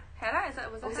 Hedda? Hedda?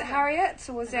 Was it Harriet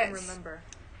or was I it? don't remember.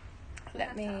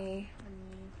 Let me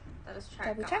Let us check,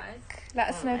 double guys. check. Let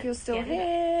us know if you're still get it.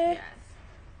 here. Yes.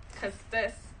 Because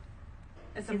this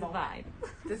is a Is a moment. vibe.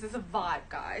 This is a vibe,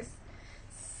 guys.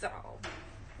 So,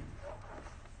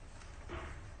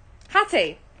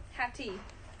 Hattie. Hattie.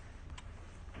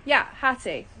 Yeah,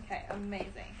 Hattie. Okay,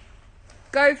 amazing.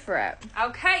 Go for it.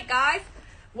 Okay, guys.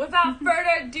 Without further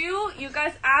ado, you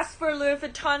guys asked for Louis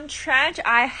Vuitton trench.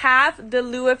 I have the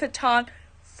Louis Vuitton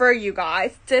for you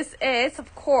guys. This is,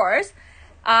 of course,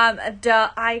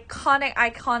 the iconic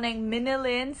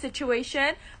Minilin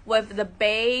situation with the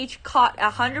beige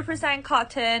 100%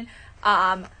 cotton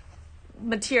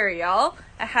material.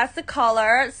 It has the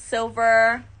color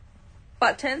silver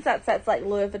buttons that says like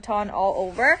Louis Vuitton all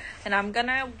over, and I'm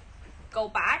gonna go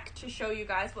back to show you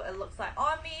guys what it looks like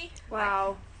on me.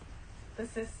 Wow.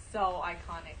 This is so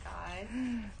iconic, guys.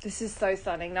 This is so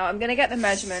stunning. Now I'm going to get the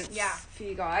measurements Yeah. for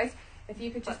you guys. If you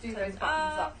could just do those Buttons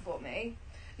buttons up. up for me.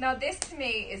 Now this to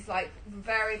me is like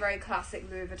very, very classic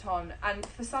Louis Vuitton. And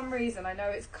for some reason, I know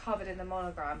it's covered in the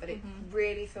monogram, but it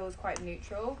really feels quite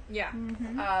neutral. Yeah.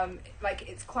 Like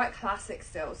it's quite classic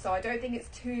still. So I don't think it's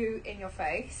too in your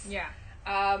face. Yeah.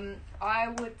 I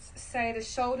would say the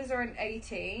shoulders are an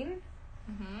 18.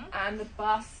 And the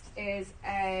bust is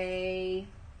a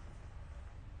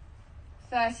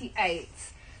 38.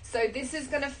 So this is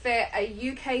going to fit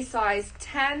a UK size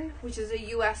 10, which is a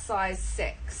US size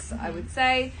 6, I would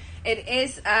say. It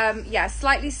is,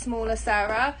 slightly smaller,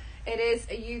 Sarah. It is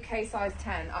a UK size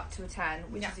 10 up to a 10,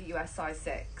 which is a US size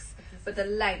 6. But the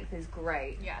length is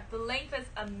great. Yeah. The length is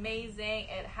amazing.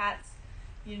 It has,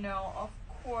 of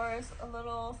course, a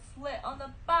little slit on the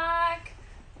back.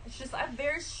 It's just a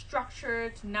very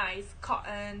structured, nice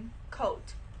cotton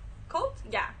coat. Coat?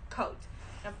 Yeah, coat.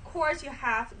 And of course, you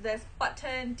have this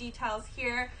button details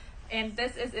here. And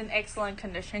this is in excellent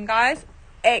condition, guys.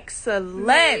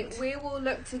 Excellent. We will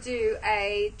look to do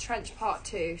a trench part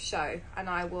 2 show. And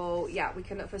I will, we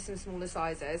can look for some smaller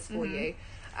sizes for you.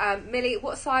 Millie,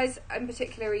 what size in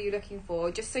particular are you looking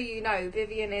for? Just so you know,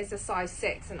 Vivian is a size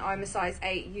 6 and I'm a size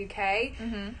 8 UK.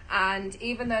 And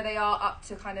even though they are up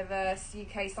to kind of a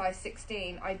UK size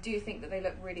 16, I do think that they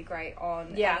look really great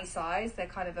on any size. They're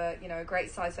kind of a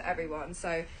great size for everyone.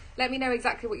 So let me know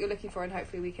exactly what you're looking for and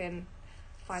hopefully we can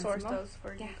find Source some more. those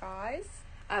for you guys.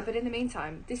 But in the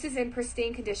meantime, this is in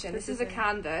pristine condition. This is a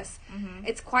canvas.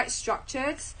 It's quite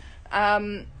structured.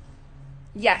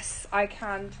 Yes, I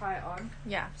can try it on.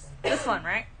 Yeah. This one,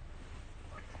 right?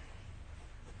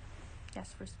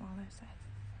 Yes, for smaller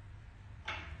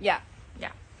size. Yeah.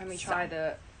 Yeah. Let me try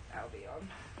the LV on.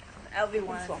 LV We'll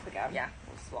one. swap again. Yeah.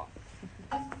 We'll swap.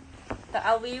 The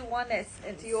LV one is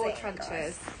Into your insane, trenches.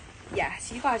 guys.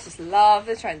 Yes, you guys just love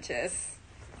the trenches.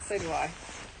 So do I.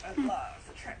 I love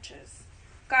the trenches.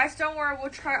 Guys, don't worry.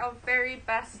 We'll try our very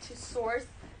best to source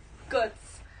goods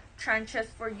trenches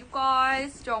for you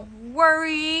guys. Don't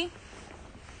worry.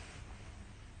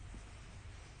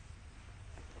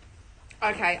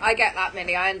 Okay, I get that,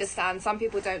 Millie. I understand. Some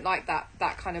people don't like that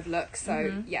kind of look.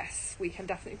 So, yes, we can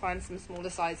definitely find some smaller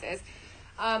sizes.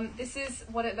 This is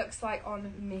what it looks like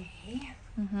on me.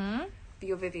 For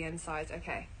your Vivian size.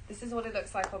 Okay. This is what it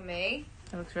looks like on me.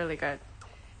 It looks really good.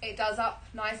 It does up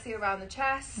nicely around the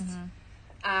chest.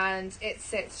 And it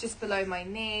sits just below my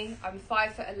knee. I'm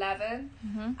 5'11",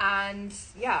 and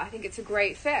I think it's a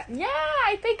great fit. Yeah,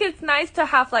 I think it's nice to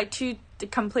have like two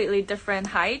completely different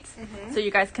heights, so you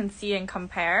guys can see and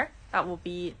compare. That will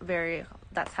be very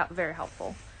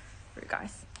helpful for you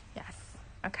guys. Yes.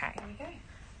 Okay. There we go.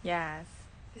 Yes.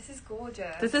 This is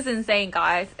gorgeous. This is insane,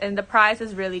 guys, and the price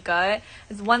is really good.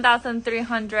 It's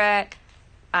 1,300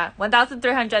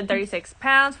 1,336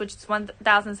 pounds, which is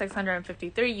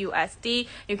 1,653 USD.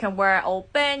 You can wear it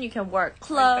open, you can wear it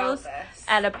closed,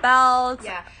 add a belt.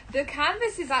 Yeah, the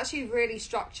canvas is actually really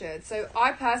structured. So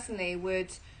I personally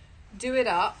would do it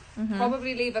up,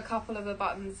 probably leave a couple of the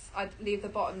buttons. I'd leave the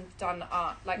bottom undone.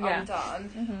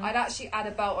 I'd actually add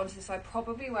a belt onto this. I'd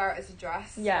probably wear it as a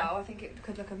dress as well. I think it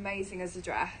could look amazing as a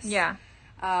dress. Yeah.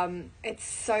 It's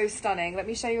so stunning. Let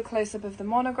me show you a close-up of the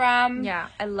monogram. Yeah,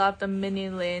 I love the mini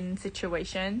Lynn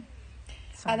situation.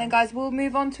 And then guys, we'll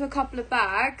move on to a couple of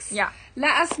bags. Yeah.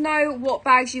 Let us know what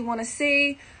bags you want to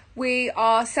see. We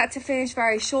are set to finish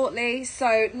very shortly,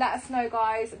 so let us know,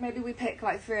 guys. Maybe we pick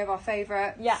like 3 of our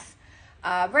favourites. Yeah.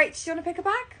 Rach, do you want to pick a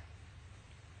bag?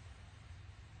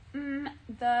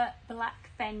 The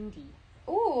black Fendi.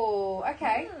 Oh,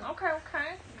 okay. Okay,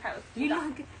 let's do You that.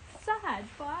 look sad.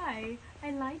 Why?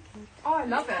 I like it. Oh, I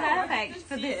love it. Perfect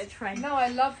for this trend. No, I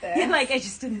love this. Yeah, like I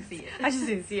just didn't see it. I just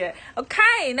didn't see it.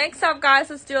 Okay, next up, guys,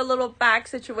 let's do a little bag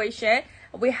situation.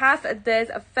 We have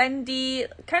this Fendi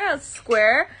kind of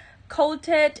square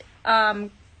coated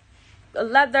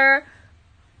leather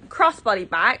crossbody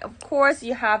bag. Of course,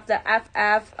 you have the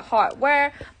FF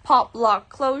hardware, pop lock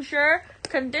closure,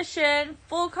 condition,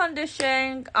 full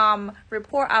condition.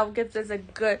 Report, I'll give this a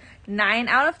good 9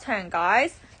 out of 10,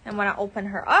 guys. And when I open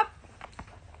her up,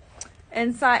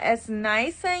 inside is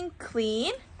nice and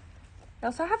clean. You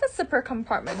also have a zipper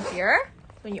compartment here.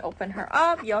 When you open her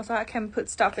up, you also can put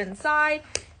stuff inside.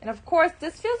 And of course,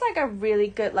 this feels like a really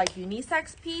good like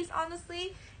unisex piece,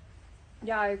 honestly.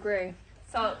 Yeah, I agree.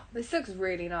 So This looks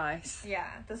really nice. yeah,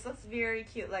 this looks very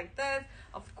cute like this.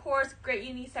 Of course, great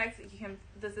unisex. You can.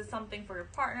 This is something for your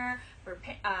partner, for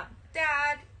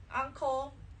dad,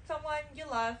 uncle, someone you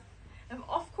love. And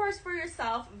of course for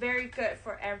yourself, very good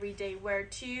for everyday wear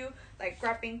too, like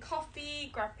grabbing coffee,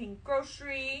 grabbing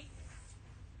grocery.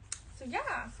 So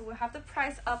yeah, so we'll have the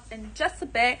price up in just a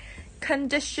bit.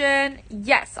 Condition,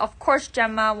 yes, of course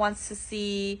Gemma wants to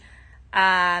see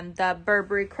the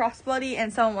Burberry crossbody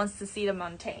and someone wants to see the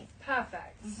Montaigne.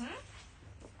 Perfect.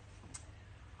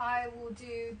 I will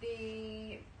do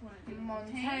the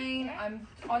Montaigne. I'm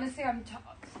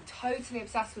totally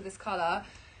obsessed with this colour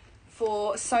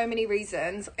for so many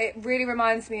reasons. It really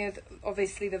reminds me of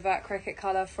obviously the Vert Cricket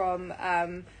colour from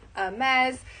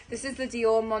Hermes. This is the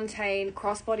Dior Montaigne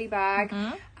crossbody bag.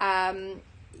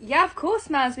 Yeah, of course,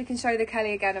 Maz, we can show the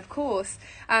Kelly again, of course.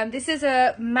 This is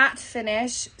a matte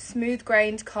finish, smooth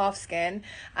grained calf skin,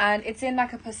 and it's in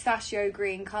like a pistachio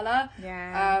green colour.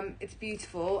 Yeah. It's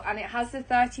beautiful, and it has the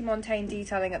 30 Montaigne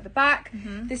detailing at the back.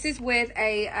 This is with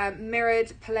a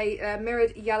mirrored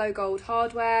yellow gold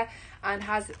hardware, and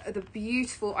has the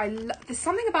beautiful. There's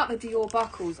something about the Dior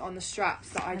buckles on the straps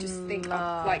that I just think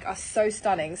are so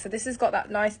stunning. So this has got that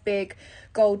nice big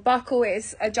gold buckle. It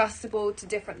is adjustable to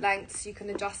different lengths. You can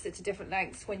adjust it to different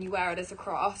lengths when you wear it as a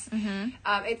cross.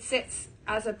 It sits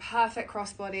as a perfect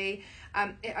crossbody.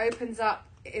 It opens up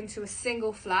into a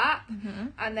single flap,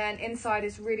 and then inside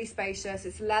is really spacious.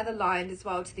 It's leather lined as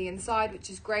well to the inside,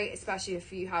 which is great, especially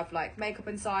if you have like makeup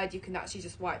inside. You can actually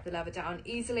just wipe the leather down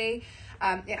easily.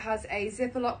 It has a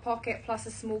zipper lock pocket plus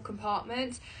a small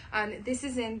compartment, and this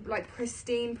is in like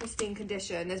pristine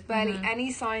condition. There's barely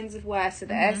any signs of wear to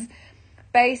this.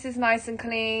 Base is nice and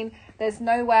clean. There's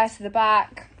no wear to the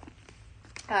back.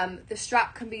 The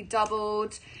strap can be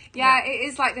doubled. Yeah, it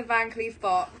is like the Van Cleef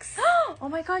box. Oh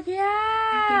my god,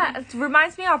 yeah. It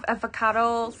reminds me of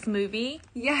avocado smoothie.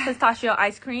 Yeah. Pistachio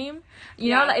ice cream.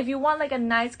 You know, like if you want like a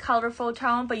nice colorful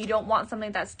tone, but you don't want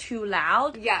something that's too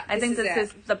loud. Yeah, I think this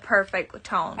is the perfect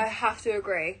tone. I have to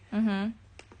agree.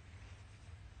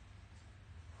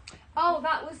 Oh,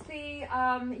 that was the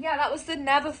that was the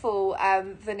Neverfull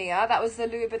veneer. That was the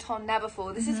Louis Vuitton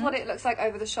Neverfull. This is what it looks like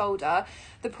over the shoulder.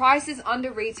 The price is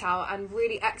under retail and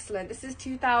really excellent. This is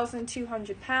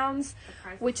 £2,200,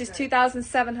 which is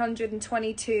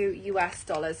 $2,722 US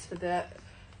for the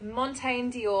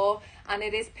Montaigne Dior, and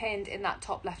it is pinned in that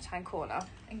top left-hand corner.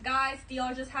 And guys,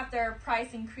 Dior just had their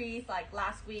price increase like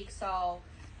last week, so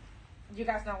you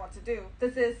guys know what to do.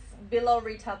 This is below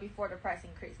retail before the price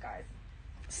increase, guys.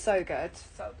 So good.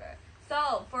 So good.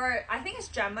 So I think it's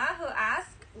Gemma who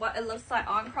asked what it looks like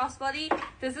on crossbody.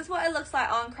 This is what it looks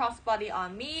like on crossbody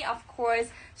on me. Of course,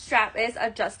 strap is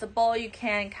adjustable. You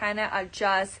can kind of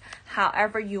adjust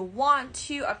however you want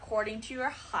to according to your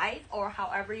height or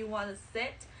however you want to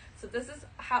sit. So this is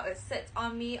how it sits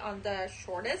on me on the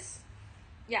shortest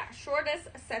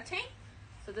setting.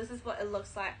 So this is what it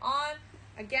looks like on.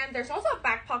 Again, there's also a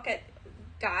back pocket,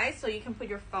 guys, so you can put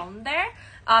your phone there.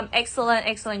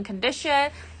 Excellent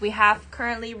condition. We have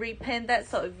currently repinned it,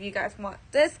 so if you guys want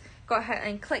this, go ahead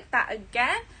and click that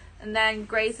again. and then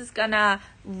Grace is gonna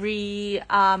recap.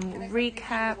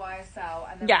 The YSL,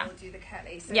 and then Yeah. we'll do the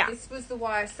Kelly. So Yeah. this was the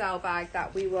YSL bag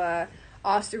that we were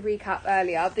asked to recap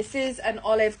earlier. This is an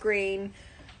olive green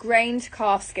grained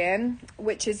calfskin,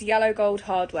 which is yellow gold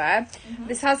hardware.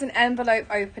 This has an envelope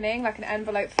opening, like an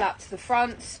envelope flap to the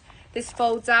front. This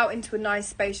folds out into a nice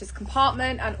spacious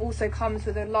compartment, and also comes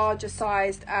with a larger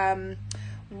sized a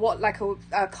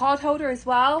card holder as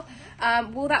well.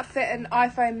 Will that fit an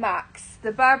iPhone Max?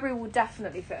 The Burberry will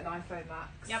definitely fit an iPhone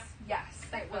Max. Yep. Yes,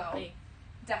 it will. Definitely.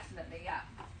 Definitely, yeah.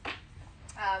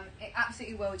 It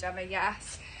absolutely will, Gemma,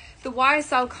 yes. The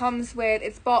YSL comes with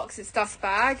its box, its dust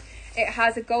bag. It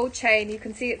has a gold chain. You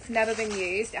can see it's never been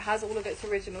used. It has all of its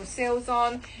original seals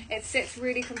on. It sits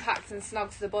really compact and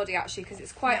snug to the body, actually, because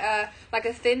it's quite a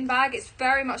thin bag. It's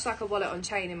very much like a wallet on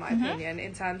chain, in my opinion,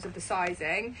 in terms of the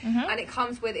sizing. And it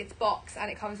comes with its box,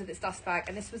 and it comes with its dust bag.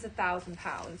 And this was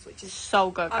 £1,000, which is So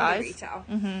good, under guys. retail.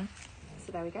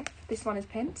 So there we go. This one is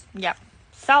pinned. Yep.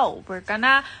 So we're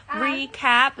gonna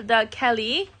recap the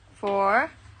Kelly for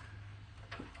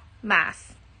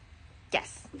mass.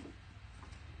 Yes.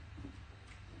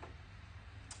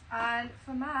 And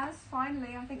for Maz,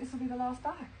 finally, I think this will be the last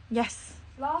bag. Yes.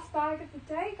 Last bag of the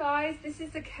day, guys. This is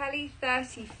the Kelly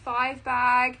 35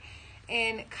 bag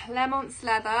in Clemence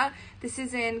leather. This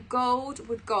is in gold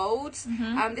with gold.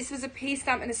 This was a P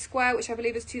stamp in a square, which I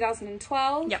believe is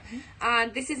 2012. Yep.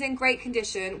 And this is in great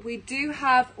condition. We do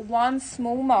have one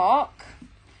small mark.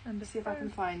 Let me see if I can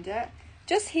find it.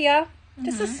 Just here.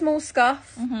 Just a small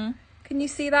scuff. Can you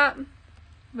see that?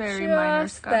 Very minor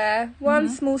Just scuff. there. One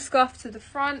small scuff to the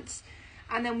front.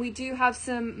 And then we do have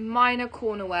some minor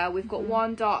corner wear. We've got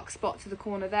one dark spot to the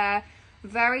corner there.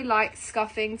 Very light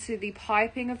scuffing to the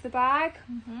piping of the bag.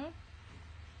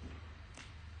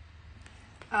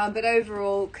 But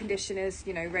overall condition is,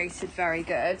 rated very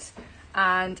good.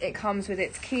 And it comes with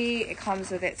its key, it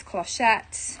comes with its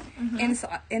clochette.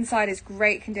 Inside is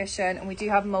great condition, and we do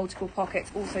have multiple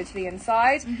pockets also to the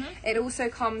inside. It also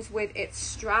comes with its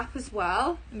strap as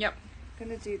well. Yep. I'm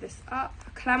gonna do this up.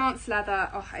 Clemence leather.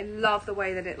 Oh, I love the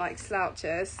way that it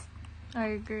slouches. I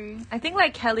agree. I think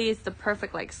Kelly is the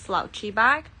perfect slouchy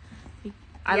bag.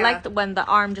 I Yeah. like when the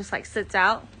arm just sits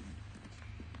out.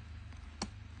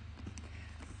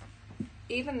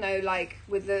 Even though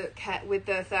with the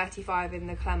 35 in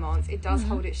the Clemence, it does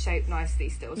hold its shape nicely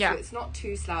still. Yeah. So it's not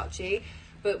too slouchy,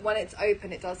 but when it's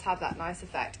open, it does have that nice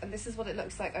effect. And this is what it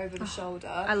looks like over the shoulder.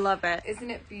 I love it.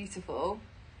 Isn't it beautiful?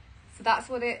 So that's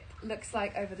what it looks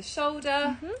like over the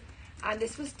shoulder. And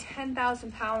this was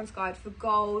 £10,000, guys, for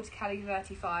gold Kelly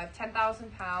 35.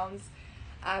 £10,000.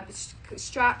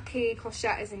 Strap, key,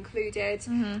 crochet is included,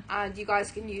 and you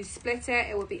guys can split it.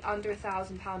 It will be under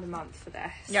 £1,000 a month for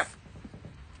this. Yep.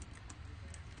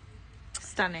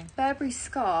 Stunning. Burberry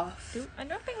scarf. I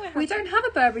don't think We don't have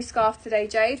a Burberry scarf today,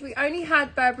 Jade. We only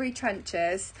had Burberry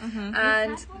trenches. We And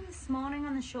had one this morning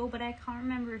on the show, but I can't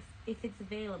remember if it's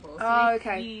available. So Oh, if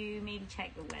okay. you maybe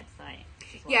check the website.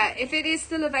 as well. yeah, if it is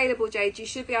still available, Jade, you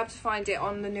should be able to find it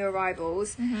on the new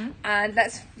arrivals. And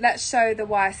let's show the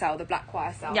YSL, the black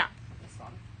YSL. Yeah. This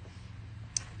one.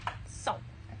 So,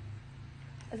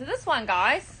 is it this one,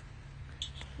 guys?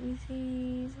 Oh,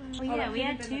 yeah, that we could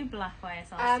had have been two black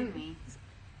YSLs, didn't we?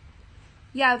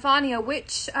 Yeah, Vanya,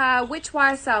 which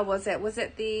YSL was it? Was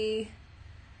it the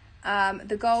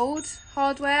gold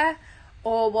hardware,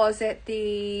 or was it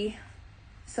the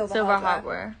silver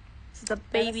hardware. Is it the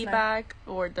baby know. bag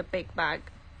or the big bag?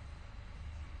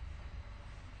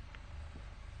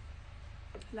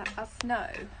 Let us know.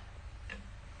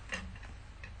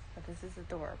 But this is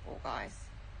adorable, guys.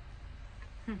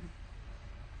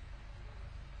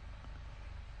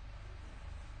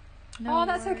 Oh,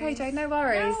 that's okay, Jade. No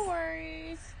worries. No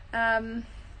worries.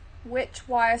 Which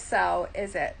YSL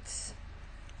is it,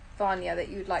 Vanya, that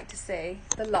you'd like to see?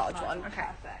 The large one. Okay.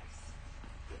 Perfect.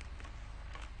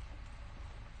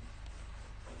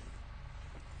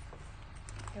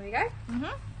 Here we go.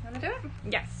 Wanna do it?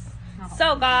 Yes. Oh.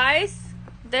 So, guys,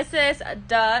 this is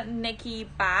the Nikki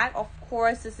bag. Of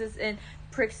course, this is in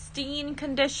pristine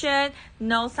condition.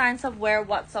 No signs of wear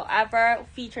whatsoever.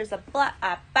 Features a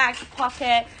back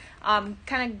pocket. Kind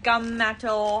of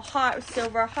gunmetal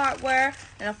silver hardware,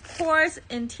 and of course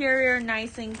interior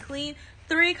nice and clean.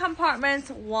 3 compartments,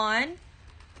 1,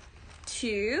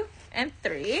 2, and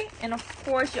 3, and of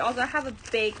course you also have a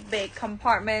big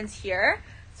compartments here,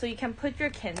 so you can put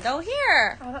your Kindle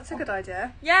here. Oh, that's a good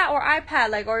idea. Yeah, or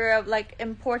iPad, or your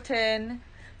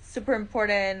super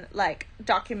important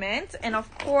documents, and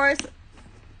of course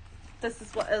this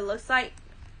is what it looks like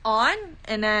on,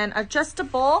 and then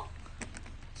adjustable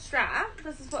strap.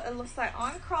 This is what it looks like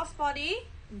on crossbody.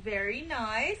 very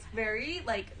nice,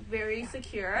 very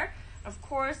secure. Of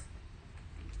course,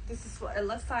 this is what it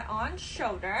looks like on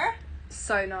shoulder.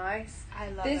 So nice. I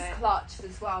love this it. clutch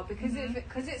as well because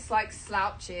it's like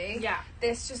slouchy. Yeah.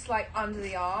 This just like under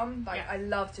the arm. Like I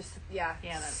love just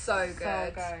that's so good.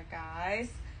 So good, guys.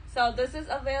 So this is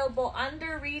available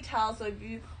under retail. So if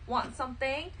you want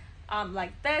something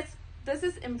like this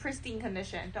is in pristine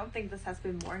condition. Don't think this has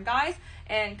been worn, guys.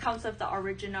 And comes with the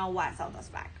original YSL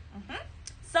dust bag.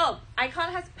 So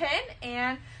Icon has pin,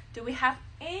 and do we have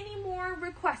any more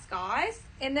requests, guys?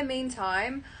 In the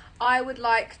meantime, I would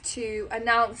like to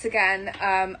announce again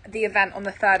the event on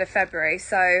the 3rd of February.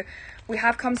 So we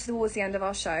have come towards the end of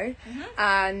our show,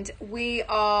 and we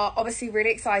are obviously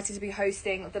really excited to be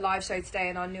hosting the live show today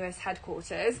in our newest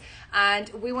headquarters. And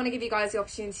we want to give you guys the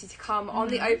opportunity to come on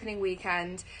the opening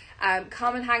weekend,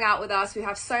 come and hang out with us. We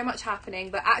have so much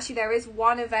happening, but actually there is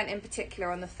one event in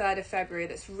particular on the 3rd of February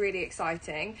that's really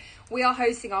exciting. We are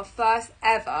hosting our first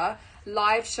ever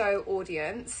live show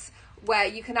audience, where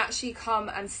you can actually come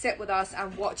and sit with us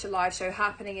and watch a live show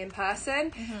happening in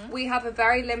person. We have a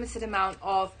very limited amount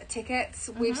of tickets.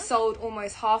 We've sold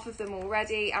almost half of them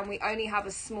already, and we only have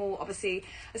a small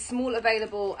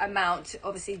available amount,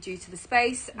 obviously due to the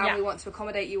space, and we want to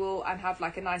accommodate you all and have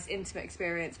like a nice intimate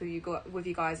experience with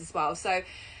you guys as well. So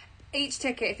each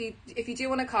ticket, if you do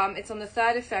want to come, it's on the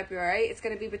 3rd of February. It's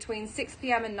going to be between 6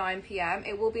 p.m. and 9 p.m.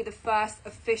 It will be the first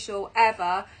official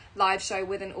ever live show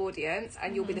with an audience,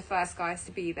 and you'll be the first guys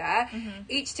to be there.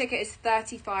 Each ticket is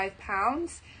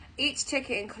 £35. Each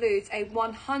ticket includes a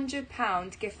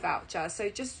 £100 gift voucher. So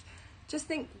just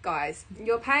think, guys,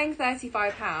 you're paying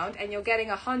 £35 and you're getting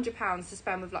 £100 to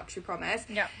spend with Luxury Promise.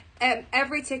 Yeah.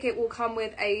 Every ticket will come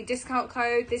with a discount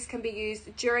code. This can be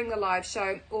used during the live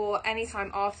show or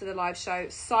anytime after the live show,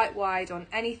 site-wide on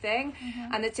anything.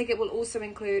 And the ticket will also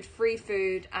include free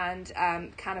food and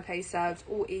canapé served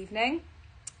all evening.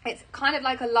 It's kind of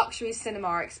like a luxury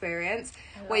cinema experience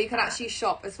where you can actually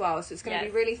shop as well. So it's going to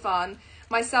be really fun.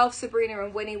 Myself, Sabrina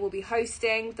and Winnie will be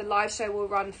hosting. The live show will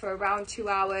run for around 2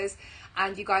 hours,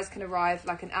 and you guys can arrive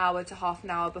like an hour to half an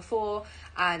hour before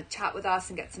and chat with us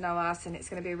and get to know us, and it's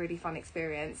going to be a really fun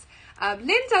experience.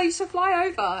 Linda, you should fly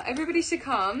over. Everybody should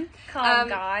come. Come,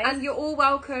 guys. And you're all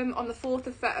welcome on the 4th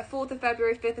of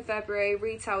February, 5th of February.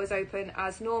 Retail is open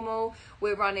as normal.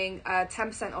 We're running a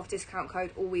 10% off discount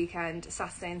code all weekend,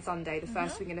 Saturday and Sunday, the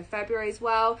first weekend of February as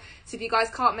well. So if you guys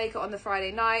can't make it on the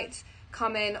Friday night,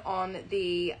 come in on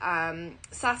the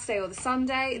Saturday or the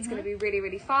Sunday. It's going to be really,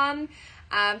 really fun.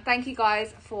 Thank you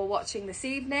guys for watching this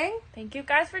evening. Thank you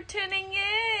guys for tuning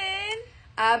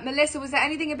in. Melissa, was there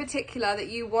anything in particular that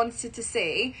you wanted to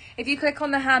see? If you click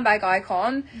on the handbag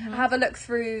icon, have a look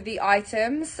through the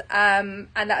items and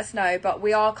let us know. But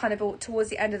we are kind of towards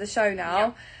the end of the show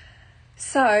now.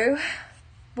 So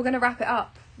we're going to wrap it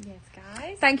up. Yes,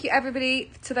 guys. Thank you,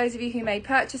 everybody, to those of you who made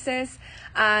purchases.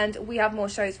 And we have more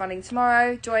shows running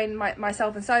tomorrow. Join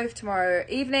myself and Soph tomorrow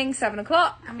evening, 7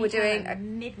 o'clock. And We're doing a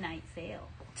midnight sale.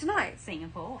 Tonight.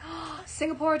 Singapore.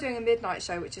 Singapore are doing a midnight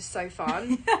show, which is so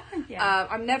fun. Yeah.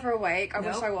 I'm never awake. I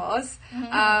wish I was.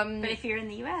 But if you're in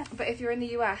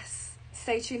the US.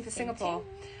 Stay tuned for Singapore.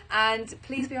 And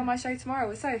please be on my show tomorrow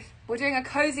with Soph. We're doing a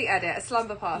cozy edit, a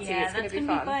slumber party. Yeah, it's going that's to be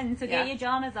gonna fun. be fun. So get your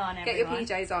Jonas on, everyone. Get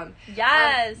your PJs on.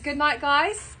 Yes. Good night,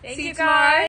 guys. Thank See you, you tomorrow. guys.